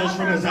shells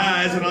from his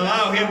eyes and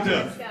allow him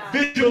to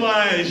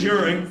visualize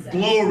your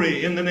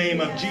glory in the name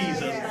of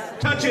Jesus.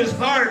 Touch his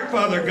heart,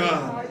 Father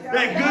God.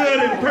 That good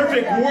and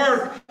perfect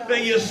work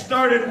that you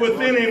started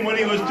within him when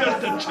he was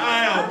just a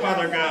child,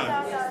 Father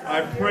God.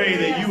 I pray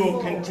that you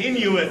will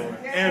continue it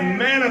and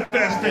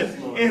manifest it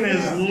in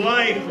his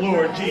life,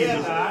 Lord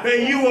Jesus.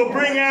 That you will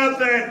bring out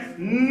that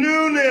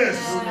newness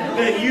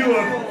that you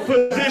have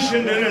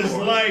positioned in his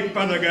life,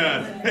 Father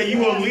God. That you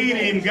will lead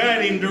him,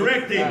 guide him,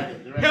 direct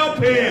him, help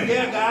him,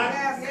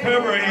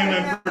 cover him,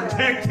 and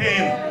protect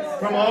him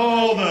from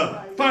all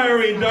the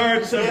fiery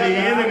darts of the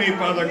enemy,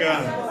 Father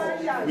God.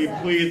 We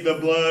plead the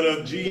blood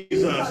of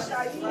Jesus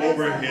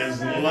over his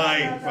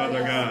life,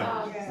 Father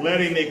God. Let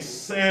him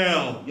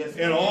excel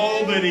in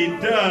all that he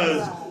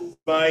does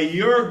by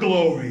your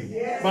glory,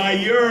 by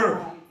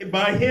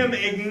him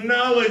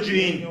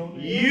acknowledging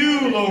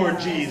you, Lord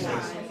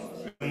Jesus.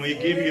 And we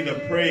give you the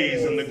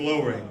praise and the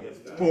glory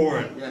for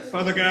it.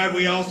 Father God,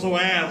 we also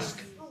ask,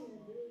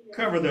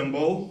 cover them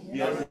both.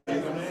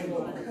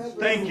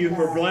 Thank you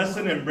for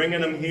blessing and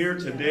bringing them here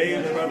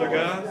today, Father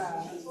God.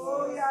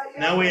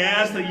 Now we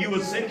ask that you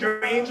would send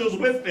your angels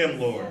with them,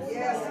 Lord,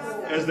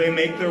 as they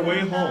make their way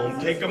home.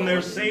 Take them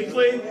there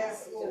safely.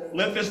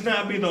 Let this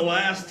not be the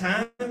last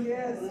time,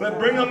 but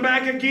bring them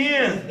back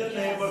again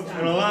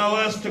and allow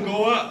us to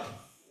go up.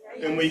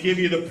 And we give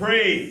you the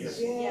praise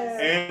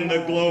and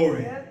the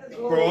glory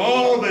for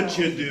all that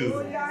you do.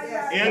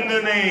 In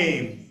the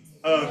name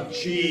of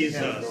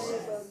Jesus.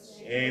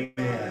 Amen.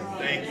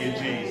 Thank you,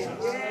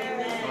 Jesus.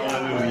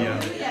 Hallelujah.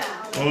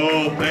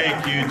 Oh,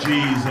 thank you,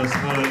 Jesus.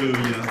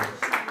 Hallelujah.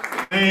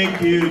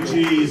 Thank you,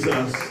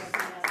 Jesus.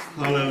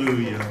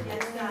 Hallelujah.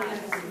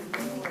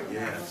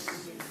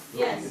 Yes.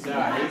 Yes.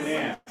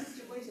 Amen.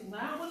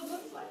 Now what it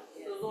looks like.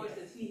 The Lord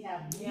says He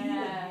have need of you.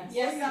 Yes.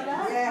 Yes,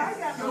 God.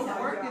 Yes. So the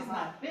work is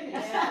not finished.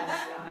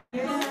 Yes,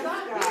 It's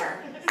not God.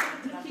 here.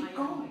 Keep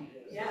going.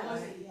 Yes. The Lord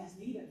says He has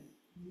need of you.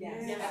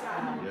 Yes, Yes,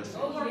 God. God. Yes.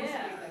 Oh,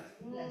 yeah.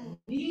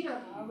 Need of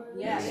you.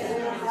 Yes.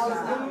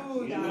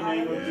 Hallelujah. In the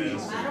name of No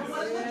Jesus. matter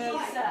what it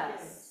looks like.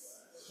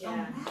 Jesus. No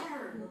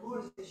matter, the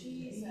Lord says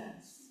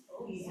Jesus.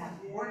 He has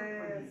work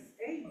for you.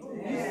 Yes. You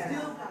Amen.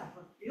 still got to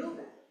fulfill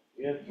that.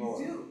 Yes, You Lord.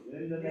 do. In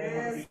the name of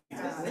Yes,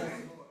 Jesus. God.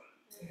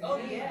 Oh,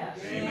 yeah.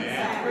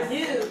 Amen.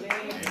 Renewed.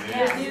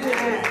 Amen.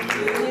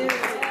 Renewed. Renewed.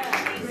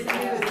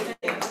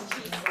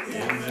 In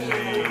the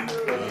name of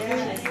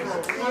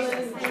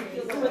Jesus.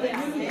 For the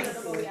newness.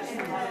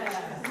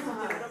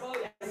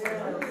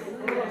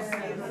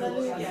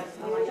 Hallelujah.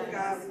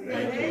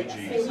 Thank you, And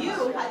Jesus. you,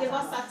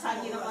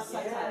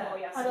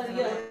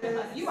 hallelujah,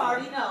 you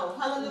already know,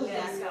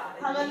 hallelujah,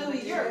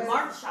 hallelujah, you're a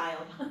marked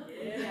child.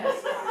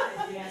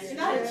 You're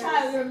not a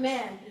child, you're a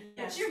man,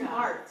 but you're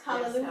marked,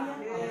 hallelujah,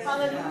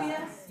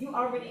 hallelujah, you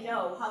already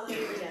know,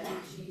 hallelujah.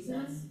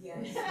 Jesus.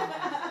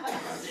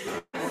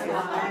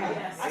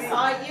 I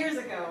saw it years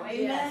ago,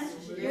 amen,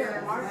 you're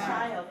a marked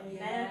child,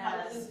 amen,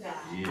 hallelujah,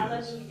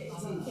 hallelujah,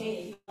 it's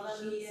okay,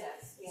 hallelujah,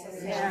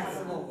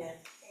 hallelujah.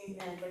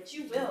 Amen. But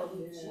you will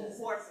move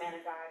forth, man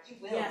of God. You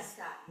will. Yes,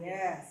 God.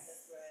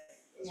 Yes.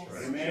 That's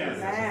right. Amen.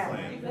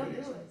 That's You the will plan.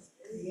 do it.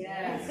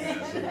 Yes. Thank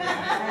you,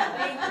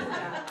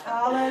 God.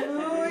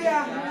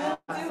 Hallelujah.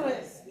 You will do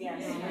it. Yes.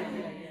 You will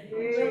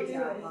do it.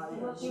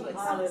 You will do it.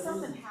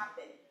 Something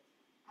happened.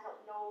 I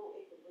don't know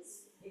if it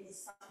was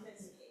something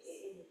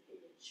in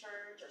the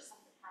church or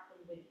something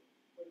happened with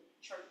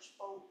church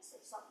folks or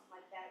something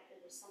like that.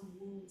 There were some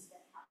wounds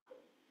that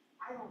happened.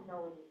 I don't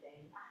know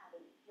anything.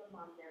 Your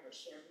mom never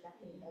shared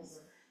nothing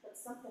ever. But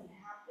something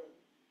happened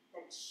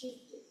that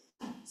shifted.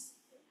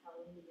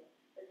 Hallelujah.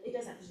 But it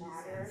doesn't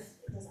matter.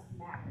 It doesn't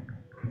matter.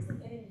 Because the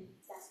enemy,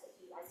 that's what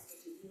he likes to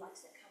do. He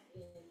likes to come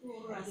in and he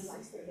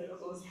likes to make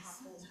things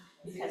happen.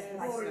 Because he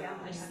likes to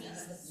speak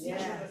the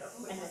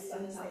future and the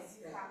things that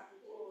you have.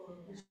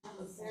 You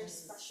have a very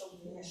special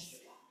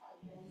ministry.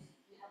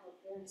 You have a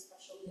very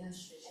special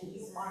ministry. And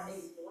you are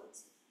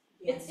anointed.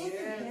 It's in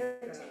your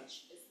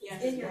heritage.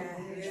 It's in your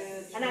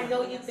heritage. And I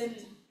know you've been,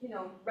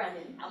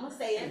 running. I'm gonna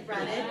say it,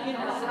 running. Amen.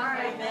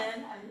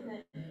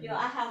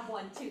 I have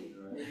one too.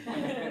 You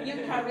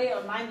and Carrie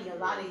remind me a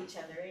lot of each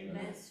other.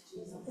 Amen.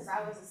 Because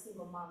I was a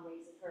single mom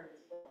raising her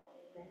as well.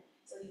 Amen.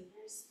 So you're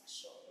very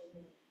special.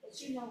 Amen. But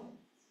you know.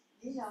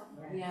 And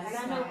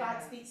I know God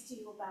speaks to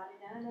you about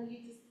it. And I know you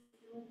just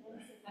doing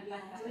this and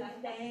doing your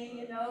thing,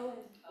 and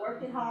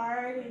working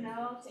hard,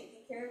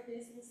 taking care of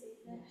business.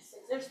 Amen.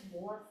 But there's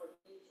more for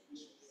you.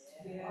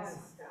 Yes. Oh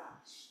my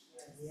gosh.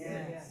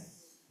 Yes.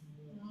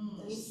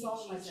 There's so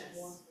much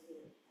more for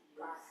you.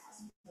 God has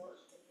more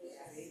for you.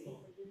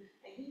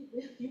 And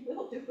you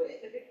will do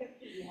it.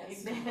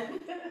 Amen.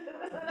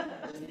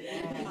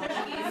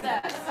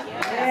 Jesus.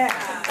 Yes.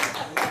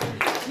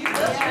 You will do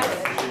it.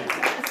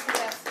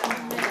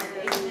 Amen.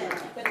 Amen.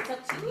 But it's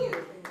up to you.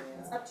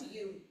 It's up to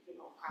you,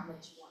 how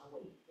much you want to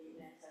wait.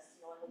 Amen. Because, in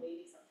the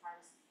waiting,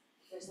 sometimes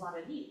there's a lot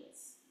of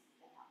needless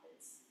that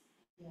happens.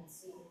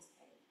 Yes. Needless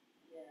pain.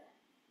 Yeah.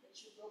 But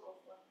you will go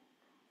for it.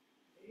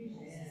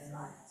 Amen.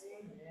 God has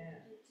work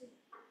for you too.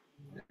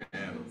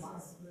 Amen.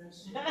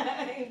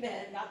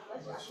 God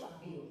bless you. I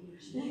love you.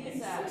 You're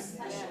so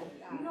special.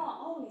 I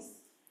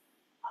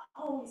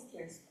always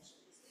care special.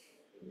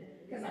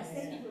 Because I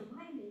say you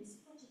remind me so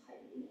much of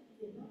Hallelujah,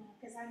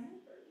 because I know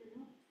her,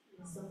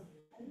 So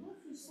I love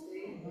you so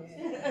much.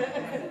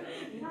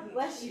 God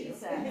bless you.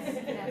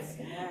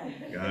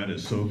 God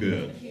is so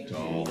good to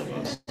all of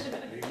us.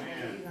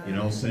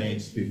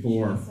 Saints,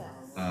 before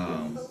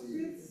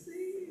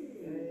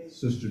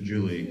Sister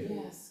Julie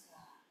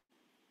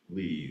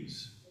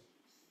leaves,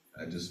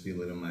 I just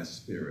feel it in my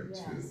spirit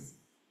to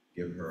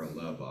give her a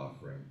love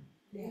offering.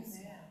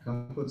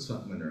 Come put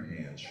something in her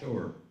hand.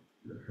 Show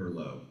her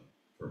love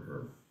for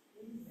her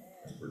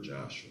and for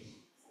Joshua.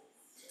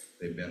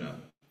 They've been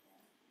a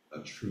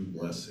true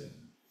blessing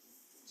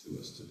to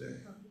us today.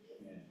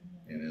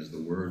 And as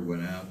the word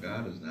went out,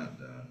 God is not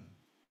done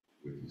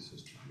with you,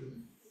 Sister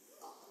Julie.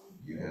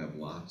 You have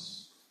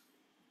lots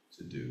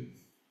to do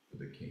for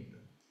the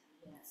kingdom.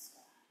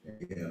 And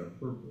He had a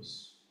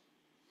purpose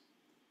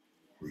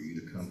for you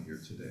to come here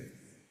today.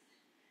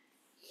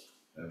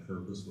 That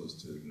purpose was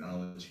to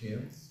acknowledge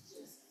Him.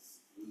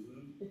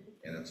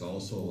 And it's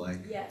also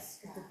like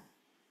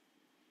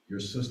your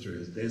sister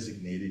has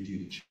designated you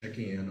to check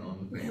in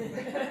on the family.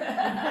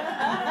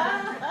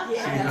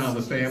 See how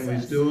the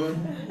family's doing?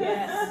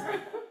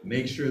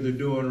 Make sure they're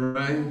doing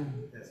right.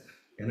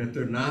 And if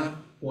they're not,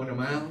 point them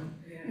out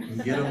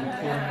and get them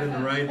pointed in the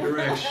right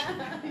direction.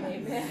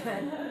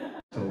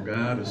 So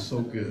God is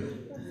so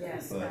good.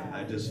 But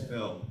I just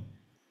felt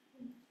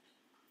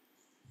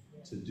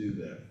to do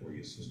that for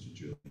you, Sister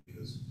Julie,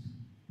 because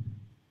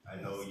I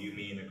know you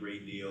mean a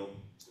great deal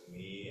to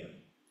me and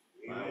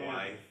my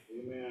wife.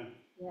 Amen.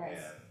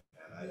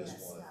 And I just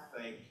want to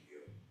thank you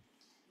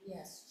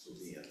for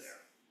being there.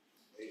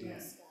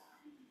 Yes,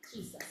 God.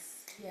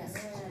 Jesus.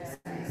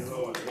 Yes.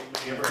 Lord.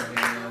 Give her a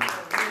hand.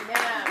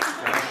 Amen.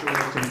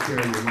 Joshua, take care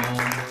of your mom.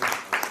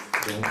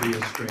 Don't be a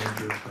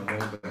stranger. Come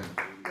on back.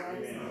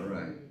 All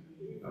right.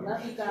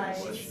 Love you guys.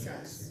 God bless you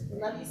guys.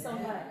 Love you so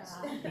much.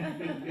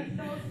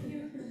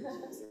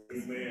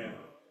 Amen.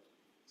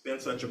 It's been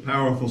such a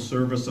powerful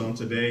service on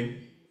today.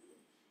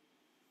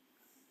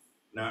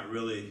 Not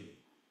really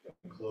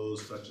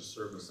close such a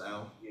service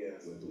out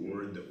with the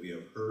word that we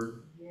have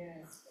heard.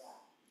 Yes.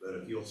 But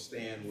if you'll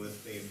stand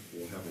with me,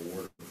 we'll have a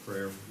word of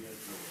prayer.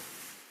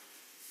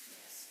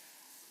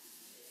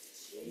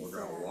 We're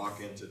going to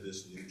walk into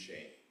this new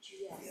change.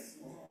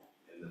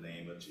 In the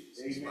name of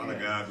Jesus. Amen. Father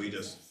God, we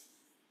just,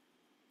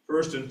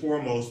 first and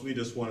foremost, we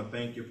just want to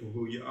thank you for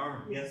who you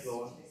are. Yes,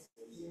 Lord.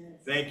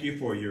 Thank you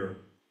for your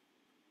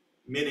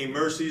many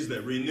mercies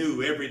that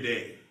renew every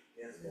day.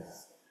 Yes, God.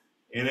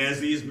 And as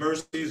these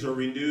mercies are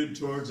renewed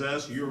towards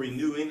us, you're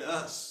renewing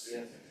us.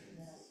 Yes.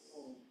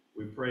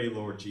 We pray,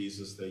 Lord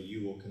Jesus, that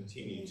you will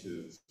continue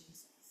to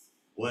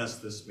bless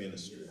this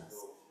ministry.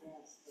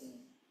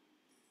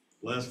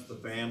 Bless the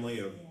family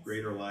of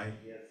Greater Light.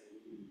 Yes.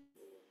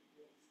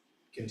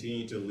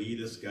 Continue to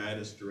lead us, guide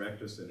us,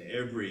 direct us in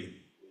every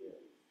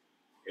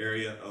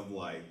area of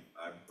life,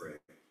 I pray.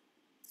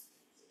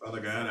 Father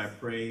God, I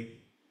pray,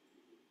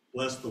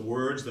 bless the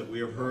words that we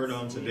have heard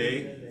on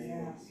today.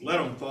 Let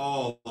them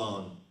fall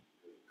on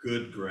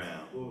good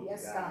ground,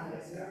 Yes, God.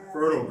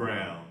 fertile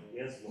ground.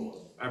 Yes, Lord.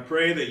 I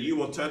pray that you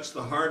will touch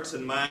the hearts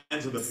and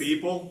minds of the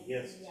people.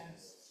 Yes.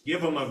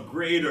 Give them a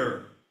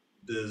greater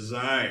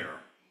desire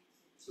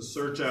to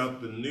search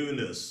out the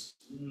newness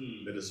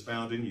that is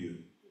found in you.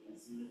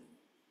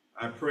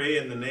 I pray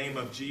in the name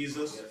of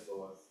Jesus, Yes,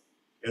 Lord.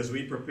 as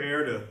we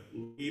prepare to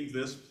leave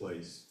this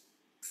place,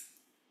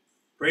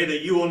 pray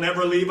that you will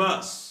never leave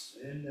us,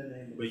 In the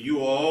name of but you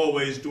will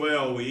always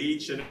dwell with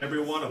each and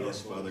every one of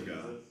us, Father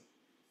God.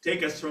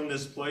 Take us from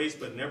this place,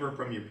 but never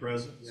from your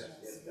presence.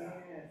 Yes, God.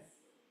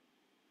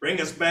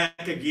 Bring us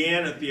back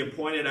again at the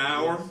appointed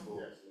hour Yes,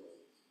 Lord.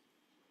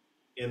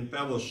 in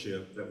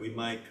fellowship, that we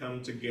might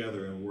come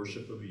together in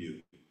worship of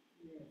you.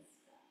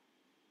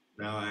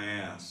 Now I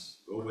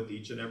ask, go with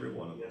each and every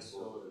one of Yes, us.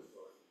 Lord.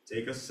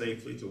 Take us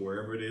safely to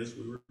wherever it is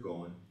we were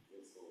going.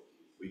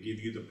 We give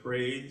you the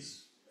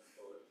praise,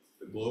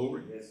 the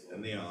glory,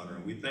 and the honor.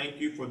 And we thank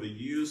you for the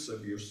use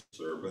of your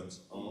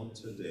servants on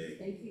today.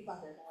 Thank you,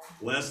 Father.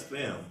 Bless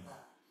them.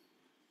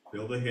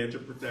 Build a hedge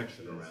of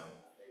protection around them.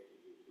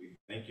 We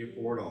thank you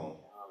for it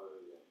all.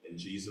 In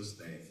Jesus'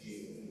 name.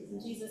 In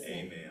Jesus'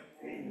 name. Amen.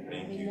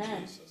 Thank you,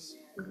 Amen. Jesus.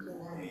 Thank you,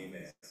 Lord.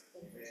 Amen.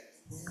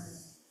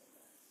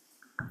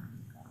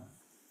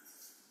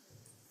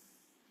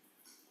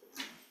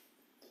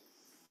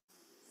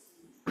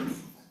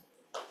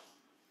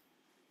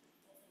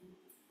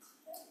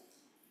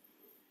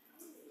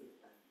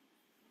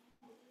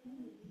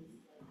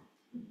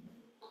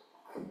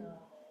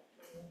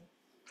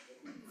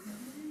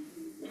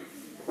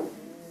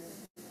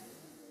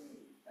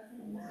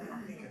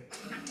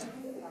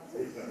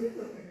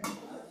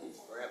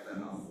 Grab that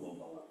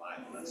envelope on the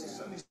Bible. That's a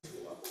Sunday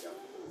school up.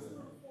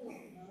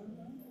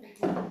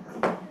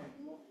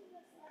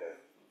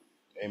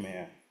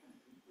 Amen.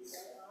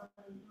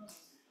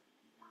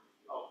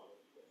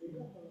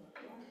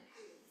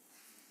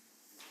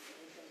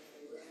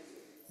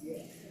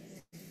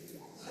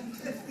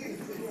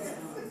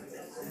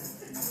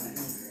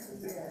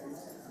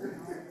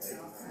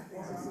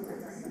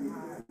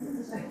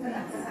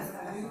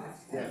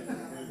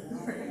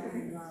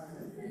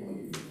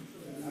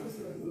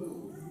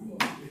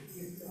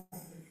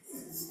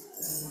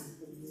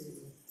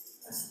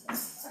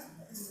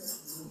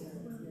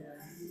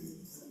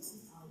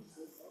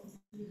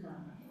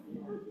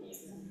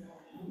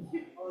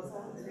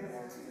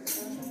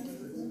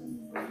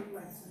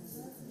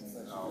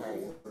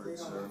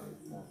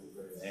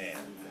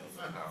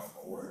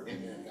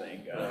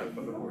 Thank God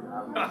for the word.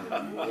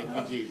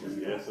 Thank you, Jesus.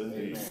 Yes,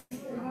 indeed.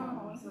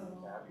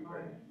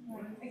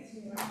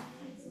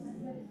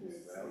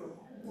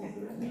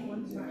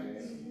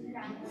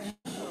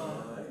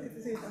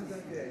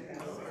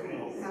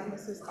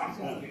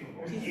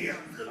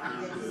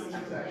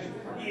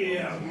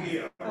 Yeah.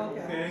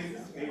 Okay.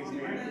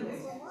 Amen.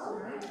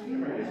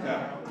 Praise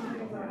God.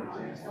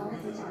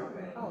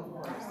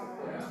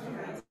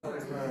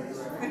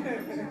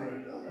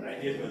 I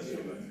did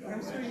listen.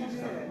 I'm sure you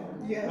did.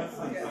 Yes,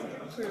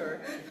 I'm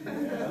sure.